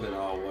than dope him. and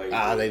all white.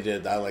 Ah, they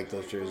did. I like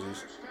those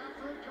jerseys.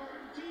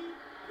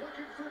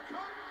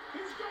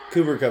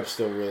 Cooper Cup's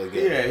still really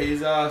good. Yeah,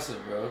 he's awesome,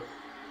 bro.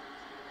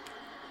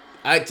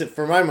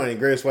 For my money,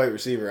 greatest white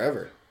receiver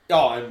ever.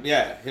 Oh, and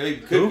yeah, he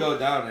could Who? go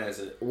down as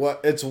it. What?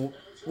 It's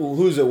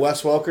who's it?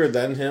 Wes Welker,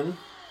 then him.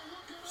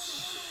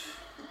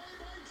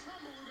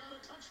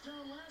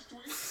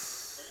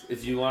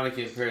 If you want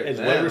to compare it, As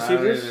to wide them,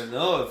 receivers? I don't even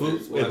know if Who-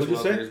 it's wait, Wes who'd you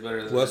say? Welker's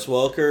better than Wes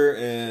Welker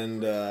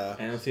and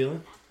Adam Thielen?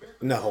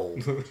 no,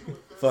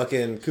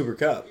 fucking Cooper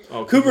Cup.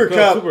 Oh, Cooper Cooper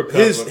Cup. Cup would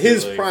His be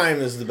his like-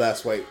 prime is the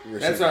best white receiver.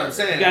 That's what I'm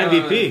saying. He got I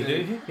don't MVP, know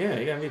didn't he? Yeah,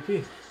 he got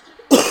MVP.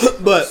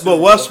 But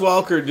Wes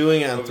Welker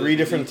doing it on Over 3 the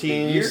different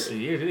year? teams. A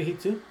year, did he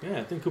too? Yeah,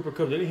 I think Cooper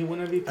Cup, didn't he win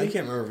MVP? I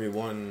can't remember if he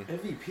won.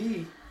 MVP.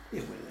 He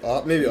didn't win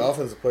that. Maybe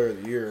Offensive Player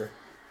of the Year.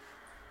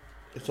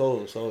 It's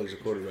always a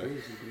quarterback.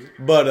 Crazy, dude.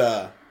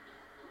 But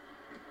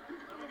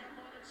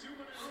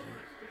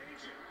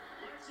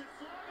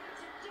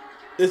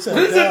it's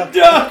a It's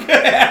duck. a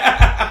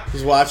duck.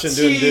 He's watching,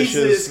 doing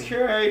Jesus dishes.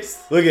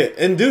 Christ. Look at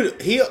and dude,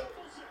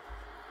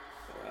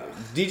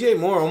 DJ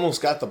Moore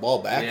almost got the ball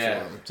back Yeah.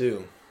 for him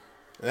too,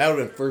 and that would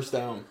have been first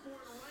down.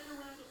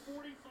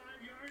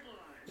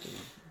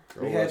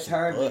 We had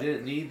time. We Butt.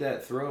 didn't need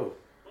that throw.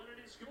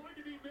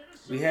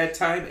 We had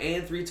time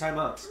and 3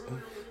 timeouts.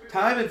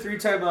 Time and 3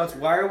 timeouts.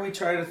 Why are we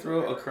trying to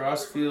throw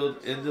across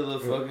field into the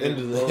fucking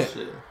Into the-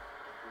 bullshit?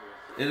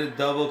 In a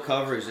double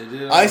coverage. They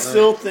did it all I night.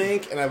 still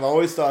think, and I've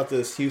always thought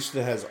this: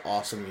 Houston has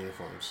awesome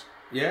uniforms.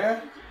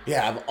 Yeah?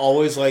 Yeah, I've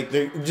always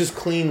they're just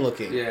clean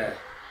looking. Yeah.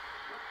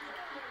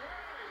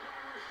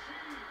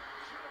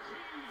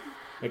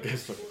 That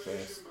guy's fucking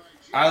fast.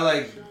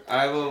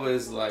 I've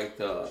always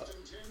liked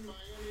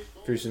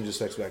Houston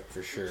just expect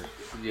for sure.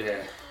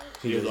 yeah.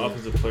 He was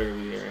offensive player of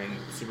the year and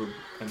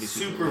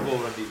Super Bowl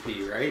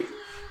MVP, right?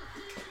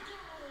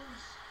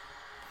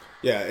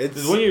 Yeah, it's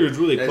This one year was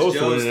really That's close to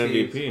Joe's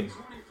winning team. MVP.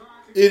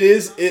 it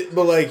is it,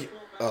 but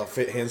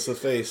hands to the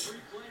face.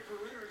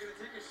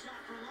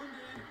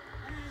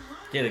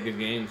 He had a good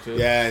game too.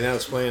 Yeah, and I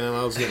was playing him.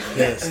 I was getting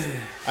pissed.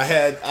 I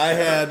had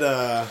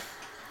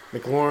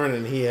McLaurin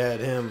and he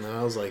had him, and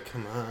I was like,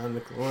 "Come on,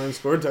 McLaurin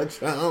scored a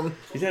touchdown."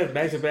 He's had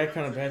back-to-back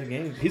kind of bad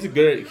games. He's a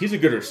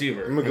good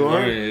receiver.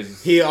 McLaurin,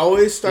 is he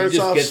always starts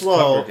just off gets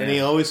slow, covered, and he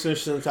yeah. always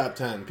finishes in the top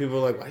 10. People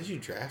are like, "Why did you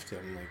draft him?"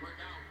 I'm like,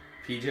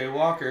 PJ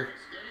Walker.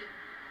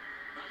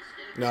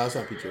 no, it's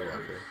not PJ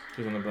Walker.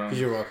 he's on the Browns.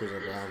 PJ Walker's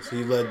on the Browns.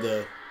 He led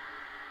the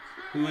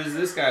Who is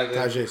this guy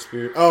then? Tajay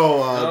Spears.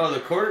 Oh, No, the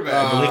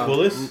quarterback. Malik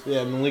Willis?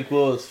 Yeah, Malik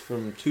Willis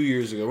from 2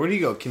 years ago. Where did he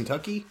go?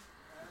 Kentucky?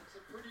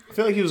 I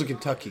feel like he was a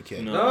Kentucky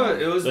kid. No,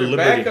 it was The their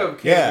Liberty. backup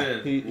kid. Yeah,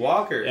 man. he-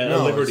 Walker. Yeah,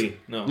 No, Liberty.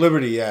 No.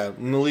 Liberty, yeah.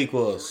 Malik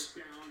Willis.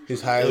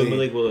 He's It highly. was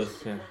Malik Willis.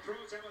 Yeah.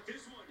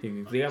 He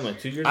got him like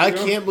 2 years I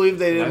ago. can't believe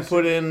they didn't Last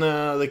put in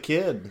the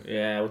kid.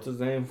 Yeah, what's his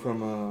name from?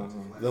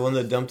 The one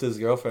that dumped his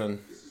girlfriend.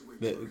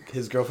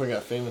 His girlfriend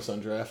got famous on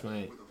draft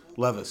night.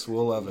 Will Levis.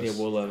 Yeah,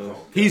 Will Levis.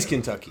 He's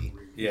Kentucky.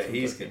 Yeah,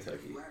 he's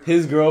Kentucky.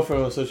 His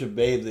girlfriend was such a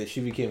babe that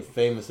she became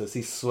famous as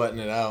he's sweating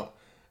it out.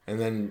 And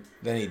then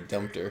he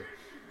dumped her.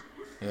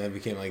 And that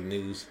became like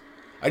news.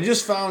 I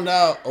just found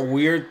out a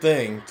weird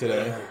thing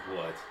today.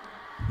 What?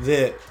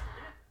 That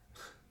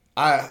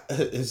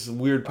it's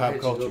weird Why pop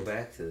did culture. you go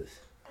back to this?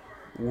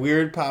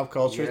 Weird pop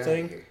culture Yeah.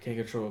 thing. Can't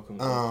control what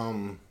comes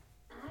out.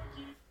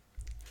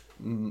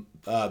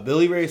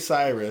 Billy Ray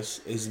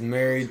Cyrus is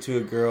married to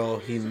a girl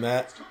he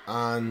met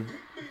on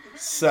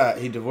set.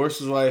 He divorced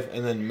his wife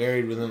and then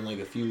married within like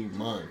a few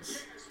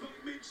months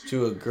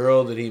to a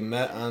girl that he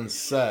met on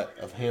set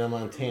of Hannah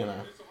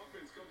Montana.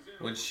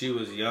 When she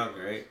was young,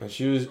 right? And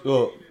she was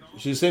the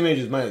same age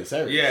as Miley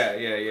Cyrus. Yeah.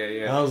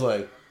 And I was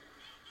like,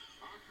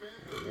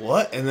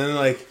 what? And then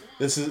like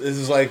this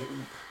is like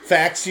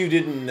facts you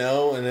didn't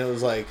know, and it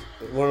was like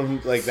one of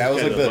them, like that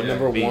was like the Yeah,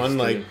 number beast, one,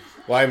 like dude.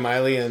 why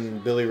Miley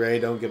and Billy Ray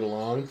don't get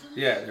along.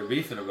 Yeah, they're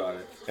beefing about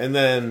it. And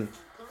then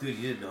Dude,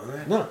 you didn't know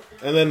that? No.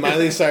 And then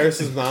Miley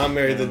Cyrus's mom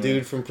married the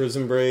dude from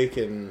Prison Break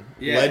and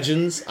Yeah.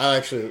 Legends.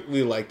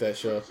 We like that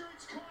show.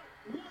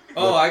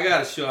 Oh, I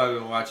got a show I've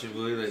been watching,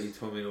 Willie, that you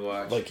told me to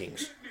watch.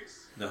 Vikings.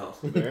 No.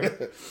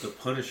 The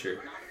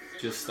Punisher.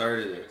 Just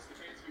started it.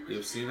 You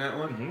ever seen that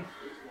one? Mm-hmm.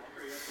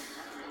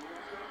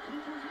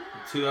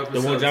 2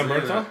 episodes one with John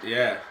in, Bernthal?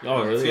 Yeah.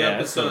 Oh, really? 2 Yeah,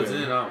 that's so episodes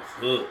good. in, I'm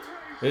hooked.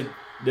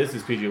 This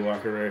is PJ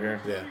Walker right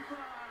here. Yeah.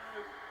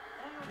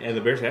 Yeah,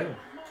 the Bears have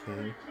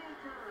him.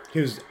 He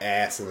was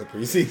ass in the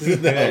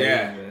preseason.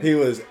 Yeah. He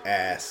was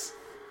ass.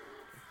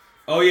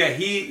 Oh,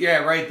 yeah,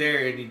 right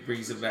there, and he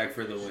brings it back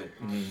for the win.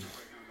 Mm-hmm.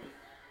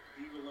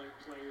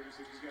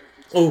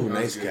 Oh, That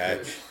nice was a good catch.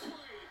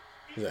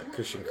 catch. Is that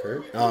Christian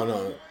Kirk? Oh,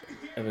 no.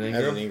 Evan Evan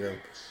Ingram. Ingram.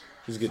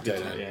 He's a good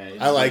tight end. Yeah,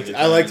 he's I a liked good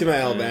I liked tight him at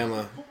end.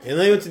 Alabama. And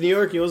then he went to New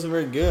York. He wasn't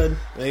very good.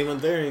 Then he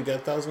went there and he got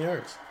 1,000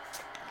 yards.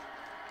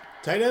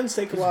 Tight ends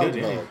take a while to Good,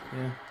 yeah. develop.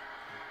 Yeah.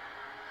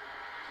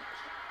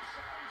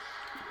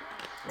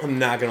 I'm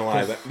not going to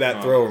lie.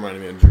 That throw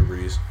reminded me of Drew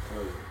Brees.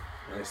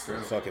 Oh, nice throw.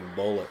 Fucking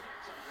bullet.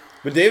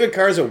 But David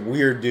Carr's a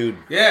weird dude.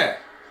 Yeah.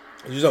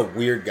 He's just a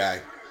weird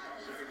guy.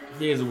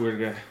 He is a weird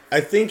guy.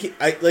 I think,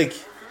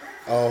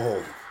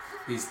 oh,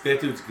 That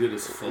dude's good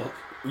as fuck.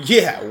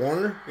 yeah,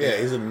 Warner? Yeah,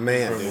 he's a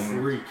man,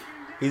 dude. Freak.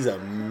 He's a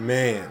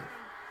man.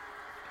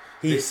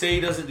 They say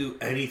he doesn't do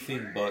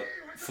anything but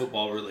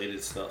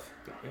football-related stuff.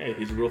 Yeah,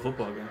 he's a real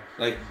football guy.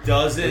 Like,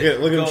 doesn't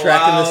Look at him go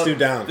tracking out, this dude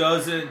down.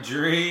 Doesn't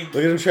drink.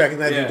 Look at him tracking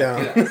that Yeah, dude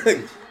down.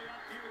 yeah.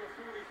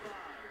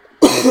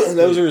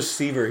 That was a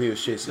receiver he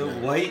was chasing The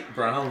down. white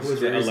Browns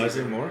Was it jerseys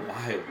Elijah are Moore?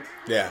 wild.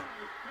 Yeah.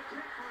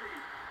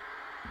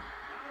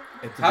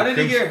 How did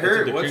he get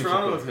hurt? It's a What's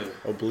wrong creamsicle. with him?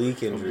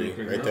 Oblique injury. Oblique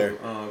Right injury. there.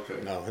 Oh,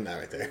 okay. No, not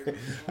right there.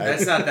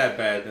 That's not that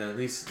bad then. At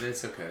least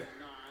it's okay.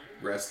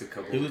 Rest a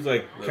couple. He was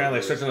like kind of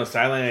like stretching on the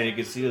sideline, and you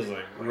could see he was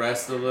like,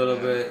 Rest a little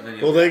bit. And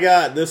then Well, they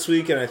got this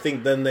week, and I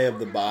think then they have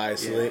the bye,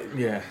 so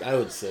yeah. I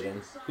would sit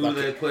him. Who do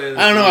they play?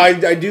 I don't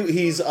know. I do.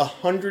 He's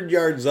 100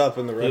 yards up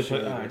in the He was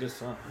rushing. like, I league. just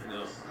saw.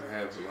 No, I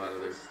have a lot of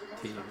their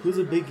team. Who's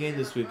a big game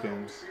this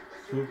weekend?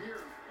 Who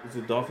is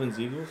it? Dolphins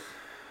Eagles?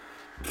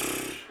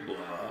 Blow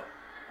up.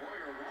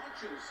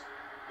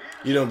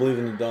 You don't believe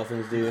in the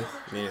Dolphins, do you?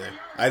 Me neither.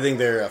 I think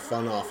they're a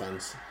fun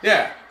offense.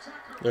 Yeah,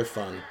 They're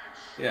fun.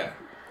 yeah.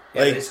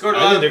 Like, They scored a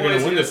I lot think of they're going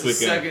points to win against this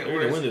the weekend. second They're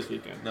going to win worst. this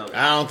weekend. No.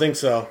 I don't think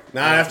so.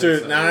 Not I don't after.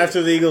 think so, not yeah.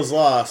 after the Eagles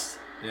lost.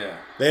 Yeah,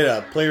 They had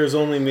a players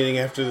only meeting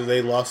after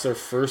they lost their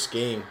first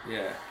game.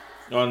 yeah.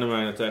 Oh, never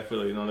mind. Attack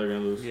Philly. You know they're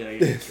going to lose. Yeah, you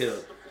get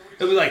killed.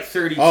 It'll be like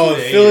 32. Oh,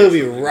 to 8 Philly or will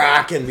be something.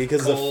 rocking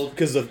because Cold.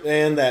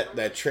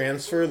 that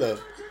transfer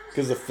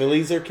because the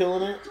Phillies are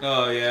killing it.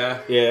 Oh yeah.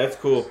 Yeah, that's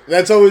cool.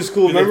 That's always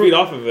cool. They feed Remember,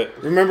 off of it.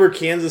 remember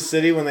Kansas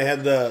City when they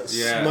had the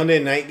Yeah. Monday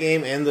night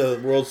game and the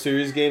World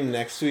Series game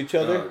next to each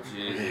other, Oh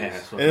Jesus. Yeah,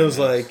 that's and it was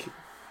fucking nuts. like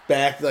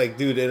back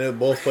dude, and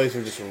both places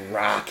were just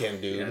rocking,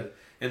 dude. Yeah.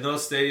 And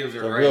those stadiums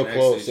are They're right real next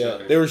close. to each Yeah,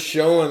 other. they were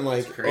showing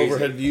like It's crazy.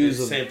 overhead views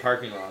It's of. the same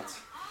parking lots.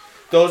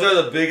 Those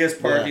are the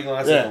biggest parking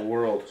lots Yeah. in the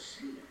world.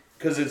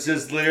 Because it's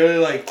just literally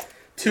like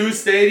 2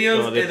 stadiums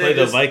No, they and play then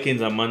the just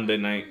Vikings on Monday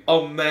night,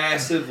 a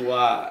massive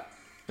lot.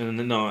 and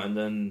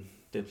then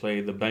they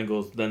play the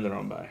Bengals. Then they're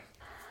on bye.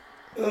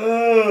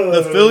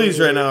 The Phillies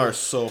right now are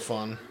so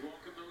fun.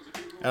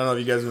 I don't know if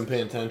you guys have been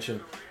paying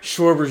attention.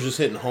 Schwarber's just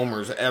hitting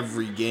homers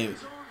every game.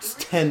 It's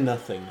 10-0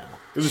 now.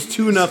 It was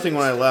 2-0 when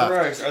I left.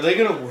 Christ, are they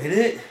gonna win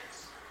it?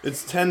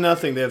 It's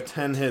 10-0. They have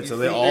 10 hits. You Are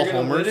they think all they're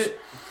gonna win homers? it?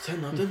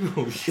 10-0.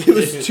 Oh shit. It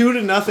was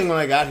 2-0 when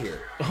I got here.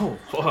 Oh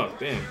fuck,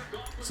 damn.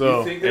 So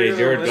You think they're Hey, gonna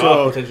Jared win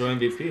Goff, So- potential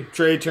MVP.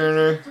 Trey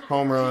Turner,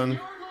 home run.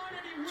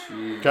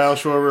 Jeez. Kyle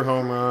Schwarber,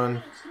 home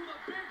run.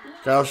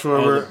 Kyle Oh,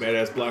 Schwarber. the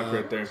badass block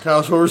right there.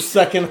 Kyle Schwarber's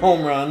second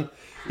home run.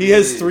 He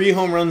has 3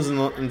 home runs in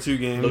 2 Look at this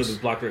games.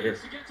 block right here.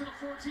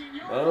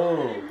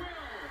 Oh.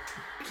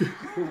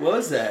 Who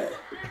was that?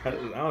 I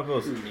don't know if it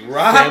was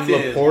Rocked Sam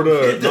him.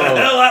 Laporta. Get the No.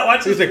 hell out.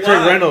 Watch He's this like Craig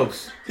block.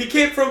 Reynolds. He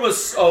came from a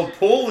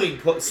polling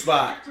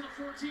spot.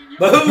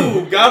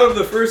 Boom! Got him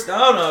the first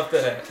down off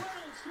that.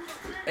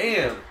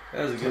 Damn.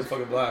 That was a good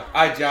fucking block.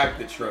 I jacked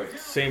Detroit.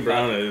 St.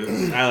 Brown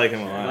is. I like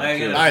him a lot. I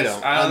too. ain't I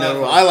don't. I love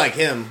him. I like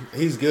him.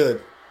 He's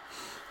good.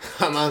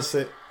 I'm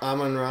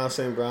on Ross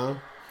St.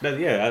 Brown. That's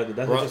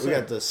what I We said.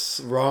 got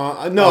this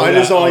wrong. No, Oh, I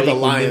just don't yeah. like the Oh,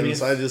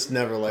 Lions. Equanimeous? I just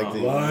never liked the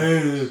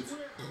Lions.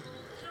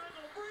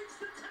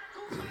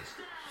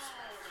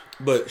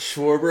 But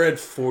Schwarber had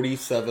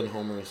 47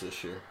 homers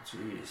this year.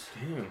 Jeez.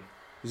 Damn.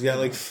 He's got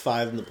like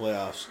 5 in the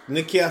playoffs.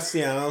 Nick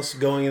Castellanos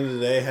going into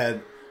today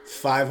had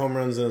 5 home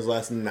runs in his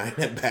last 9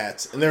 at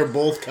bats, and they were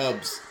both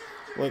Cubs.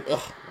 Like,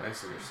 ugh.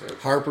 Nice interception.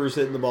 Harper's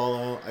hitting the ball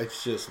out.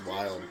 It's just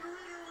wild.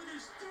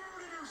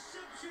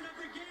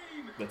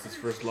 That's his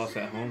first loss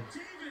at home.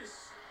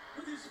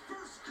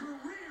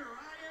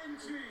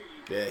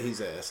 Yeah,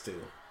 he's ass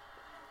too.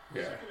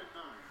 Yeah.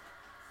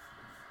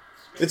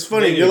 It's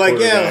funny. They need You're a like,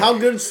 yeah, quarterback. how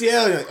good is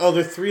Seattle? You're like, oh,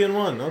 they're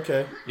 3-1.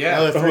 Okay. Yeah.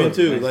 Now they're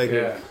 3-2. nice. Like,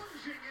 Yeah.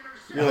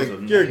 you're That was like,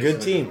 a you're a nice good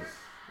one. team.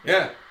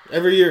 Yeah.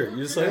 Every year,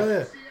 you're just like, oh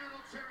yeah.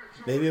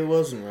 Maybe it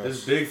wasn't It was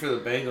Russ. big for the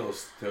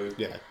Bengals to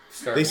Yeah.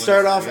 start. They winning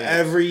start some off games.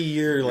 every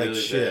year like Really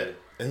shit,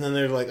 bad. and then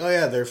they're like, oh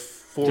yeah, they're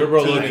 14. They're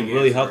looking games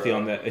really in a healthy row.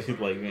 on that,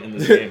 like in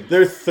this game.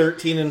 They're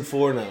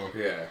 13-4 now.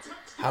 Yeah.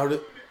 How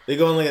do they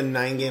go on like a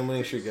 9-game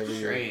winning streak every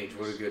year? Strange.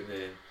 What a good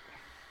name.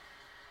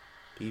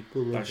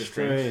 People are Dr.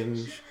 Strange.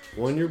 strange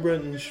when you're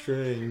Brenton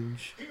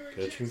Strange,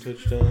 catching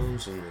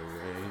touchdowns in the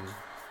rain.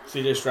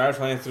 CJ Stroud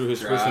playing through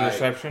his first Right.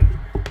 interception.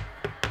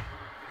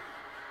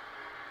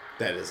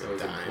 That is That a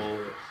was a dime.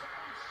 bullet.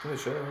 Really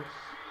should have.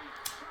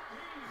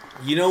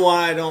 You know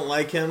why I don't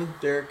like him,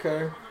 Derek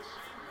Carr?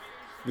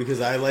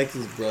 Because I liked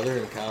his brother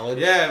in college.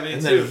 Yeah, me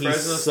And too. then he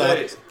Fresno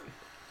sucked. State.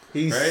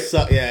 He Right?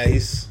 sucked. Yeah,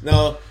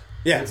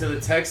 yeah. And to the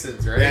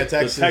Texans, right? Yeah,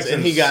 Texans,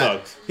 Texans and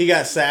sucked. he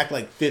got sacked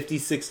like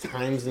 56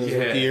 times in his Yeah.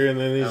 rookie year, and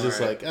then he's All just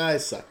right. like, I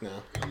suck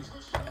now.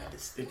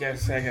 The guy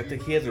sack. I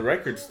think he has a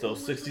record still,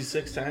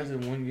 66 times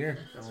in 1 year.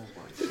 Oh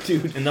my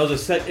Dude. And that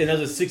was a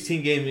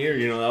 16-game year.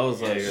 You know, that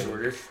was like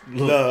shorter.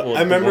 well, I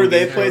remember one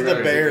they game played the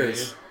shorter.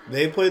 Bears.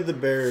 They played the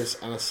Bears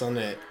on a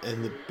Sunday,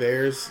 and the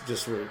Bears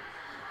just were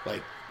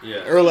like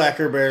Yeah.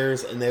 Urlacher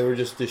Bears, and they were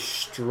just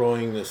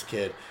destroying this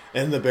kid.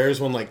 And the Bears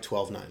won like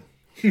 12-9.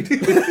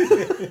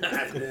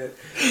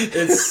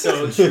 It's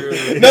so true.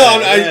 Dude,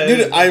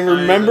 I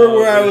remember know,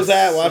 where I but was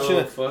at it's watching so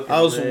it. fucking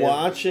I was lame.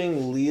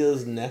 watching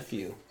Leah's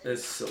nephew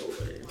That's so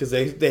lame. because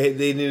they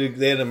needed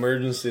they had an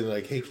emergency. They're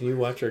like, hey, can you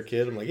watch our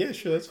kid? I'm like, yeah,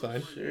 sure, that's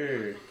fine.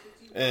 Sure.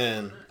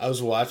 And I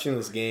was watching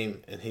this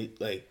game, and he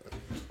like,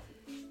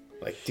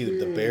 dude,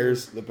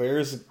 the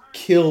Bears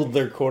killed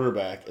their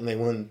quarterback, and they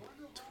won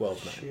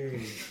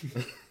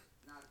 12-9.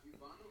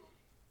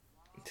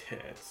 Yeah,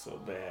 it's so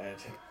bad.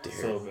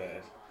 So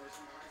bad.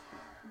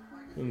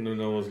 I didn't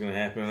know what was going to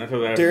happen. I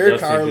feel bad for Derek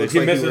Justin, Carr 'cause looks he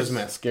like he misses- wears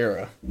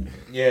mascara.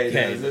 Yeah, he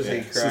Yeah, does. Looks yeah.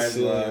 like he cries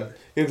a lot.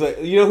 He looks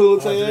like, you know who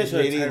looks Oh, like did that? they show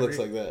JD Tyreek? looks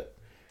like that.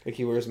 Like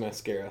he wears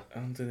mascara. I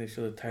don't think they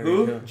showed Tyreek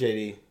Who? Hill.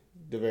 JD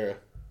DeVera.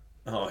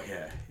 Oh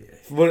yeah,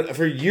 yeah,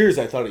 For years,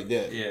 I thought he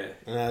did. yeah.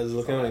 And I was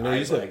looking at him, no,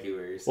 he's like like, he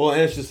wears. well,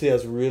 and it's just he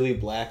has really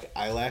black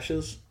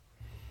eyelashes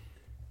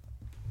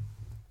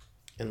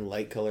and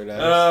light colored eyes.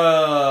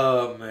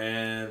 Oh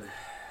man.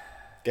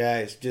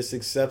 Guys, just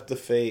accept the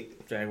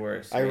fate.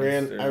 Jaguars. I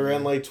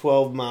ran like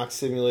 12 mock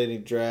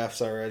simulated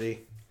drafts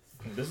already.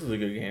 This is a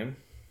good game.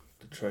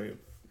 Detroit.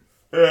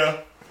 Yeah.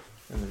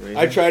 And the Ravens.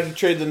 I tried to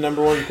trade the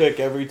number 1 pick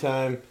every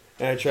time,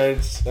 and I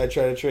tried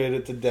to trade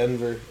it to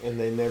Denver, and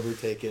they never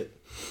take it.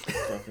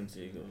 Dolphins,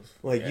 Eagles.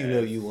 Like, you Yeah. know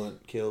you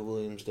want Caleb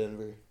Williams,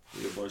 Denver.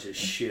 We had a bunch of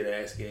shit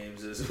ass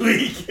games this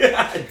week.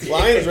 God damn.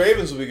 Lions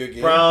Ravens will be a good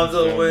game. Browns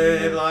will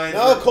win. Yeah. Lions.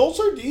 No, will- Colts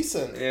are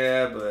decent.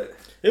 Yeah, but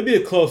It'll be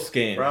a close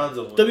game. Browns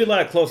will win. There'll be a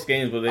lot of close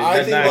games, but I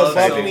that's think not the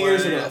exciting.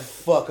 Buccaneers are Yeah. going to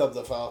fuck up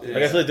the Falcons. Yeah.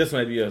 Like, I feel like this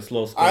might be a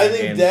slow score I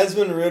think game.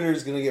 Desmond Ritter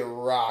is going to get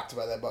rocked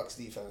by that Bucs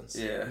defense.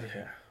 Yeah.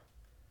 Yeah.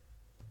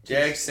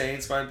 Jags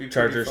Saints might be pretty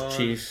Chargers, fun.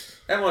 Chiefs.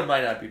 That one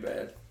might not be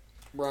bad.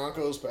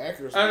 Broncos,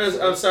 Packers.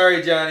 I'm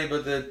sorry, Johnny,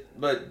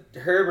 but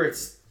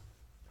Herbert's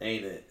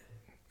ain't it.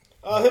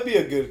 Oh, he'll be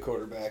a good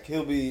quarterback.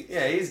 He'll be.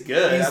 Yeah, he's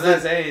good. He's I'm the-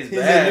 not saying he's he's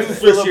bad. the new but-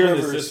 Philip year in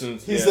the Rivers.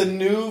 systems, He's yeah. the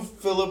new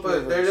Philip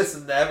But they're Rivers.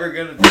 just never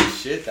gonna do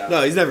shit down No,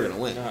 there. he's never going to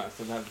win. Nah,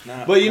 so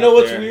not, But you not know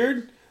what's there.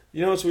 weird?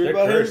 You know what's weird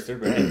They're about cursed. him?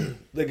 They're bad.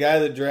 The guy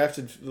that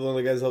drafted, one of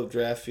the guys that helped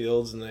draft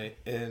Fields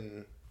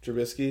and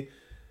Trubisky,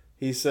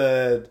 he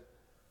said,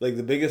 like,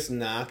 the biggest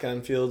knock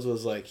on Fields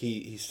was, like,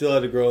 he still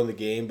had to grow in the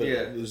game, but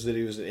Yeah. it was that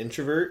he was an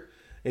introvert.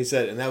 He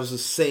said, and that was the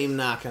same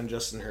knock on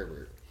Justin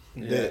Herbert.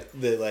 Yeah.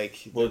 That like,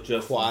 Well, they're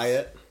Justin's-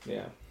 quiet.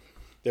 Yeah.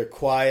 They're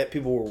quiet.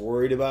 People were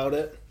worried about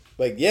it.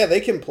 Like, yeah, they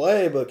can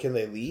play, but can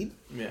they lead?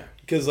 Yeah.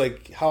 Because,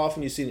 like, how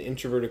often do you see an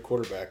introverted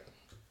quarterback?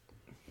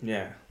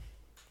 Yeah.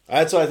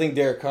 That's what I think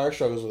Derek Carr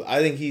struggles with. I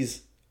think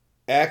he's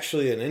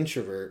actually an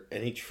introvert,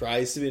 and he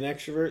tries to be an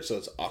extrovert, so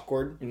it's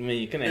awkward. I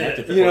mean, you kind of have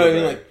to. for You know what I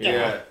mean? quarterback. Like,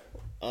 Yeah.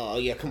 Oh,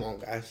 yeah, come on,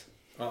 guys.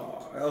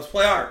 Oh, let's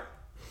play hard.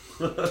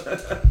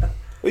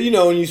 Well, you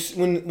know,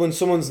 when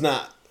someone's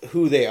not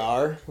who they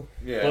are,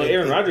 Yeah. Well,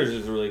 Aaron Rodgers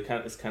is really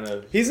kind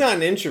of. he's not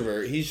an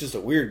introvert. He's just a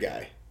weird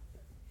guy.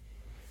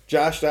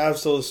 Josh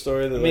Dobbs told a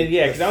story that. I mean,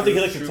 yeah, because I don't think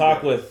he likes to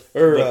talk with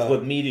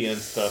media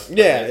and stuff.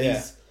 Yeah, Like,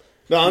 yeah.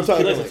 No, I'm He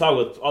talking. likes to Like, talk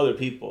with other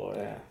people.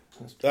 Yeah.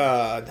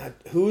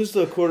 who's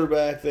the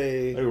quarterback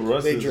they Like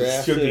Russ they should be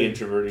drafted?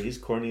 introverted. He's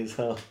corny as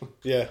hell.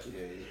 Yeah.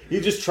 He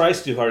just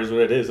tries too hard, is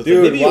what it is. It's Dude,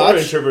 like, maybe you are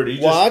watch- introverted.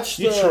 You watch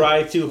you the-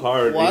 try too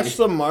hard. Watch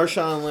the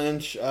Marshawn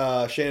Lynch,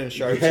 Shannon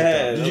Sharp.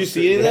 Yeah, Did you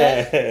see any of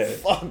that? yeah.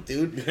 Fuck,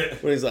 dude.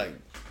 When he's like,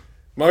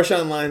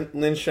 Marshawn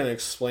Lynch trying to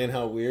explain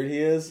how weird he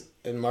is,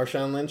 and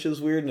Marshawn Lynch is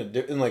weird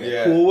in like a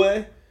Yeah. cool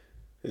way.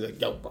 He's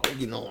like, yo, bro,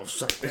 you know what I'm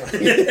saying?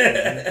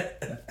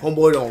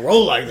 Homeboy don't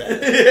roll like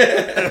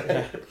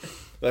that.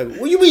 Like, what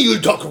do you mean you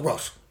talking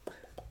Russ?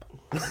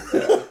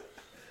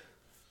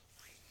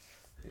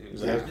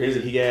 That's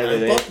crazy. He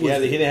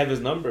didn't have his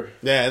number.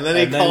 Yeah, and then And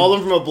he then- called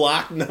him from a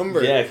blocked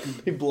number. Yeah.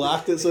 He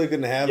blocked it so he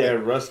couldn't have Yeah, it.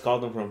 Russ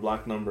called him from a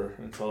block number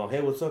and told him,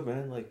 "Hey, what's up,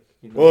 man?" Like,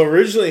 you know, Well,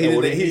 originally Yeah,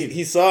 what do you he, need?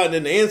 he saw it and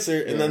didn't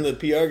answer, and then the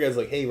PR guy's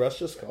like, "Hey, Russ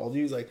just called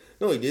you." He's like,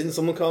 "No, he didn't.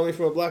 Someone called me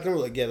from a block number."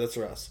 Like, yeah, that's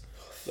Russ.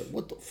 Like,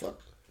 what the fuck?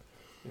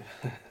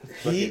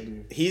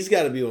 He's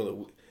got to be one of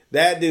the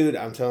that dude.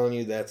 I'm telling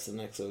you, that's the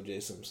next O.J.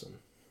 Simpson.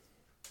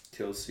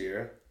 Kill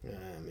Sierra.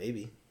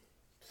 Maybe.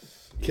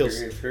 Kills.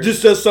 Hear it first.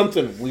 Just does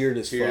something weird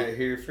as Here, fuck.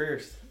 here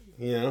first.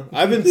 You know,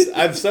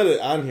 I've said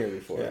it on here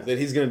before that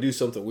he's gonna do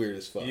something weird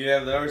as fuck. You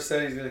have never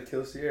said he's gonna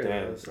kill Sierra.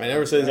 Damn. I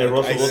never said he's And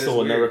gonna. Russell I- Wilson will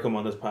weird. never come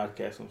on this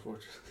podcast,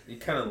 unfortunately. You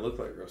kind of look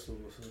like Russell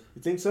Wilson.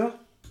 You think so?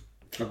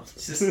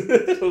 It's just,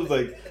 I was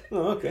like,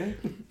 oh, okay.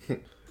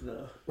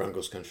 no.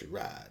 Broncos country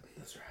ride.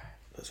 That's right.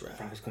 That's right.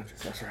 Broncos country.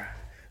 That's right.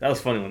 That was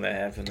funny when that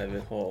happened. That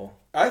whole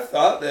I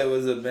thought that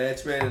was a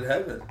match made in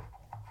heaven.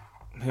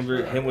 him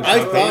with I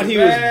Sean- thought he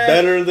was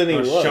better than he Oh,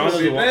 was. Sean was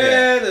Be the one-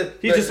 bad.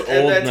 He's just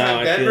At old that now, time,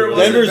 I Denver feel.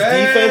 wasn't Denver's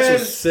bad. defense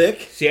was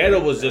sick.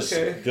 Seattle was just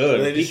Okay.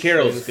 good. They Pete just-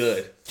 Carroll's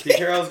good. Pete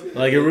Carroll's good.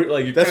 Like you That's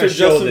kind where of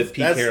showed Justin. that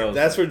Pete That's, Carroll's.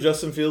 that's where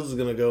Justin Fields is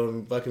gonna go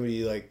and fucking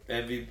be like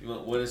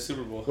MVP, win a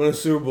Super Bowl. win a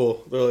Super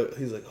Bowl. They're like,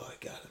 he's like, oh,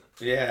 I got him.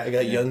 Yeah. I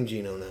got young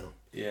Gino now.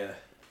 Yeah.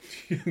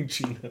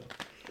 Gino.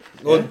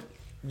 Well,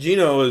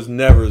 Gino is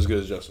never as good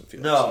as Justin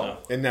Fields. No.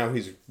 And now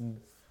he's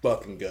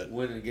fucking good.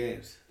 Winning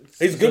games.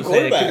 He's a good That's what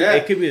I'm saying.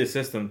 quarterback. It could be the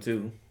system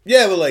too.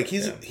 Yeah, but like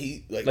Yeah.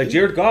 he Like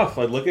Jared Goff,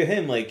 like look at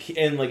him, like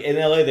in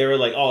LA they were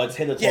like, oh, it's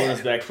him that's holding Yeah.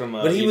 us back from.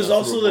 but he you was know,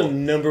 also Super the Bowl.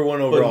 number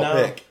one overall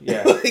now- pick.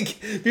 yeah. Like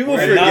people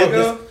Where did forget he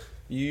this. go?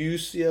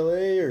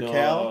 UCLA or No,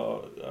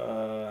 Cal?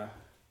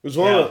 It was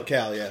one Cal. of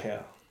Cal, yeah.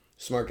 Cal.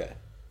 Smart guy.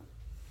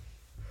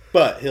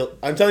 But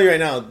I'm telling you right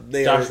now,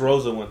 they Josh are.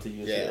 Rosen went to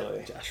Yeah,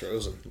 UCLA. Josh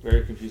Rosen.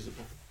 Very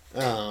confusable.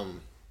 Man,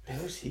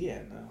 Where's he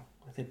at now?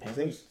 I think I think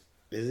Panthers.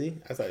 is he?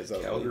 I thought he was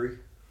out Calgary.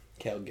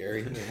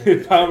 Calgary.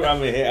 I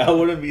mean, I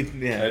wouldn't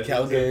be. Yeah.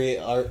 Calgary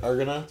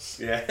Argonauts.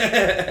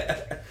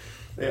 Yeah.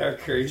 They are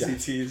crazy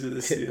teams in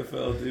the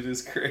CFL, dude.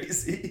 It's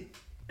crazy.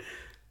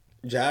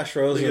 Josh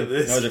Look Rosen. at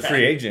this. I was a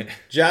free agent.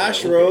 Josh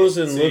Okay.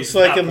 Rosen So looks he's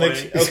like a not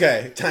mix. playing.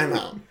 Okay,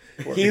 timeout.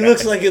 He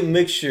looks like a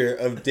mixture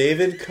of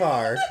David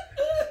Carr,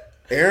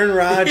 Aaron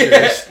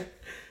Rodgers,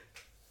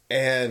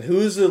 and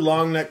who's the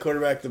long neck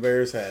quarterback the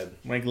Bears had?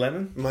 Mike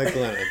Lennon. Mike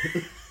Lennon.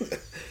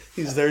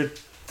 He's their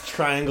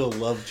triangle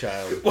love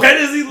child. Why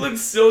does he look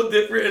so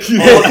different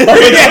in all three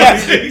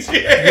of these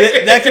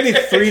pictures? That could be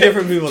three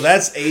different people.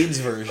 That's AIDS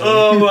version.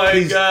 Oh my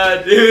He's-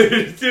 god,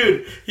 dude.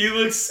 Dude, he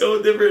looks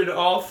so different in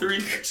all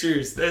three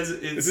pictures. That's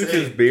This is his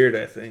insane. beard,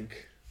 I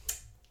think.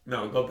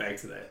 No, go back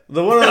to that.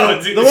 The one on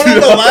No, dude. the one on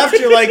the left,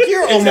 you're like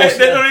you're That almost.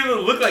 don't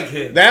even look like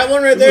him. That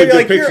one right This is there, a you're good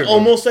like picture, you're man.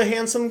 almost a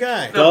handsome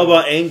guy. It's all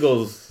about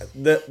angles.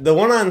 The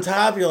one on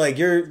top, you're like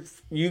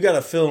you got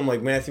a film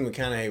like Matthew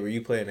McConaughey where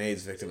you play an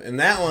AIDS victim, and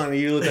that one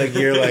you look like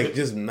you're like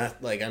just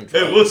meth like on drugs.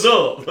 Hey, what's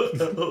up?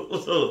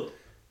 What's up?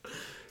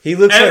 He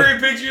looks Every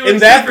like picture in looks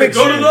that different.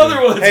 picture. Go to the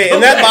other ones. Hey, Go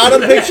in that back.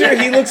 bottom picture,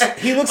 he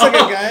looks like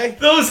a guy.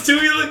 Those two,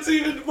 he looks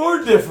even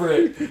more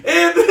different.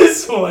 And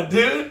this one,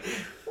 dude.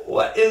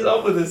 What is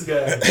up with this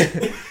guy?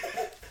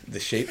 The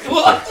shape.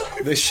 What?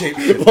 The shape.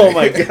 Oh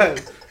my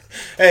god.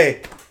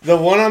 Hey, the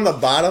one on the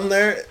bottom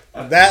there.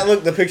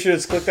 The picture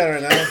that's clicked on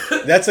right now.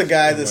 That's a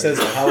guy that says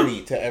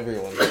howdy to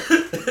everyone.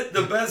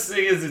 The best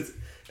thing is it's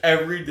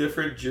every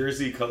different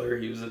jersey color.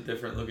 He was a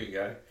different looking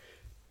guy.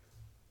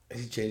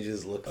 He changes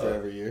his look for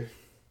every year.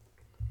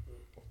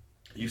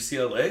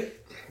 UCLA?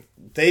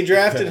 They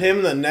drafted him,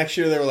 and the next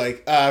year they were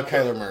like,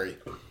 Kyler Murray.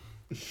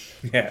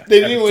 Yeah. They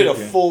didn't even wait a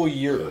Yeah. full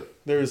year.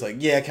 They was like,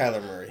 yeah,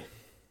 Kyler Murray.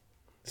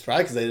 It's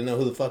probably because they didn't know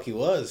who the fuck he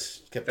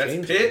was. Kept That's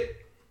changing.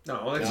 Pitt?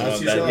 No, that's No, Oh,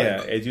 UCLA.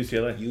 yeah, it's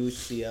UCLA.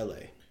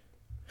 UCLA.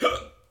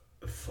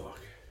 Fuck.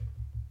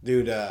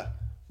 Dude,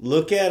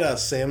 look at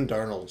Sam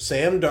Darnold.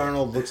 Sam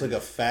Darnold looks like a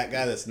fat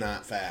guy that's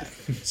not fat.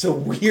 It's the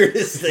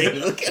weirdest thing.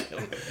 Look at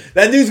him.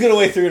 That dude's going to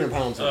weigh 300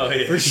 pounds. Oh,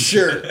 yeah. For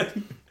sure.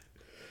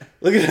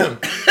 Look at him.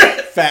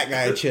 Fat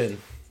guy chin.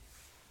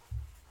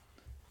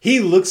 He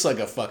looks like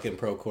a fucking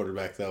pro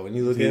quarterback, though. When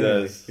you look He at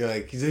him, does. you're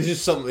like, there's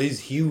just something. He's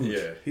huge.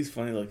 Yeah. He's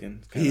funny looking.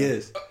 He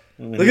is.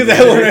 Look at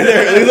that one right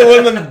there. Look at the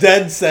one in the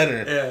dead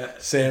center. Yeah.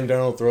 Sam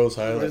Darnold throws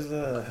highlights.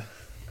 Where's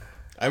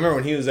I remember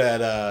when he was at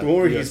the one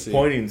where he's USC.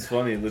 pointing? It's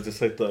funny. It's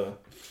just like the.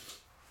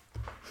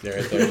 Yeah,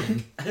 right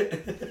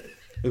there.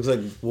 Looks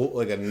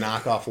like a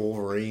knockoff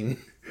Wolverine.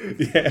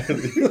 Yeah.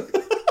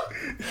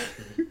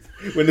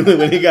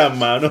 when he got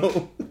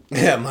mono,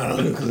 Yeah,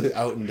 mononuclear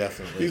out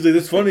indefinitely. he's like,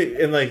 "It's funny,"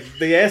 and like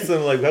they asked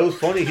him, like, "That was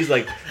funny." He's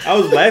like, "I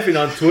was laughing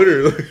on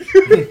Twitter."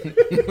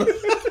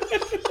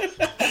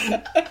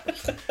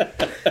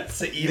 It's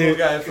the evil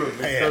guy from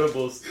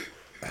Incredibles.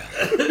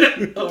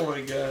 Oh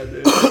my god,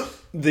 dude.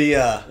 The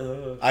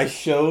I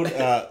showed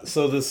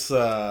so this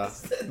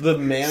the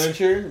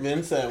manager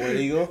Vince at White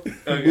Eagle. Move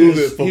it, He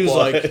was football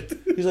like head.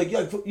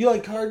 you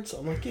like cards?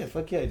 I'm like, yeah,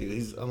 fuck yeah, I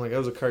do. I'm like, I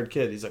was a card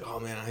kid. He's like, oh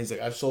man, he's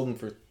like, I've sold them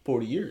for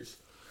 40 years.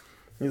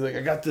 He's like,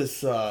 I got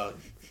this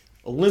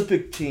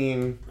Olympic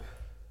team,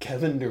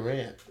 Kevin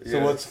Durant. So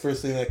Yeah. what's the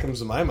first thing that comes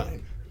to my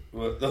mind?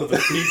 What, the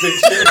feet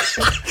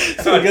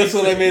picture? So guess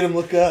what I made him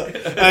look up?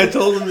 And I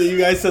told him that you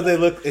guys said they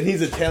look, and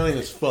he's Italian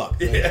as fuck.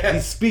 Like, Yeah. He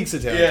speaks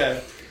Italian. Yeah.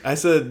 I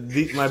said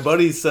my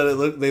buddy said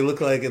they look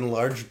like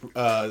enlarged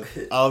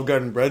Olive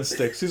Garden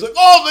breadsticks. He's like,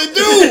 oh, they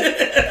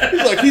do.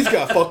 He's like, he's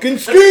got fucking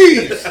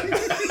skis.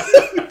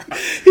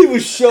 He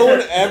was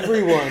showing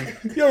everyone.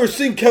 You ever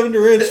seen Kevin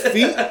Durant's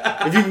feet?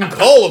 If you can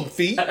call them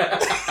feet.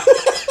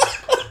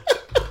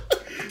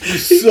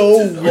 so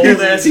weird.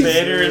 Old ass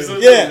manner or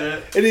something Yeah, like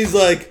that. and he's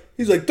like,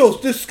 this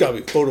has got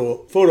to be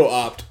photo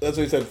opt. That's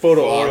what he said,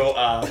 photo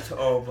opt.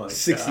 Oh my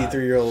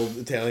 63-year-old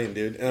Italian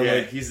dude. And I'm Yeah,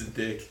 like, he's a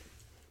dick.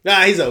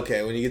 nah, he's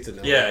okay when you get to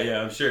know him.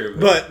 Yeah, I'm sure.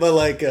 But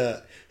like,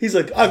 he's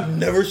like, I've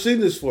never seen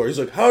this before. He's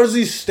like, how does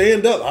he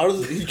stand up? How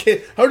does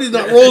he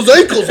not roll his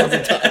ankles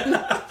every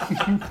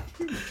time?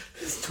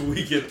 He's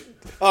tweaking.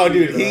 Oh,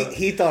 dude,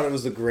 he thought it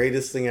was the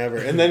greatest thing ever.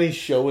 And then he's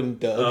showing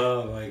Doug.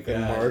 Oh my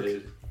god, Mark.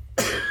 dude.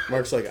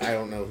 Mark's like, I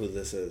don't know who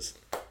this is.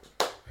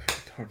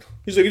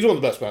 He's like, he's one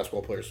of the best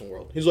basketball players in the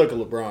world. He's like a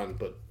LeBron,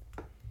 but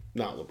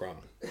not LeBron.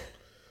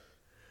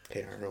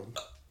 Hey, Arnold.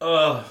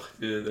 Oh,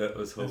 dude, that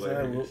was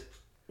hilarious.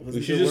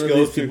 We should just go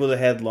these through. people that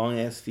had long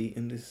ass feet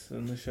in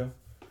the show.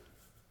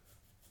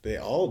 They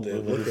all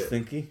did. Look Was it at.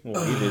 Stinky?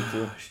 Well, he did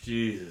too.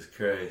 Jesus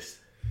Christ.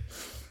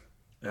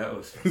 That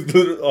was.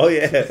 Oh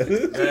yeah,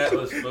 That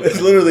was. it's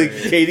literally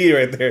KD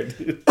right there,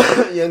 dude.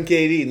 Young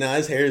KD. Nah,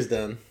 his hair's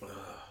done.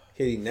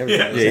 KD never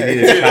got his Yeah, he hair.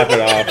 needed to chop it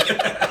off.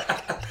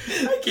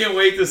 I can't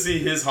wait to see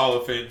his Hall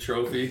of Fame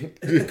trophy.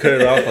 Cut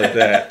it off like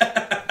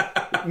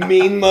that.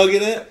 Mean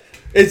mugging it.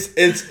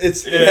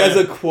 It has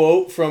a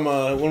quote from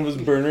one of his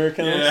burner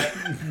accounts.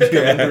 Yeah.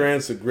 Kevin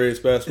Durant's the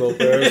greatest basketball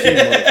player I've seen,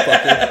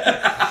 motherfucker.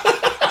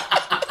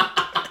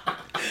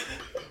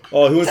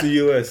 Oh, he went to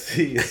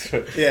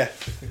USC. Yeah,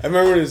 I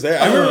remember when he was there.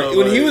 I remember Oh,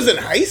 when he my was in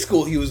high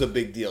school, he was a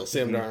big deal.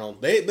 Sam Darnold.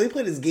 They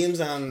played his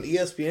games on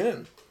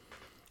ESPN.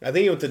 I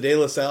think he went to De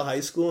La Salle High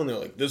School, and they're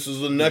like, "This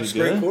is the next he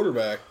great good?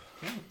 quarterback."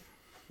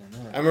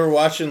 I remember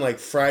watching like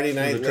Friday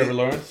night. Was it Trevor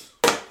Lawrence?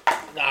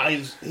 Nah,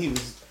 he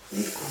was.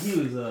 Did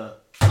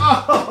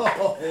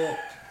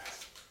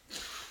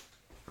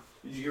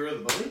you get rid of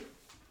the bunny?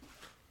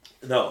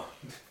 No,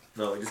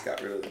 we just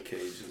got rid of the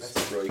cage.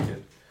 It's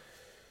broken.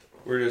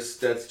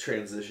 That's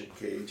transition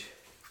cage.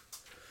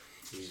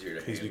 Easier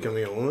to He's handle.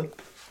 becoming a woman.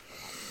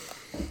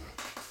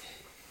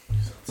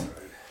 He's outside.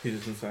 He's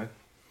just inside.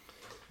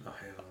 Oh,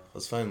 hell no.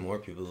 Let's find more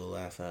people to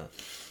laugh at.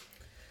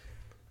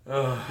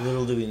 Oh,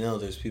 Little do we know,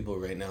 there's people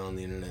right now on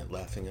the internet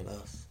laughing at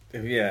us.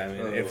 Yeah, I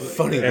mean, if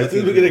Funny if looking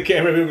we look at the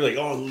camera, people be like,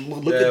 "Oh,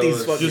 look That at these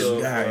was fucking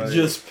so guys." funny.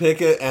 Just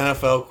pick an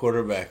NFL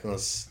quarterback.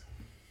 Unless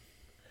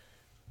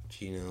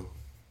Gino.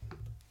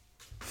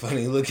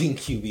 Funny looking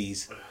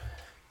QBs.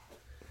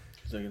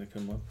 Is that gonna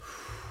come up?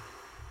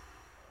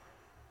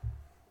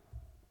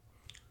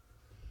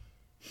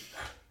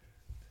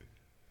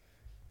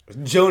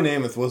 Joe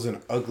Namath was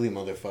an ugly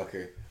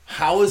motherfucker.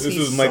 How is This he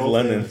was Mike so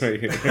London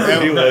famous? right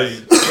here. He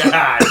was.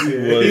 God,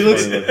 dude. He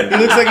looks, funny he looking.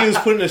 looks like he was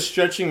put in a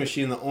stretching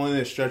machine. The only thing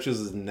that stretches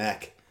his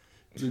neck.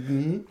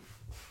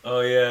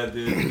 Oh yeah,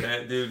 dude.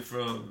 That dude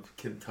from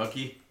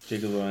Kentucky.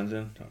 Jacob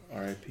Lorenzen,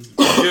 R.I.P. Dude,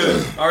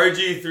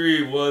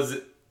 RG3 was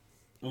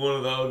one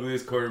of the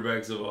ugliest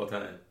quarterbacks of all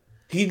time.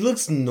 He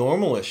looks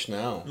normalish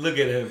now. Look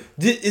at him.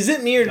 Is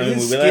it me or did I mean,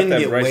 his we skin laughed at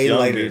get Bryce way Young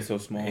lighter? being so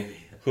small.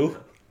 Who?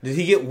 Did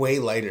he get way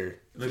lighter?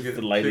 Look at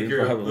The lighting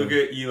probably. Look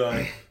at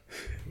Eli.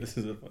 This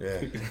is a Yeah.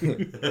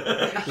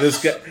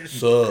 this guy.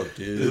 What's up,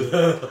 dude?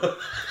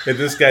 If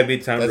this guy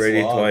beat Tom That's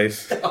Brady long.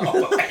 twice,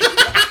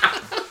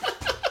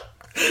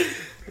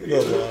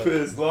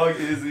 As long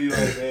as Eli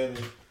Manning.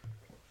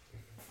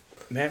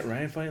 Matt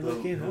Ryan funny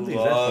looking. I don't The think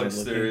he's that funny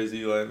lobster looking. is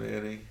Eli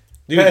Manning.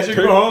 Dude, Patrick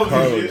Mahomes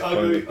Carlos is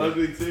funny.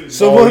 ugly too.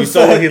 Someone Oh, you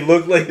saw what he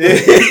looked like?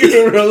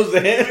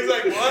 Roseanne. He's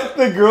like, what?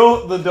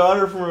 the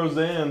daughter from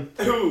Roseanne.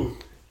 Who?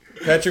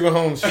 Patrick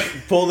Mahomes,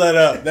 pull that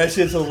up. That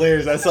shit's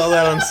hilarious. I saw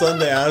that on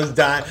Sunday. I was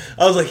dying.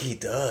 I was like, he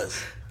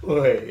does.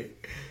 Wait.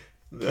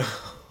 No.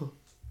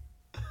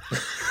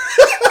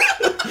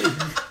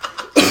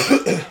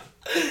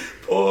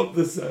 Pull up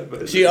the side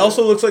by She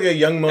also looks like a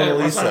young Mona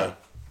Lisa.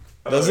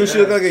 Doesn't she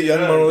look like a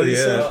young Mona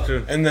Lisa? Yeah, that's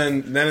true. And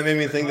then it made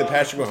me think that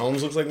Patrick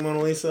Mahomes looks like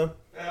Mona Lisa.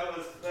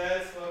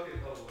 That's fucking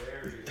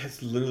hilarious.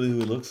 That's literally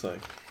who it looks like.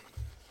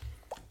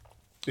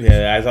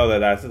 Yeah, I saw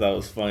that. I thought that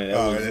was funny. That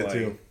Oh, I was did like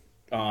too.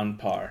 on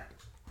par.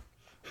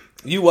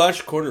 You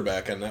watched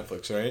Quarterback on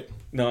Netflix, right?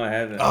 No, I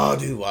haven't. Oh,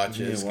 dude, watch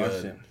it. Yeah, It's watch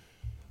good. it.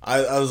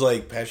 I was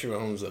like, Patrick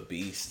Mahomes is a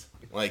beast.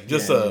 Like,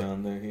 just Yeah, a...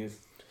 on there, he's-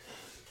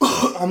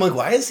 I'm like,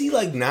 why is he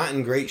like not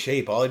in great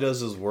shape? All he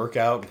does is work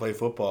out and play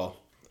football.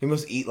 He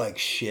must eat like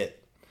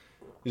shit.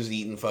 Just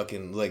eating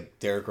fucking like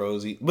Derrick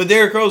Rose. But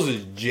Derrick Rose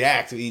is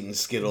jacked eating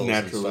Skittles.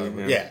 Naturally, and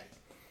stuff. yeah.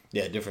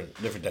 Yeah, different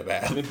type of I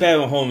athlete. mean, Pat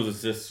Mahomes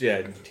is just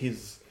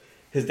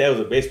his dad was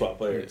a baseball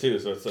player too,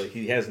 so it's like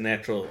he has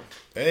natural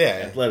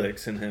Yeah.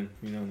 athletics in him,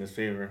 in his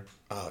favor.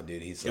 Oh,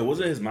 dude, he's. Yeah,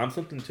 wasn't his mom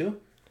something too?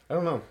 I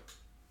don't know.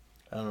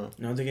 No,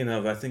 I'm thinking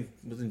of. I think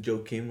wasn't Joe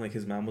Kim like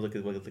his mom was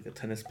like a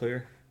tennis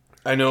player?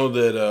 I know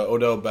that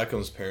Odell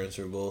Beckham's parents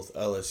are both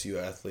LSU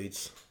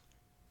athletes.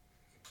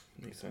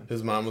 Makes sense.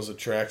 His mom was a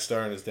track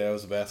star and his dad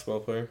was a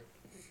basketball player.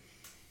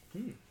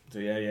 So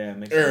yeah, it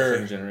makes sense.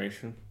 Same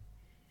generation.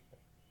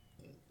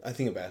 I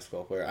think a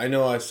basketball player. I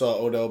know I saw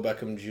Odell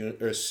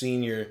Beckham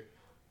Senior.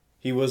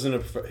 He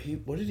wasn't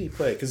what did he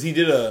play? Because he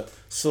did a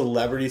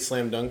celebrity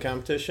slam dunk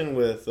competition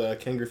with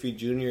Ken Griffey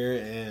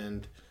Jr.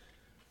 and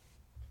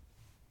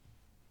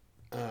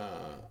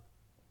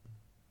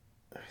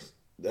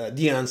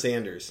Deion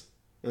Sanders.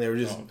 and they were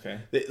just okay.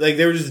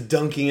 they were just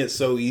dunking it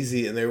so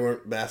easy, and they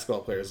weren't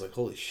basketball players. Like,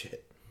 holy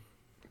shit.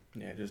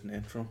 Yeah, just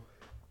natural.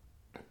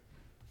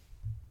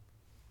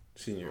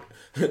 Senior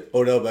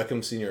Odell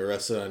Beckham Senior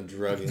arrested on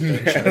drug and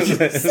gun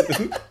charges.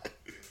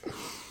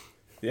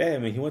 Yeah, I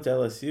mean, he went to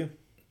LSU.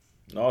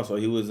 No, so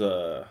he was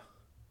no,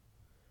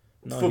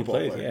 Football he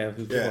played. player. Yeah,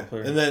 he was a football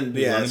player. And then He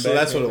was running so back,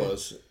 that's what it maybe?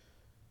 was.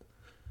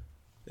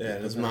 Yeah,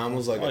 and his mom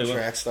was like Oh, a he went-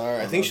 track star.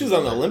 I oh, think no, she was he's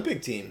on the not.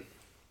 Olympic team.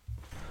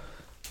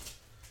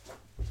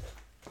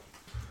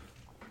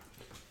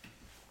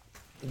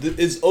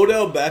 Is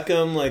Odell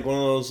Beckham like one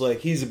of those, like,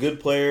 he's a good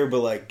player, but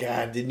like,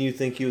 God, didn't you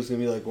think he was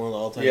gonna be like one of the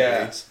all-time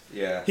greats?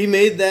 Yeah. He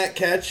made that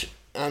catch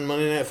on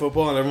Monday Night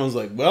Football, and everyone's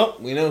like, "Well,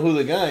 we know who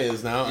the guy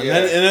is now." And Yeah.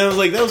 then I was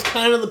like, that was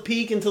kind of the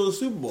peak until the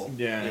Super Bowl.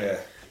 Yeah. Yeah.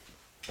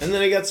 And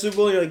then he got Super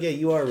Bowl. And you're like, "Yeah,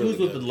 you are He really was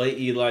with good." the late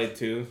Eli,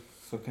 too.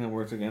 So it kind of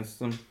worked against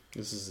him.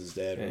 This is his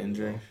dad. Yeah,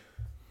 injury.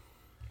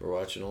 We're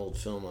watching an old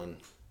film on.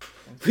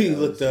 We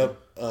looked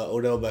up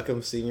Odell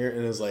Beckham Sr.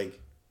 and it was like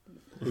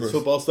his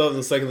football stuff. And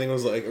the second thing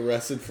was like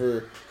arrested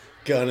for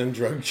gun and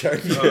drug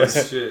charges. Oh,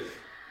 shit.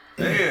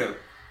 Damn.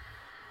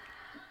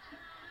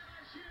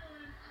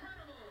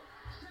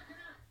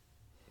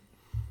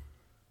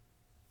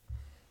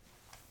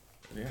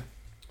 Yeah.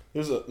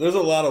 There's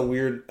a lot of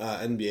weird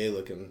NBA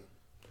looking.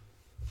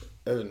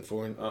 Evan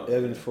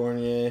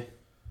Fournier.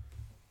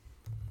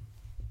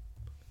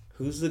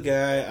 Who's the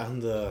guy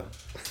on the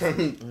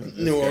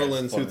New guy's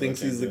Orleans who fun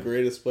thinks he's the looking,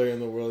 greatest player in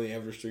the world? He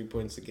averaged 3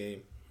 points a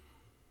game.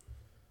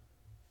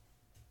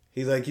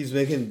 He's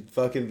making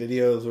fucking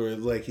videos where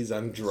like he's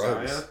on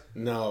drugs. Zaya?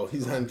 No,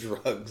 he's on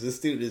drugs. This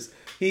dude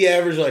he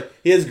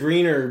has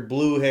green or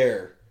blue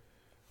hair.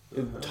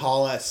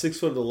 Tall ass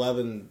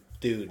 6'11"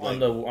 dude.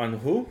 Like, On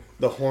who?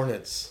 the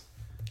Hornets.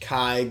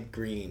 Kai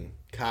Green.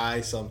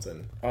 Kai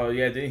something. Oh,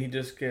 yeah, didn't he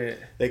just get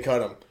They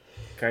cut him.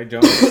 Kai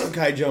Jones?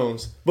 Kai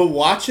Jones. But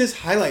watch his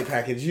highlight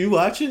package. You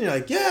watch it and you're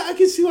like, yeah, I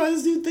can see why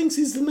this dude thinks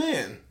he's the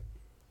man.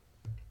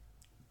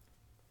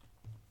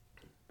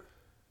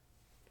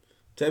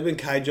 Type in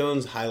Kai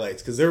Jones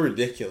highlights because they're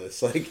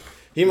ridiculous. Like,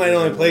 he might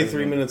only play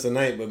 3 minutes a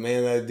night, but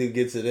man, that dude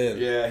gets it in.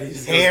 Yeah, he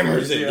just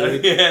Hammers goes it,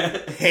 crazy. dude.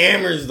 Yeah.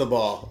 Hammers the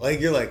ball. Like,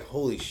 you're like,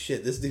 holy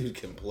shit, this dude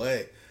can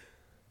play.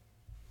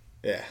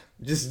 Yeah,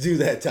 just do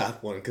that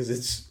top one because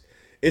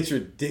it's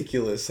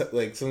ridiculous.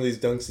 Like, some of these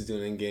dunks he's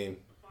doing in game.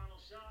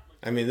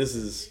 I mean, this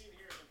is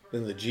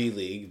in the G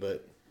League,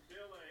 but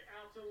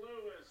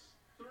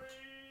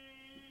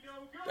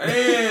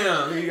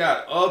Damn, he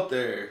got up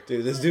there.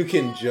 dude, this dude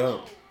can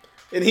jump.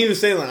 And he was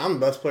saying, like, I'm the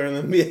best player in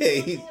the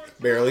NBA. He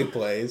barely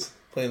plays,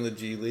 playing the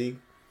G League.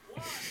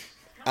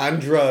 On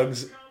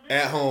drugs,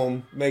 at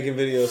home, making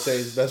videos saying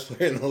he's the best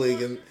player in the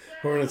league. And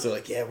Hornets are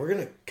like, yeah, we're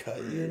going to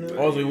cut you now.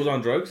 Oh, so he was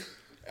on drugs?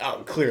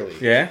 Oh, clearly.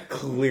 Yeah?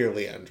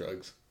 Clearly on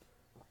drugs.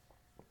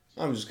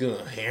 I'm just going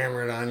to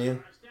hammer it on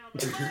you.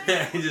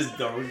 He just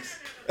dunks.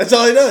 That's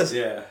all he does.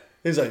 Yeah.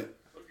 He's like,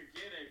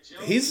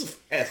 he's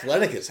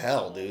athletic as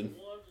hell, dude.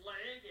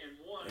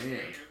 Damn.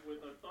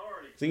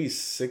 I think he's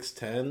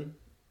 6'10".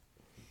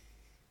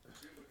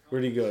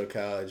 Where'd he go to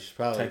college?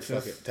 Probably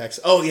Texas. fucking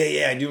Texas. Oh,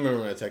 yeah, I do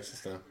remember him at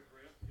Texas now.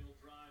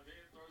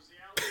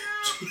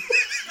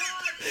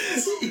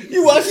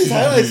 You watch his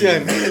highlights, you're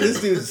like, man,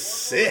 this dude's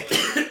sick.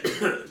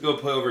 Go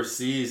play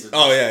overseas. And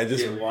Oh, yeah,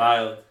 just get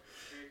wild.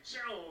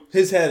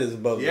 his head is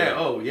above Yeah, the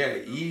oh, yeah,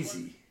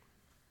 easy.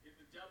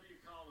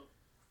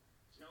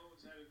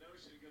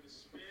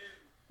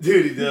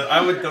 Dude, he does.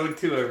 I would dunk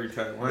too every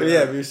time. Why But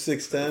yeah, not? if you're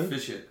 6'10",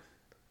 Efficient.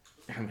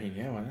 I mean,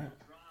 yeah, why not?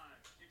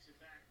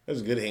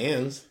 those good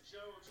hands.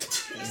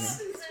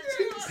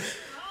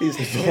 He's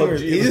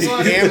hammered. He just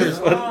hammers.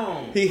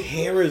 Oh. He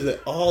hammers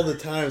it all the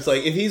time. It's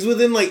like if he's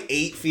within like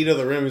 8 feet of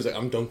the rim, he's like,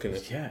 I'm dunking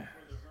it. Yeah.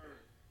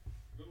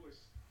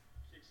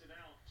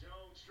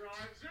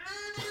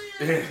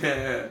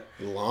 Yeah.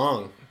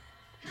 Long.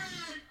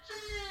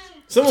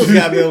 Someone's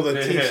got to be able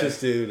to teach this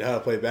dude how to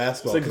play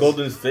basketball. It's like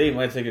Golden State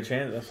might take a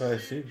chance. That's what I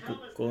see.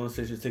 Golden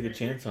State should take a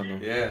chance on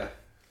them. Yeah.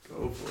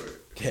 Go for it.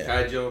 Yeah.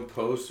 Kai Jones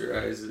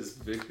posterizes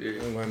victory.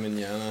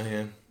 Wembanyama,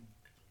 yeah.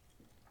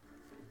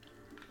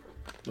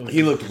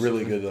 He looked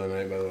really good the other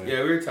night, by the way.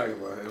 Yeah, we were talking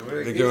about him.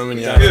 Victor Wembanyama.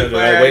 He's a Josh good said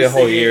player. I I wait a just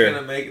whole think he ain't year.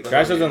 gonna make it the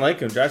Josh whole doesn't year. like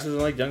him. Josh doesn't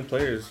like young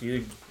players.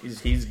 He's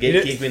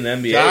gatekeeping the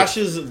NBA.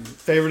 Josh's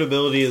favorite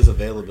ability is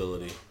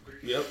availability.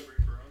 Yep.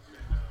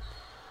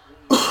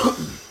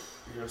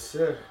 Yes,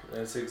 sir.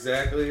 That's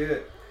exactly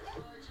it.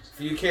 If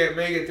you can't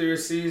make it through a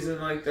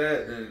season like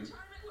that, then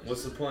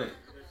what's the point?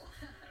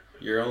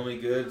 You're only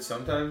good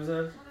sometimes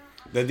then?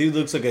 That dude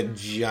looks like a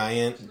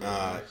giant.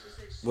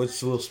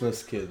 What's Will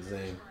Smith's kid's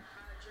name?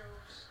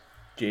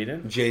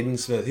 Jaden? Jaden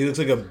Smith. He looks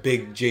like a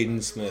big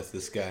Jaden Smith,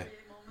 this guy.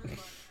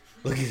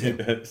 Look at him.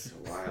 That's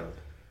Wild.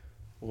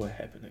 what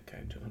happened to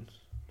Kai Jones.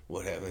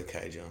 What happened to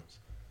Kai Jones?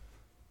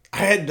 I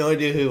had no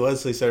idea who he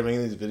was, so he started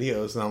making these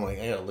videos, and I'm like,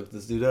 I gotta look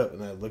this dude up.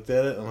 And I looked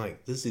at it, and I'm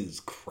like, this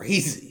dude's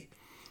crazy.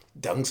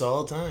 Dunks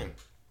all the time.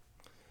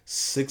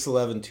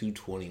 6'11",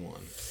 221.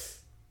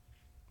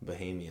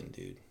 Bahamian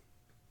dude.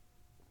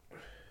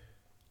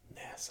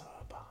 Nassau,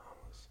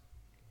 Bahamas.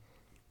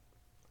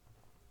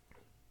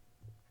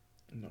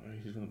 No,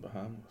 he's in the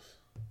Bahamas.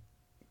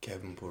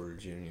 Kevin Porter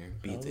Jr. How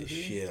beat old the is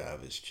he? shit out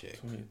of his chick.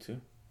 22.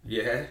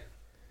 Yeah.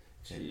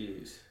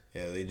 Jeez.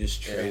 Yeah, they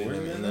just traded where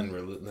him, is and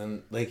that?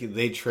 then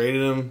they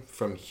traded him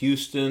from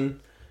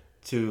Houston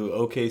to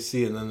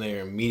OKC, and then they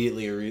are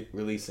immediately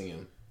releasing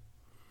him.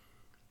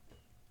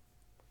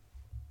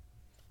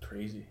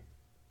 Crazy.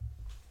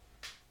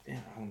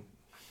 Damn,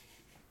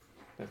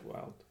 that's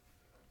wild.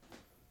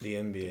 The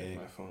NBA.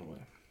 My phone away.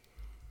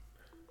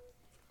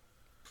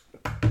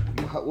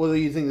 What do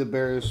you think the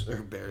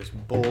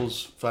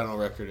Bulls final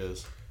record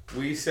is?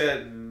 We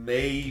said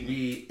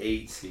maybe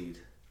 8 seed.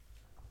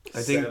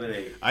 I think 7,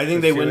 8. I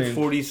think they win Feeling-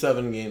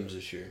 47 games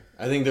this year.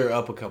 I think they're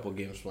up a couple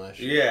games from last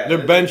year. Yeah.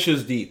 Their bench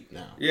is deep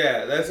now.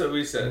 Yeah, that's what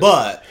we said.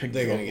 But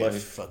they're going to get Play.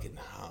 fucking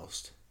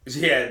housed.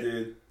 Yeah,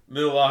 dude.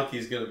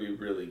 Milwaukee's going to be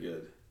really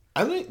good.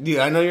 I think, dude,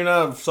 I know you're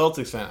not a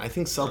Celtics fan. I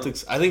think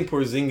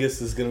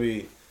Porzingis is going to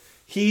be.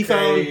 He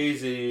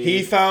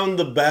Crazy. found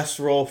the best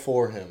role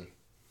for him.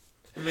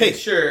 I mean, Hey.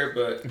 sure,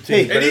 but...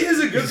 Hey. and he is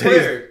a good He said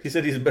he's- player. He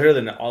said he's better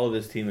than all of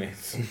his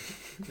teammates.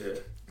 Yeah.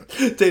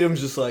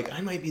 Tatum's just like,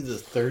 I might be the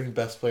third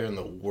best player in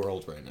the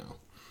world right now.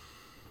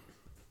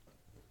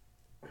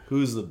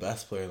 Who's the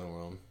best player in the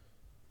world?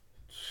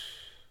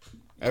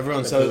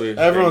 Everyone says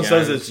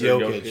Giannis it's or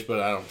Jokic, Jokic. but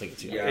I don't think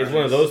it's Jokic. Yeah. It's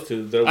one of those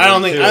two. They're I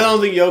don't one,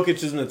 think two.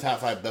 Jokic is in the top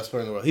 5 best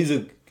player in the world.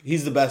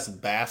 He's the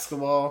best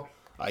basketball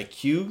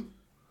IQ.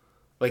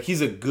 Like,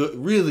 he's a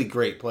really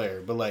great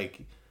player. But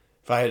like,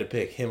 if I had to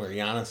pick him or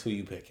Giannis, who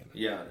you picking?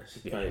 Giannis.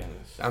 Yeah, Giannis.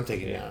 I'm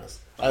taking Yeah. Giannis.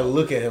 I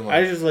look at him I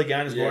like, just like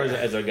Giannis more Yeah.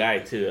 as a guy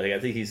too. Like I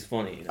think he's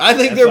funny. I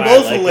think That's they're why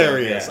both like him,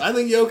 hilarious. Yeah. I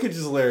think Jokic is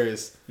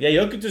hilarious. Yeah,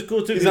 Jokic is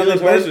cool too. He's 'cause on he the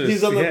likes bench. horses.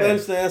 He's on the Yeah.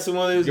 bench. They asked him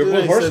what he was You're doing.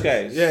 both He horse said,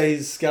 guys. Yeah,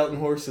 he's scouting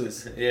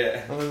horses.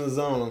 Yeah. I'm in the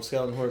zone. I'm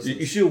scouting horses.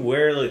 You should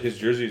wear like his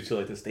jersey to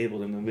like the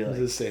stable and then be like,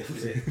 Just say-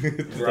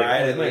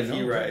 Ride oh, it like man,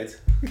 he no. rides.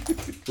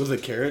 with a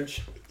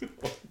carriage.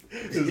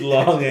 his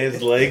long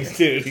ass legs,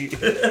 dude. He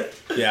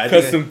Yeah, I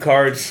custom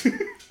cards.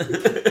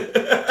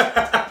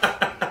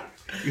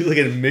 He's like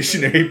in a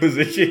missionary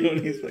position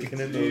when he's fucking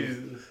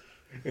in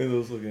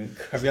those looking.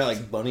 I've got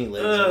like bunny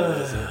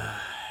legs.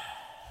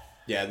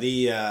 Yeah,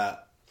 the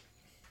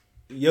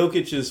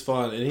Jokic is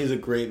fun and he's a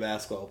great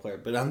basketball player,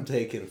 but I'm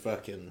taking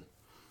fucking.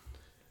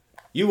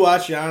 You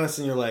watch Giannis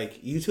and you're like,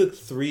 you took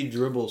 3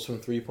 dribbles from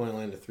 3-point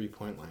line to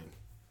 3-point line,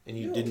 and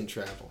you didn't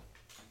travel.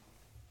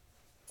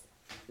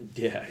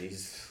 Yeah,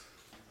 he's.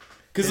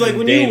 Because And like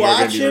when Dame you are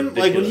gonna watch be him, like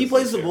when he ridiculous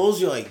plays the this year.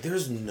 Bulls, you're like,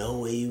 there's no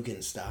way you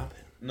can stop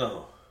him.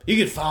 No. You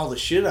could foul the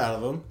shit out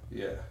of him,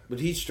 Yeah. but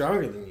he's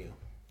stronger than you.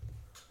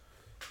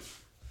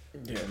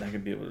 Yeah, and I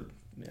could be able to.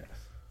 Yeah.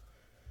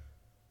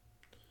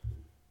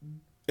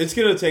 It's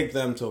gonna take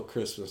them till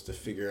Christmas to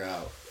figure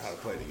out how to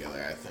play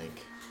together. I think.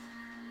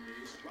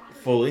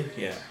 Fully?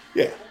 Yeah.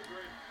 Yeah.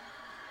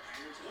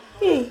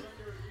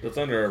 That's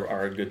under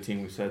our good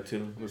team we said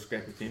too. We're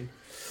scrappy team.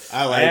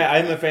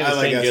 I'm a fan of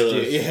St. SG.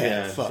 Gillis. Yeah,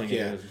 Yeah, fuck St.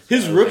 yeah. Gillis.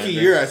 His I rookie like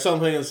that. year, I saw him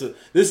playing against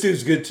this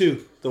dude's good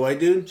too. The white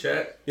dude.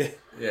 Chet? Yeah.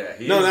 Yeah.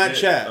 He No, is not good.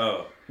 Chet.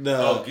 Oh.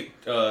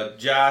 The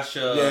Josh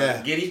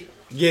Yeah. Giddey?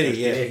 Giddy,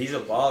 Yeah, yeah. he's a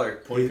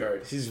baller point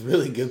guard. He's a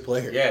really good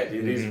player. Yeah,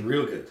 dude, he's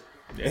real good.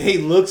 And he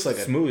looks like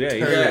a Smooth, yeah.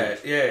 He's turd.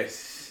 Yeah,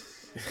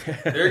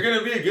 yeah. They're going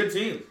to be a good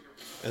team.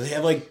 And they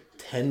have like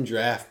 10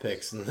 draft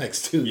picks in the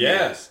next 2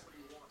 Yeah. years.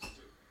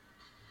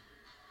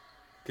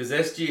 Because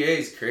SGA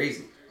is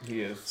crazy.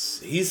 He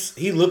is.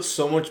 He looks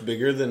so much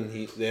bigger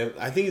than they have.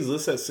 I think he's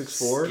listed at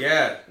 6'4".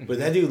 Yeah. But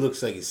that dude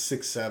looks like he's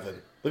 6'7".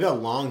 Look how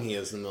long he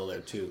is in the middle there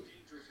too.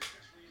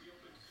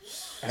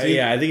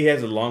 Yeah, I think he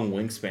has a long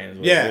wingspan. Is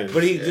what Yeah, it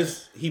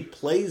is. but he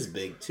plays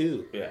big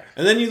too. Yeah.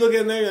 And then you look at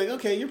him there, you're like,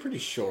 okay, you're pretty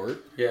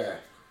short. Yeah.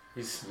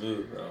 He's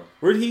smooth, bro.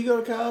 Where did he go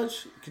to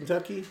college?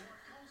 Kentucky?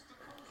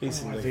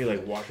 He's I think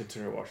like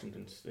Washington or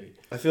Washington State.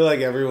 I feel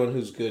like everyone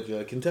who's good, you're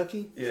like,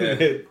 Kentucky?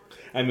 Yeah.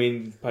 I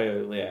mean,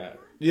 probably, yeah.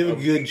 You have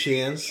a good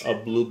chance. A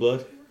blue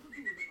blood.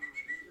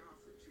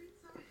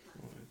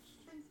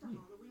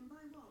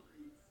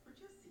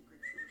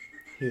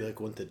 He like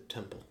went to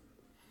Temple.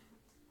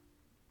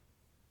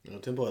 No,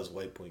 Temple has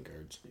white point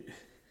guards.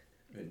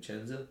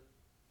 Vincenzo?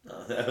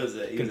 No, that was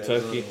it.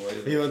 Kentucky.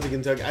 He went to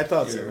Kentucky. I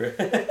thought so.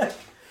 That's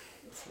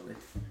funny.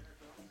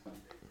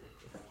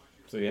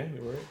 So yeah,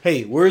 you're right.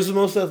 Hey, where's the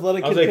most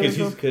athletic I was kid like,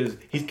 coming from? because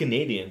he's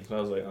Canadian. So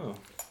I was like, oh,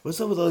 What's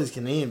up with all these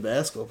Canadian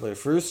basketball players?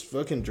 First,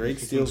 fucking Drake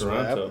he's from steals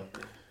rap. Toronto.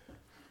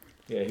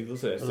 Yeah, he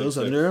looks at Are those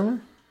 6'6". Under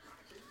Armour?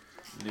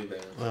 New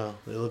Balance. Wow,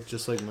 they look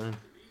just like mine.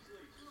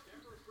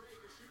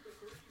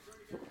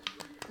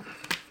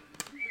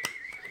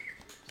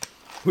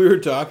 We were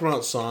talking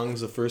about songs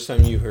the first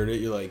time you heard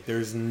it. You're like,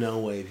 "There's no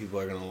way people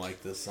are gonna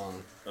like this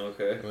song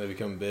Okay. when they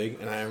become big."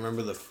 And I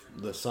remember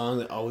the song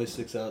that always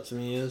sticks out to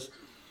me is,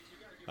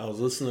 I was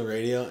listening to the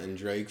radio and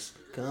Drake's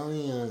 "Call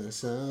Me on the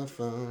Cell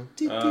Phone."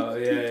 Oh,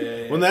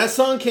 yeah. When that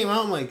song came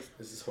out,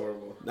 This is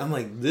horrible. I'm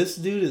like, this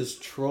dude is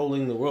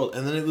trolling the world.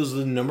 And then it was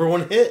the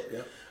 #1 hit.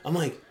 Yep. I'm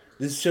like,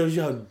 this shows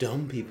you how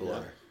dumb people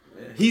are.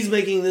 Yeah. He's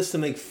making this to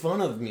make fun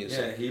of music.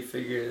 Yeah, he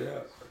figured it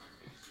out.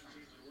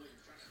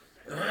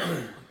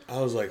 I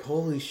was like,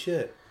 holy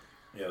shit.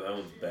 Yeah, that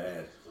one's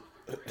bad.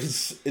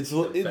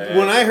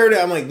 When I heard it,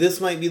 I'm like,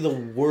 this might be the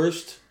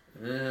worst.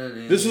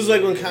 This was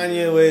like when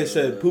Kanye West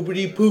said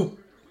 "poopity poop"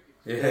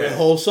 the Yeah.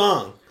 whole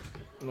song.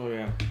 Oh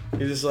yeah.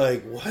 You're just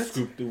like, what?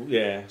 Scoop the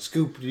yeah.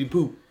 Scoopity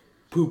poop,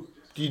 poop,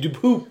 dee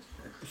poop,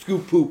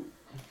 scoop poop.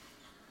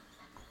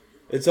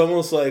 It's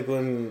almost like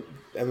when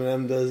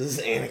Eminem does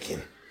this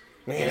Anakin,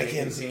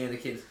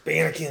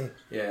 Anakin.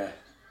 Yeah.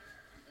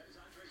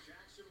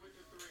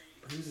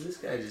 Who's this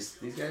guy?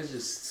 These guys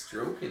just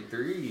stroking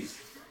threes.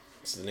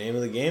 It's the name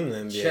of the game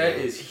then. Chet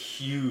is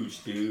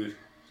huge, dude.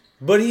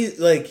 But he's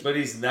like, But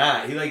he's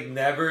not. He like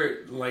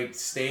never like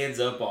stands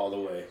up all the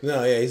way.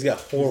 no, yeah, he's got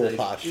horrible He's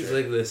like, posture. He's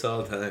like this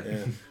all the time.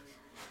 Yeah.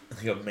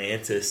 Like a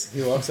mantis.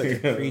 He walks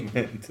like a creep.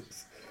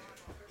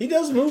 He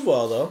does move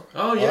well though.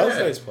 Oh That yeah. was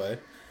a nice play.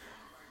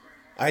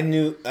 I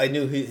knew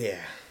he. Yeah,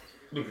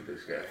 Look at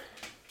this guy.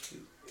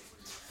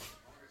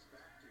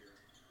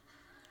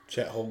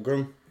 Chet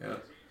Holmgren. Yeah.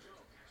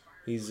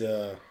 He's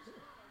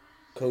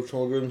Coach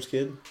Holmgren's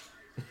kid.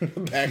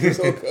 Packers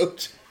old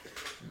coach.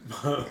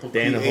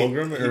 Dana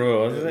Holmgren or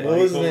what was it? What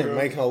was his name? Holmgren.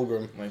 Mike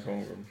Holmgren. Mike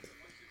Holmgren.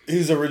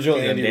 He's the original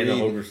Andy Dana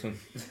Reid. Holgerson.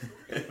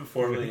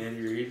 Formerly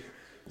Andy Reid.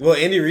 Well,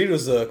 Andy Reid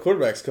was the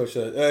quarterback's coach.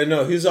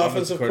 No, he was the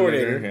offensive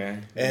coordinator. Yeah.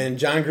 And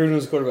John Gruden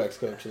was the quarterback's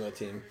coach in that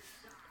team.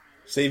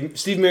 Steve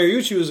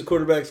Mariucci was the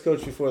quarterback's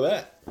coach before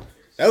that.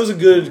 That was a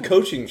good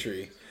coaching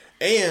tree.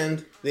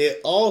 And they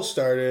all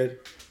started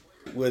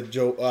with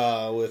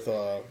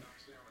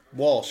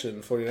Walsh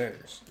in the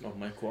 49ers. Oh,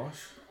 Mike Walsh.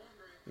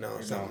 No,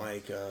 it's not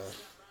Mike.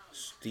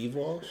 Steve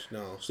Walsh?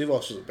 No, Steve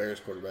Walsh was the Bears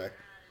quarterback.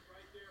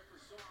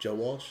 Joe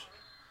Walsh?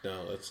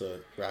 No, that's a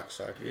rock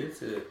star.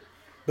 It's a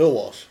Bill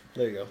Walsh.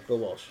 There you go, Bill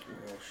Walsh.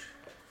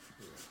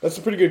 That's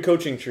a pretty good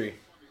coaching tree.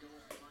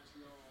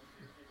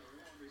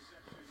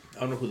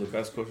 I don't know who the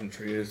best coaching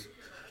tree is.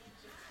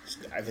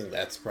 I think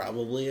that's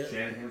probably it.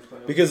 Shanahan's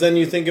playoff. Because then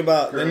you think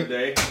about Current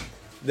day.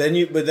 then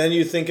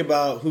you think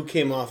about who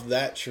came off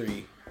that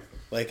tree,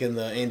 like in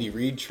the Andy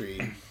Reid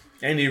tree.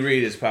 Andy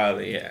Reid is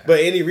probably yeah. But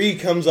Andy Reid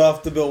comes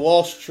off the Bill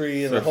Walsh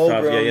tree and the whole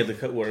Yeah, you had the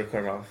cut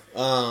off.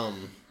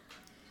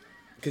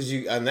 because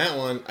you on that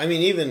one. I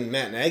mean, even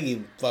Matt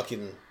Nagy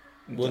fucking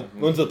went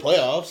to the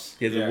playoffs.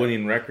 He has Yeah. a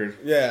winning record.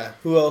 Yeah.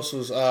 Who else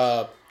was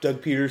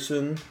Doug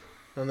Peterson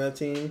on that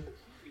team?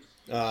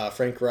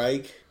 Frank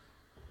Reich.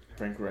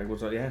 Frank Reich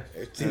was that? Yeah.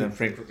 Dude, And then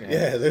Frank.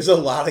 Yeah, there's a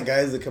lot of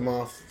guys that come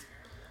off.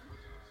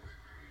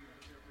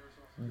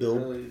 Bill,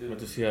 What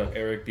to see how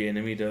Eric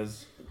Bieniemy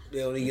does.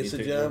 yeah, when he gets He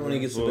the takes job, over. when he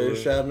gets the Well, Bears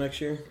yeah. job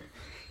next year.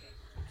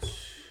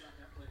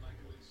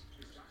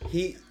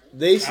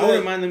 They I don't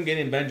said mind them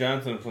getting Ben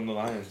Johnson from the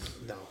Lions.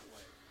 no.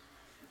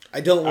 I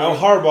don't want.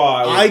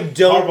 Harbaugh. I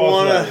don't Harbaugh's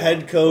want a that head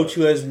one. coach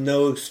who has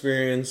no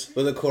experience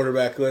with a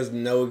quarterback who has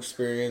no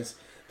experience.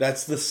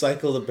 That's the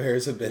cycle the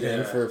Bears have been in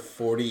Yeah. for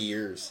 40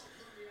 years.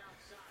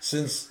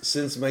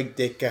 Since Mike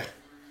Ditka.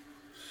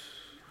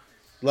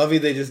 Lovey,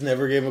 they just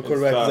never gave him a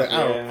quarterback. tough, He's like,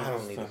 yeah, I don't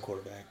it's need a tough.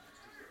 quarterback.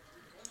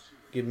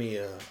 Give me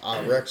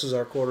Rex is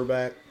our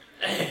quarterback.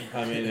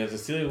 I mean, if the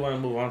Steelers want to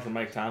move on from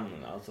Mike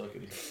Tomlin, I was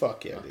looking.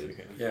 Fuck yeah,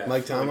 dude. yeah.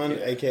 Mike Tomlin,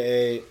 Yeah.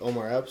 a.k.a.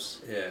 Omar Epps.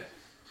 Yeah.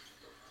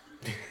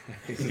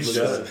 He's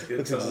does. Good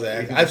That's talk.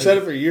 exact. I've said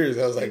it for years.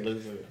 I was like,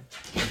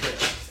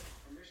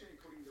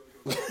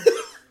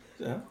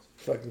 Yeah.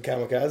 fucking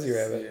kamikaze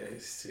rabbit. Yeah,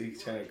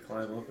 he's trying to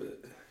climb up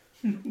it.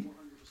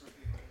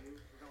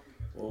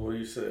 What do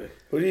you say?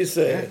 What do you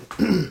say?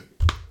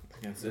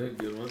 That's Is that a it.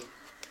 good one?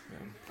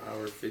 Yeah.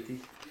 Hour 50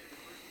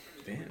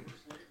 Damn.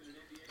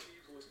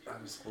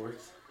 out of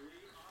sports.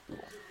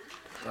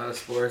 A lot of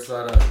sports, a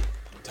lot of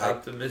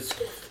optimism.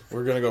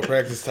 We're gonna go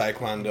practice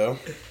taekwondo.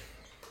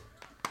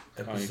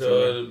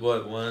 Episode,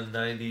 what,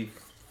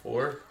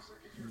 194?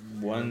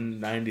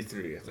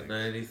 193, I think.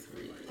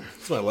 93.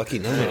 That's my lucky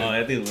Oh, number.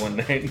 I think it's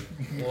 190.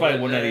 Probably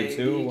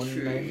 192,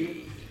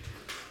 190.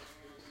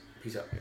 Peace out.